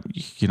 Like,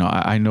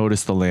 I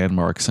notice the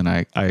landmarks and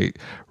I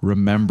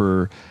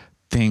remember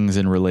things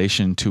in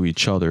relation to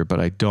each other, but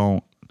I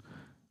don't.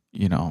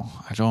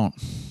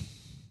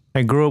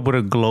 I grew up with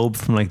a globe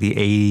from like the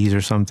 80s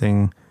or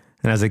something.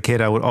 And as a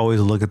kid, I would always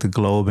look at the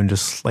globe and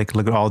just like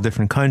look at all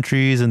different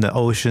countries and the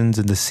oceans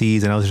and the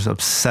seas. And I was just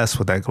obsessed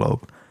with that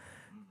globe.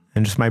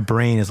 And just my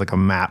brain is like a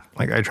map.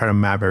 Like I try to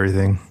map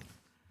everything.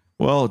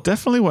 Well,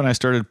 definitely when I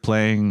started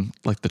playing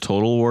like the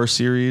Total War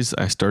series,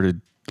 I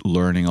started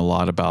learning a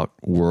lot about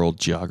world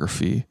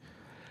geography.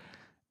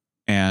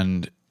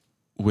 And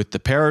with the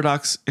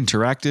Paradox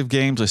interactive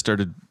games, I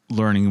started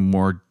learning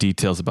more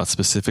details about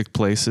specific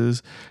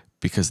places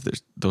because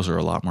those are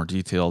a lot more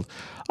detailed.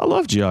 I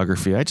love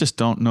geography. I just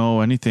don't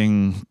know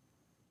anything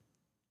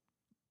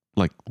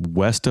like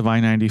west of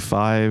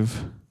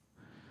I-95,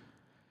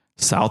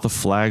 south of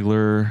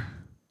Flagler,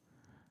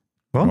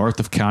 north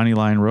of County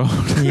Line Road.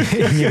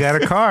 You got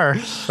a car.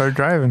 Start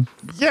driving.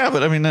 Yeah,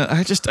 but I mean,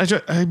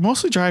 I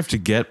mostly drive to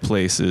get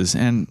places,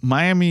 and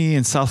Miami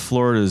and South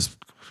Florida is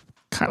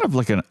kind of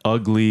like an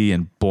ugly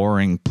and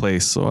boring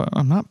place, so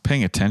I'm not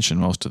paying attention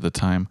most of the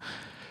time.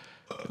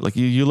 Like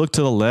you look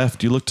to the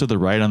left, you look to the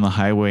right on the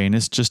highway, and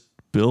it's just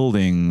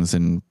buildings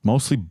and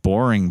mostly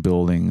boring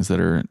buildings that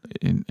are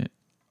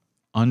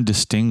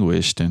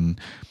undistinguished and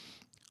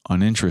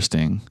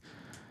uninteresting.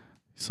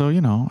 So,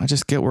 I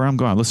just get where I'm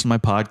going. I listen to my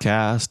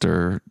podcast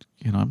or,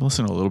 I'm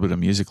listening to a little bit of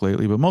music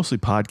lately, but mostly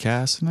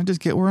podcasts, and I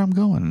just get where I'm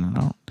going.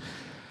 And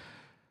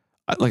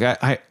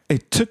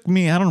it took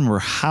me, I don't remember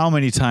how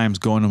many times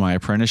going to my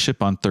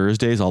apprenticeship on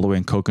Thursdays all the way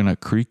in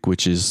Coconut Creek,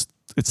 which is,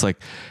 it's like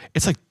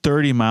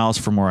 30 miles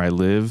from where I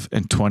live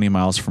and 20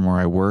 miles from where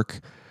I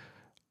work.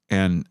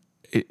 And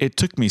it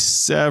took me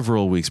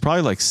several weeks,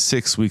 probably like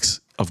 6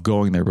 weeks of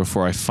going there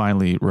before I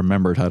finally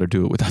remembered how to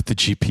do it without the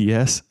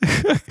GPS.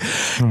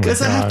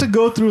 Because I have to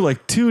go through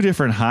like 2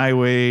 different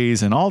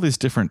highways and all this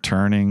different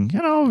turning.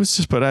 It's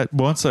just, but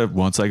once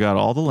I got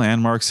all the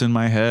landmarks in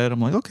my head,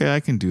 I'm like, okay,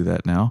 I can do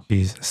that now.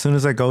 Jeez. As soon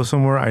as I go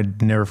somewhere, I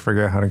never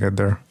forget how to get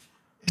there.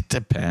 It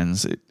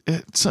depends.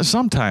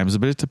 Sometimes,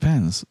 but it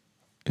depends.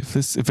 If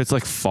it's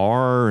like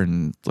far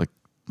and like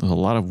there's a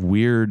lot of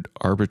weird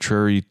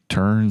arbitrary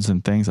turns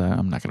and things,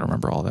 I'm not going to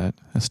remember all that.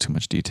 That's too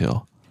much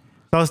detail.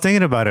 I was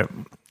thinking about it.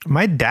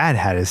 My dad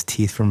had his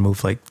teeth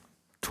removed like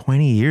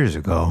 20 years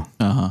ago.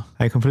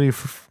 I completely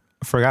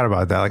forgot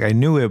about that. Like I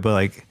knew it, but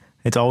like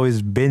it's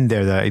always been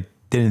there that I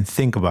didn't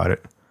think about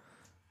it.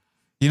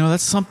 You know,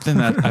 that's something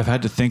that I've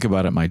had to think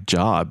about at my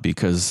job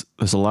because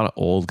there's a lot of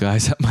old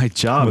guys at my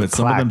job and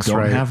some of them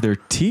don't have their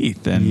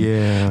teeth. And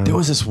there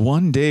was this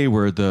one day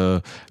where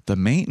the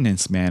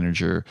maintenance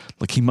manager,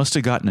 like he must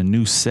have gotten a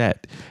new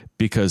set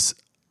because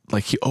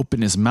like he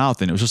opened his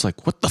mouth and it was just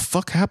like, what the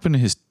fuck happened to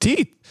his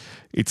teeth?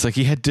 It's like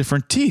he had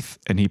different teeth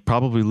and he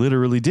probably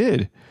literally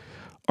did.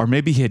 Or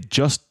maybe he had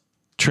just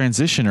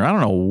transitioned or I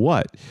don't know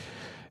what.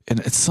 And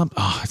it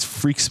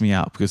freaks me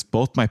out because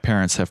both my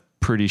parents have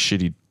pretty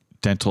shitty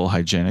dental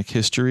hygienic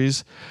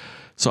histories.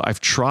 So I've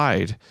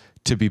tried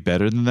to be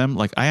better than them.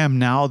 Like I am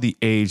now the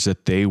age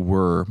that they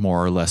were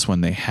more or less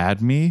when they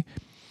had me.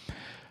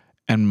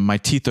 And my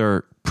teeth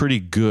are pretty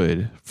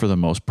good for the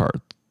most part,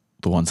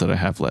 the ones that I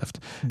have left.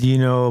 Do you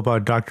know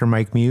about Dr.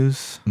 Mike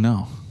Muse?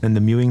 No. And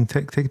the mewing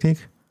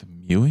technique? The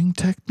mewing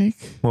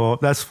technique? Well,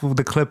 that's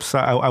the clips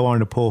I wanted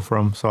to pull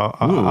from. So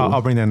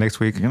I'll bring that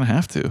next week. You're going to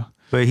have to.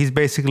 But he's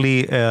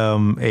basically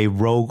a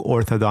rogue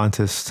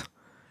orthodontist.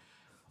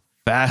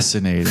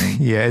 Fascinating.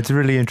 Yeah, it's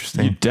really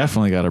interesting. You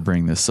definitely got to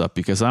bring this up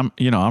because I'm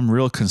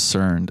real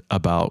concerned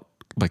about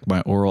like my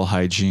oral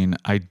hygiene.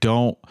 I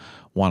don't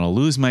want to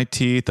lose my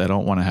teeth. I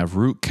don't want to have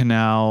root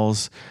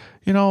canals.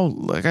 You know,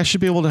 like I should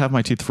be able to have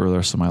my teeth for the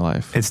rest of my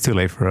life. It's too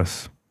late for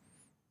us.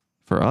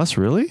 For us,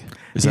 really?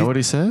 Is that what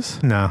he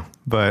says? No,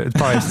 but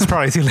it's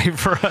probably too late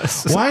for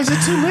us. Why is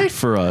it too late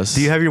for us?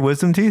 Do you have your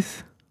wisdom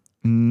teeth?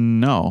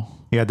 No.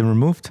 You had them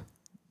removed?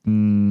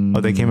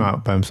 Oh, they came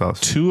out by themselves.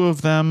 2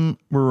 of them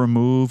were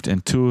removed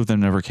and 2 of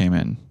them never came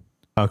in.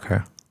 Okay.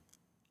 All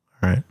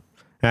right.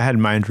 I had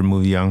mine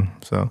removed young,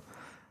 so.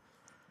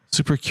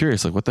 Super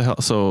curious. Like, what the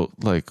hell? So,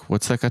 like,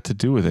 what's that got to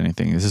do with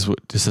anything? Is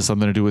this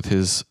something to do with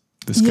this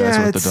guy's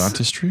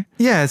orthodontistry?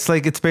 Yeah,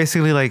 it's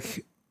basically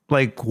like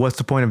what's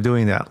the point of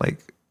doing that? Like,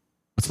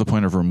 what's the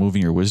point of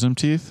removing your wisdom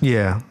teeth?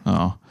 Yeah.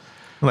 Oh.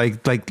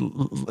 Like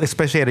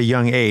especially at a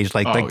young age,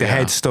 the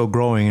head's still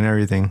growing and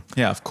everything.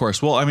 Yeah, of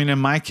course. Well, I mean, in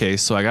my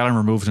case, so I got them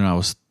removed when I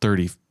was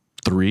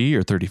 33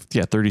 or 30.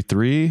 Yeah,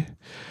 33.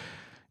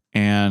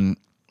 And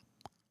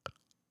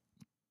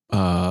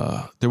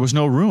there was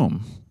no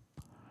room,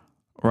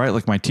 right?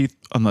 Like my teeth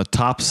on the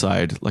top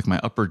side, like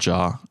my upper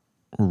jaw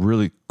were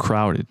really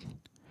crowded.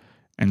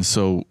 And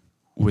so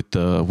with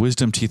the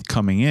wisdom teeth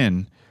coming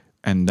in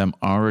and them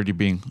already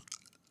being,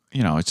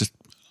 it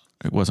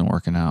wasn't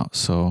working out.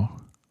 So...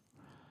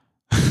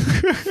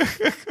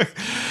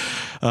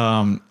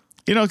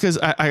 because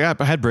I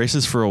had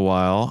braces for a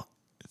while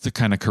to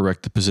kind of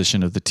correct the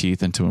position of the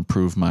teeth and to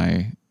improve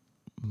my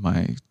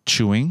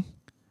chewing.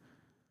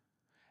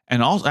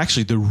 And also,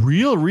 actually, the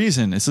real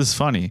reason, this is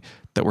funny,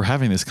 that we're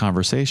having this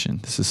conversation.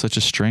 This is such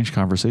a strange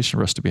conversation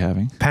for us to be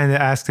having. Panda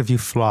asked if you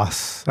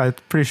floss. I'm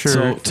pretty sure.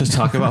 So to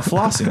talk about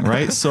flossing,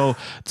 right? So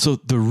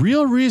the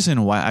real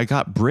reason why I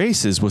got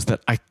braces was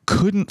that I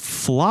couldn't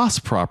floss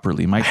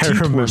properly. My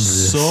teeth were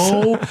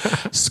so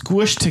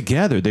squished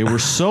together. They were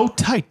so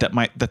tight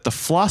that the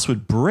floss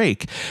would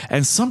break.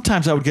 And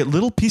sometimes I would get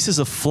little pieces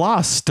of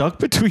floss stuck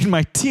between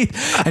my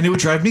teeth and it would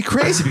drive me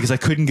crazy because I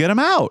couldn't get them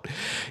out.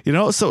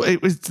 So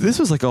this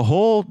was like a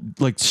whole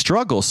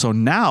struggle. So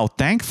now,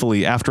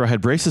 thankfully, after I had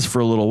braces for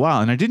a little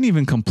while, and I didn't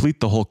even complete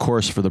the whole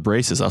course for the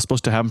braces. I was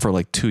supposed to have them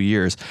for 2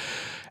 years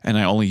and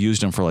I only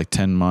used them for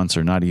 10 months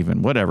or not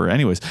even, whatever.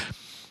 Anyways,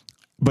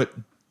 but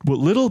what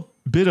little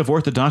bit of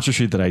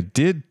orthodontistry that I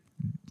did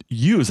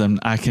use, and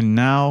I can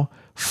now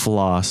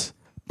floss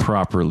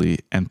properly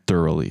and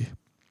thoroughly.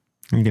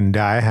 You can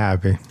die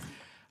happy.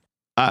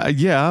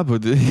 Yeah,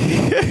 but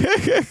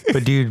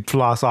but do you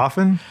floss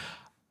often?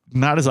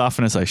 Not as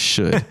often as I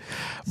should.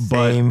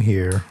 Same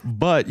here.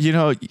 But you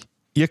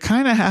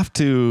kind of have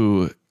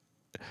to.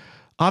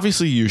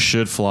 Obviously, you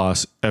should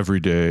floss every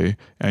day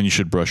and you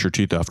should brush your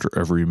teeth after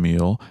every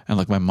meal.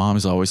 And my mom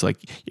is always like,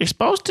 you're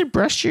supposed to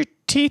brush your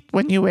teeth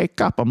when you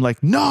wake up. I'm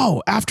like,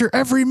 no, after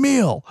every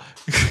meal.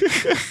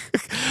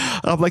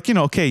 I'm like,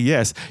 okay,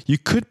 yes, you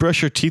could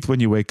brush your teeth when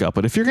you wake up.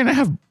 But if you're going to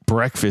have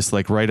breakfast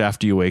right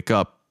after you wake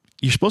up,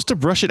 you're supposed to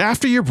brush it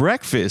after your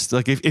breakfast.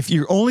 If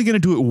you're only going to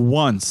do it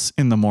once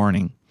in the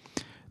morning,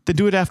 then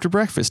do it after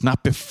breakfast,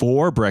 not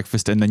before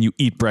breakfast. And then you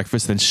eat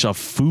breakfast, then shove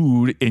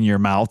food in your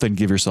mouth and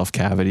give yourself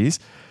cavities.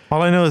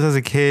 All I know is as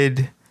a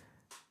kid,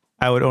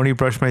 I would only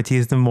brush my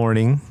teeth in the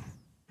morning.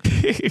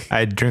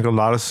 I'd drink a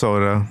lot of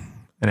soda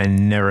and I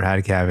never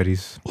had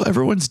cavities. Well,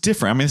 everyone's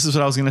different. I mean, this is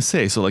what I was going to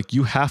say. So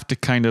you have to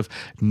kind of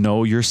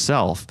know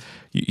yourself.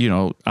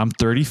 I'm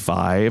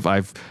 35.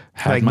 I've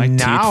had my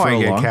teeth for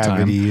a long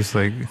cavities,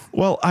 time.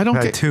 Well, I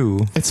don't get two.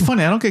 It's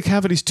funny. I don't get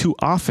cavities too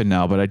often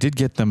now, but I did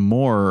get them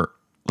more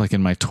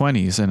in my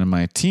 20s and in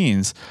my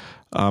teens.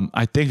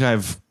 I think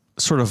I've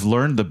sort of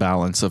learned the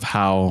balance of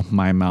how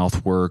my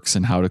mouth works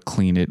and how to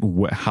clean it,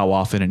 how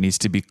often it needs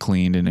to be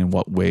cleaned and in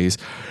what ways.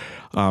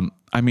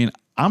 I mean,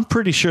 I'm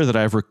pretty sure that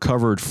I've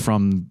recovered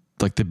from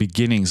the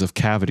beginnings of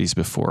cavities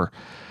before.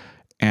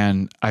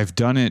 And I've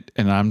done it,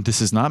 and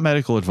this is not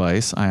medical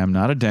advice. I am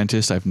not a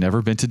dentist. I've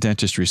never been to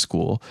dentistry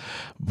school,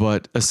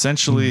 but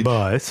essentially,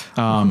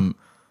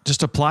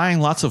 just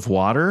applying lots of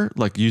water,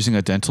 using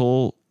a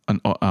dental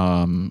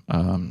I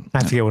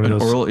have to get one of an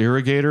those. oral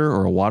irrigator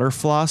or a water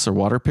floss or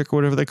water pick or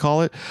whatever they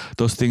call it.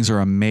 Those things are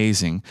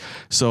amazing.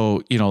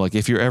 So, like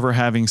if you're ever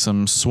having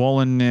some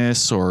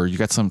swollenness or you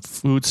got some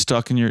food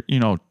stuck in your,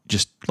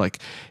 just like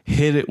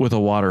hit it with a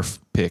water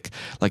pick.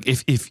 Like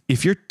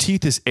if your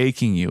teeth is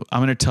aching you, I'm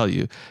going to tell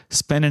you,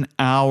 spend an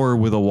hour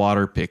with a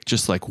water pick,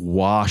 just like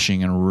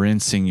washing and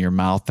rinsing your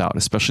mouth out,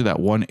 especially that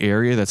one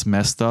area that's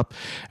messed up,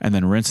 and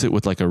then rinse it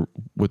with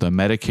with a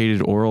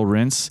medicated oral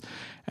rinse.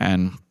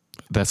 And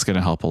that's going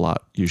to help a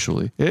lot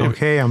usually.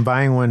 Okay, I'm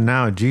buying one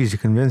now. Geez, you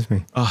convinced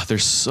me. Oh, they're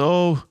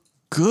so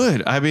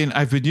good. I mean,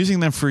 I've been using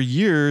them for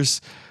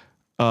years.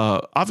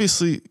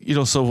 Obviously,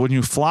 so when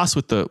you floss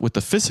with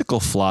the physical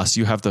floss,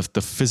 you have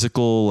the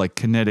physical like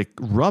kinetic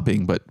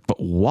rubbing, but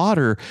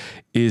water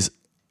is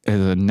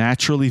a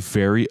naturally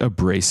very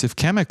abrasive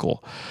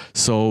chemical.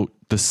 So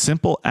the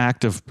simple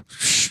act of,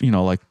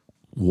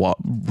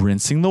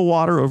 rinsing the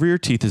water over your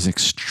teeth is an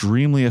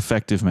extremely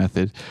effective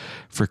method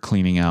for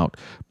cleaning out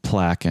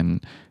plaque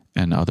and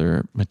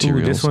other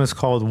materials. Ooh, this one is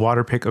called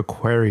Water Pick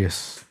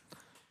Aquarius.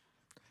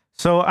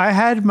 So I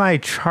had my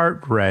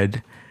chart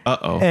read.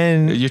 Uh-oh.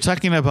 And you're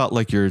talking about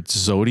like your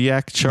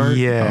zodiac chart?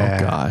 Yeah.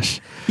 Oh gosh.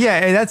 Yeah,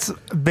 and that's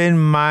been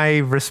my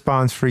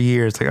response for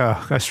years. Like,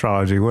 oh,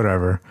 astrology,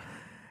 whatever.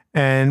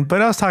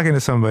 But I was talking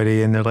to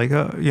somebody and they're like,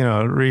 oh,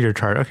 read your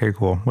chart. Okay,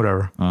 cool,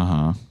 whatever.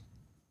 Uh-huh.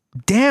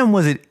 Damn,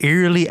 was it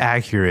eerily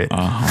accurate?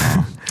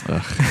 Uh-huh.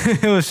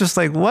 It was just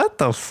like, what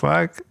the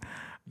fuck?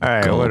 All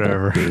right, Gullible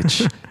whatever.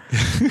 Bitch.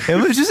 It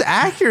was just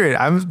accurate.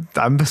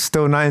 I'm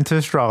still not into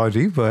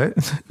astrology, but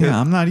yeah,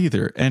 I'm not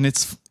either. And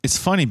it's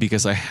funny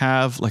because I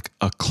have like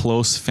a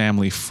close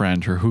family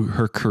friend who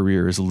her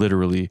career is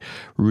literally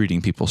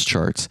reading people's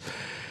charts.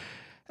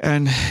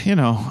 And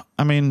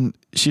I mean,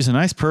 she's a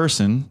nice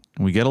person.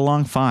 We get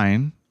along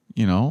fine.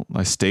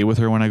 I stay with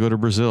her when I go to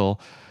Brazil.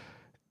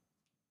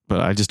 But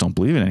I just don't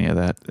believe in any of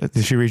that.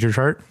 Did she read your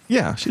chart?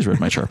 Yeah, she's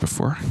read my chart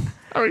before.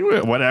 I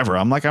mean, whatever.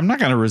 I'm not going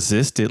to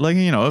resist it. Like,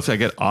 if I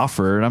get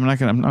offered, I'm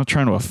not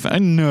trying to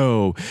offend.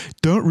 No,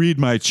 don't read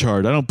my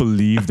chart. I don't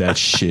believe that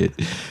shit.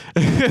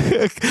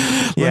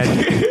 Yeah,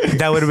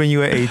 that would have been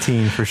you at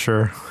 18 for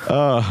sure.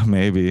 Oh,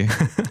 maybe.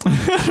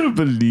 I don't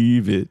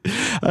believe it.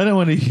 I don't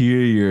want to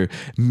hear your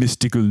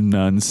mystical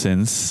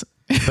nonsense.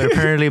 But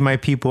apparently my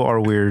people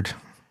are weird.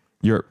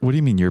 What do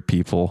you mean your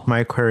people? My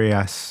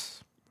Aquarius.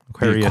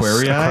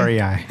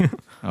 Aquarii?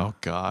 Oh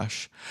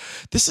gosh.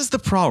 This is the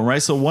problem,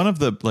 right? So one of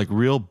the like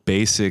real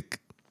basic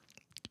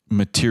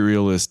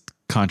materialist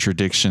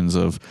contradictions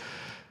of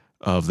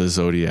the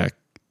zodiac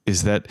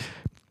is that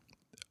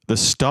the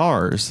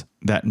stars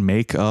that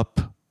make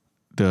up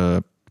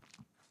the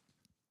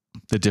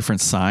different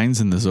signs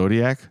in the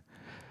zodiac,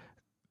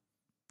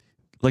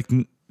 like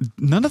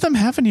none of them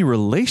have any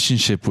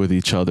relationship with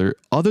each other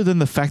than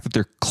the fact that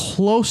they're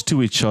close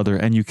to each other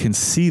and you can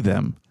see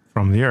them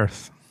from the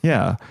earth.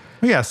 Yeah.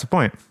 Yeah, that's the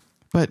point.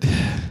 But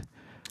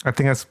I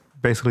think that's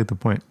basically the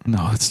point.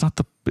 No, it's not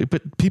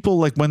but people,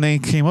 like, when they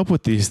came up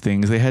with these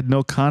things, they had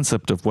no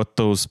concept of what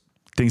those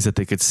things that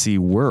they could see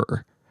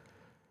were.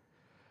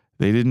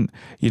 They didn't,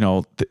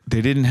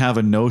 they didn't have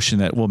a notion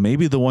that, well,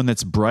 maybe the one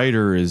that's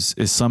brighter is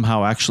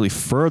somehow actually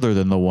further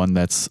than the one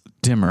that's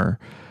dimmer.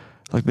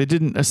 Like they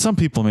didn't, some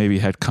people maybe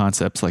had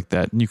concepts like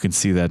that. And you can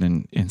see that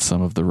in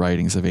some of the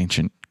writings of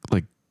ancient,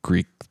 like,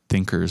 Greek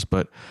thinkers,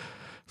 but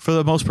for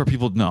the most part,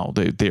 people know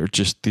they're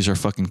just, these are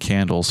fucking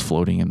candles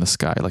floating in the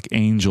sky. Like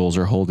angels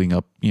are holding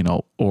up,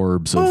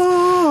 orbs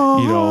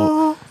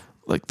of,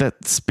 like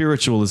that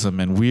spiritualism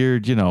and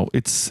weird,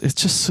 it's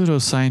just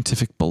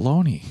pseudoscientific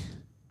baloney.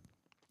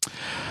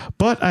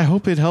 But I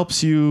hope it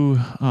helps you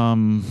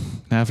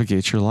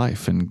navigate your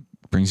life and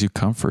brings you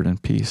comfort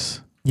and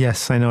peace.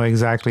 Yes, I know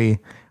exactly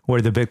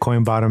where the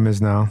Bitcoin bottom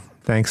is now,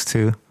 thanks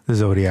to the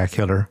Zodiac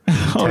Killer.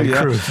 Oh,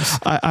 yeah.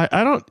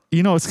 I don't,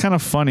 it's kind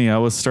of funny. I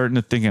was starting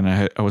to think, and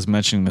I was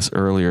mentioning this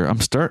earlier.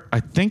 I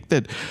think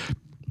that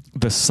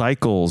the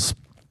cycles,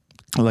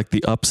 like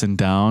the ups and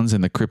downs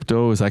in the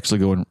crypto, is actually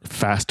going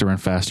faster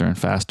and faster and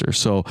faster.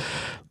 So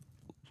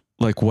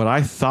like what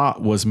I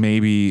thought was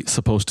maybe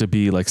supposed to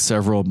be like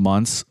several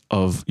months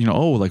of,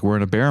 like we're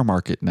in a bear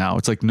market now.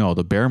 It's like, no,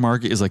 the bear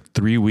market is like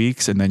 3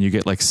 weeks and then you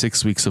get like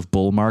 6 weeks of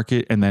bull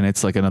market and then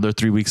it's like another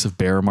 3 weeks of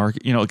bear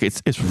market.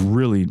 It's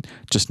really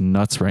just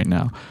nuts right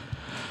now.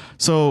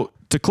 So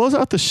to close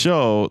out the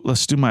show,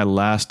 let's do my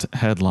last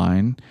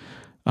headline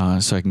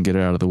so I can get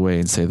it out of the way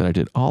and say that I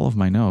did all of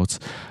my notes.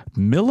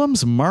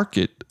 Millam's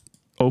Market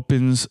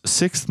opens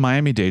 6th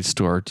Miami-Dade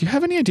store. Do you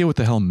have any idea what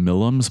the hell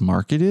Millam's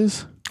Market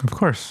is? Of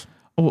course.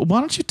 Well, why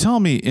don't you tell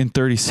me in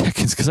 30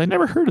 seconds? Because I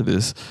never heard of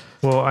this.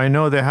 Well, I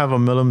know they have a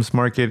Millam's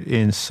Market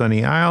in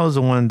Sunny Isles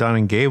and one down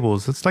in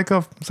Gables. It's like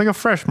a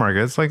fresh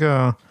market. It's like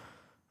a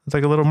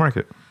little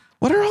market.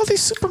 What are all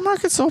these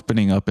supermarkets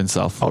opening up in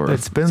South Florida?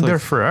 It's been there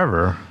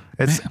forever.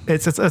 It's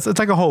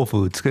like a Whole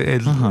Foods.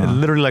 It's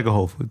literally like a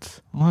Whole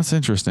Foods. Well, that's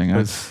interesting.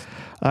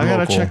 I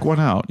gotta check one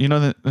out.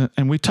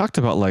 And we talked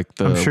about like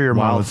the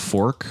Wild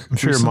Fork. I'm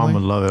sure your mom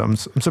would love it. I'm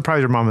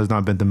surprised your mom has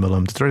not been to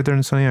Millam's. It's right there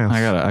in Sunny Isles.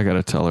 I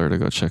gotta tell her to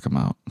go check them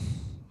out.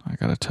 I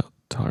gotta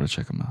tell her to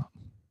check them out.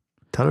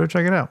 Tell her to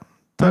check it out.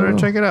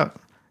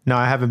 No,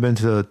 I haven't been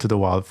to the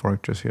Wild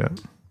Fork just yet.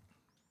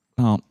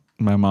 Well,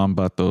 my mom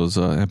bought those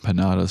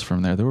empanadas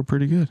from there. They were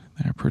pretty good.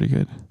 You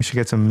should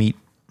get some meat.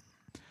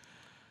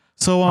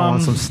 So I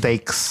want some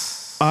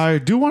steaks. I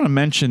do want to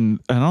mention,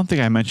 I don't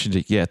think I mentioned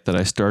it yet, that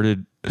I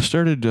started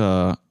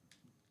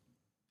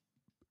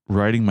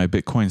writing my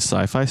Bitcoin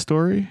sci-fi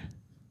story.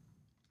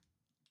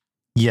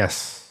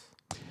 Yes.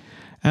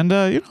 And,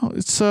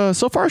 it's so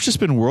far it's just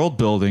been world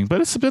building,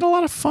 but it's been a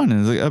lot of fun.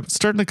 And I'm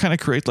starting to kind of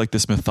create like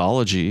this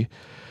mythology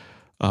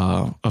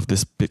of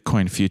this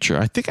Bitcoin future.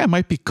 I think I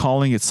might be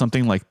calling it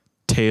something like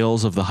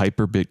Tales of the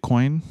Hyper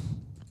Bitcoin.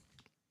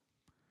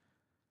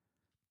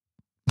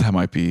 That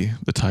might be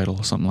the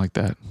title, something like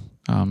that.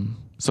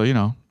 So,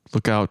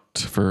 look out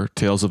for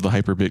Tales of the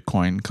Hyper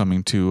Bitcoin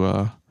coming to...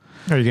 Are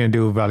you going to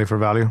do value for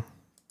value?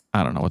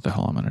 I don't know what the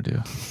hell I'm going to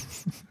do.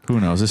 Who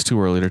knows? It's too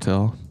early to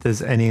tell.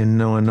 Does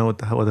no one know what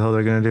the hell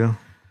they're going to do?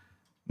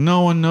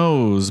 No one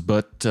knows,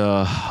 but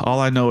all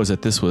I know is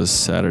that this was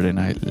Saturday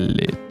Night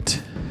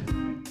Lit.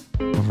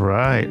 All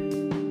right.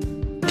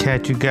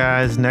 Catch you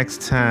guys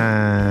next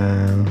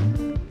time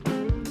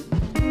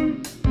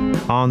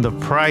on The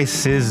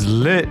Price is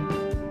Lit.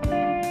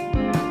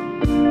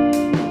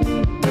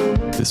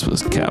 This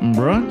was Captain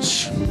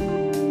Brunch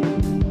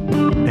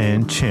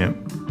and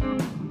Chimp.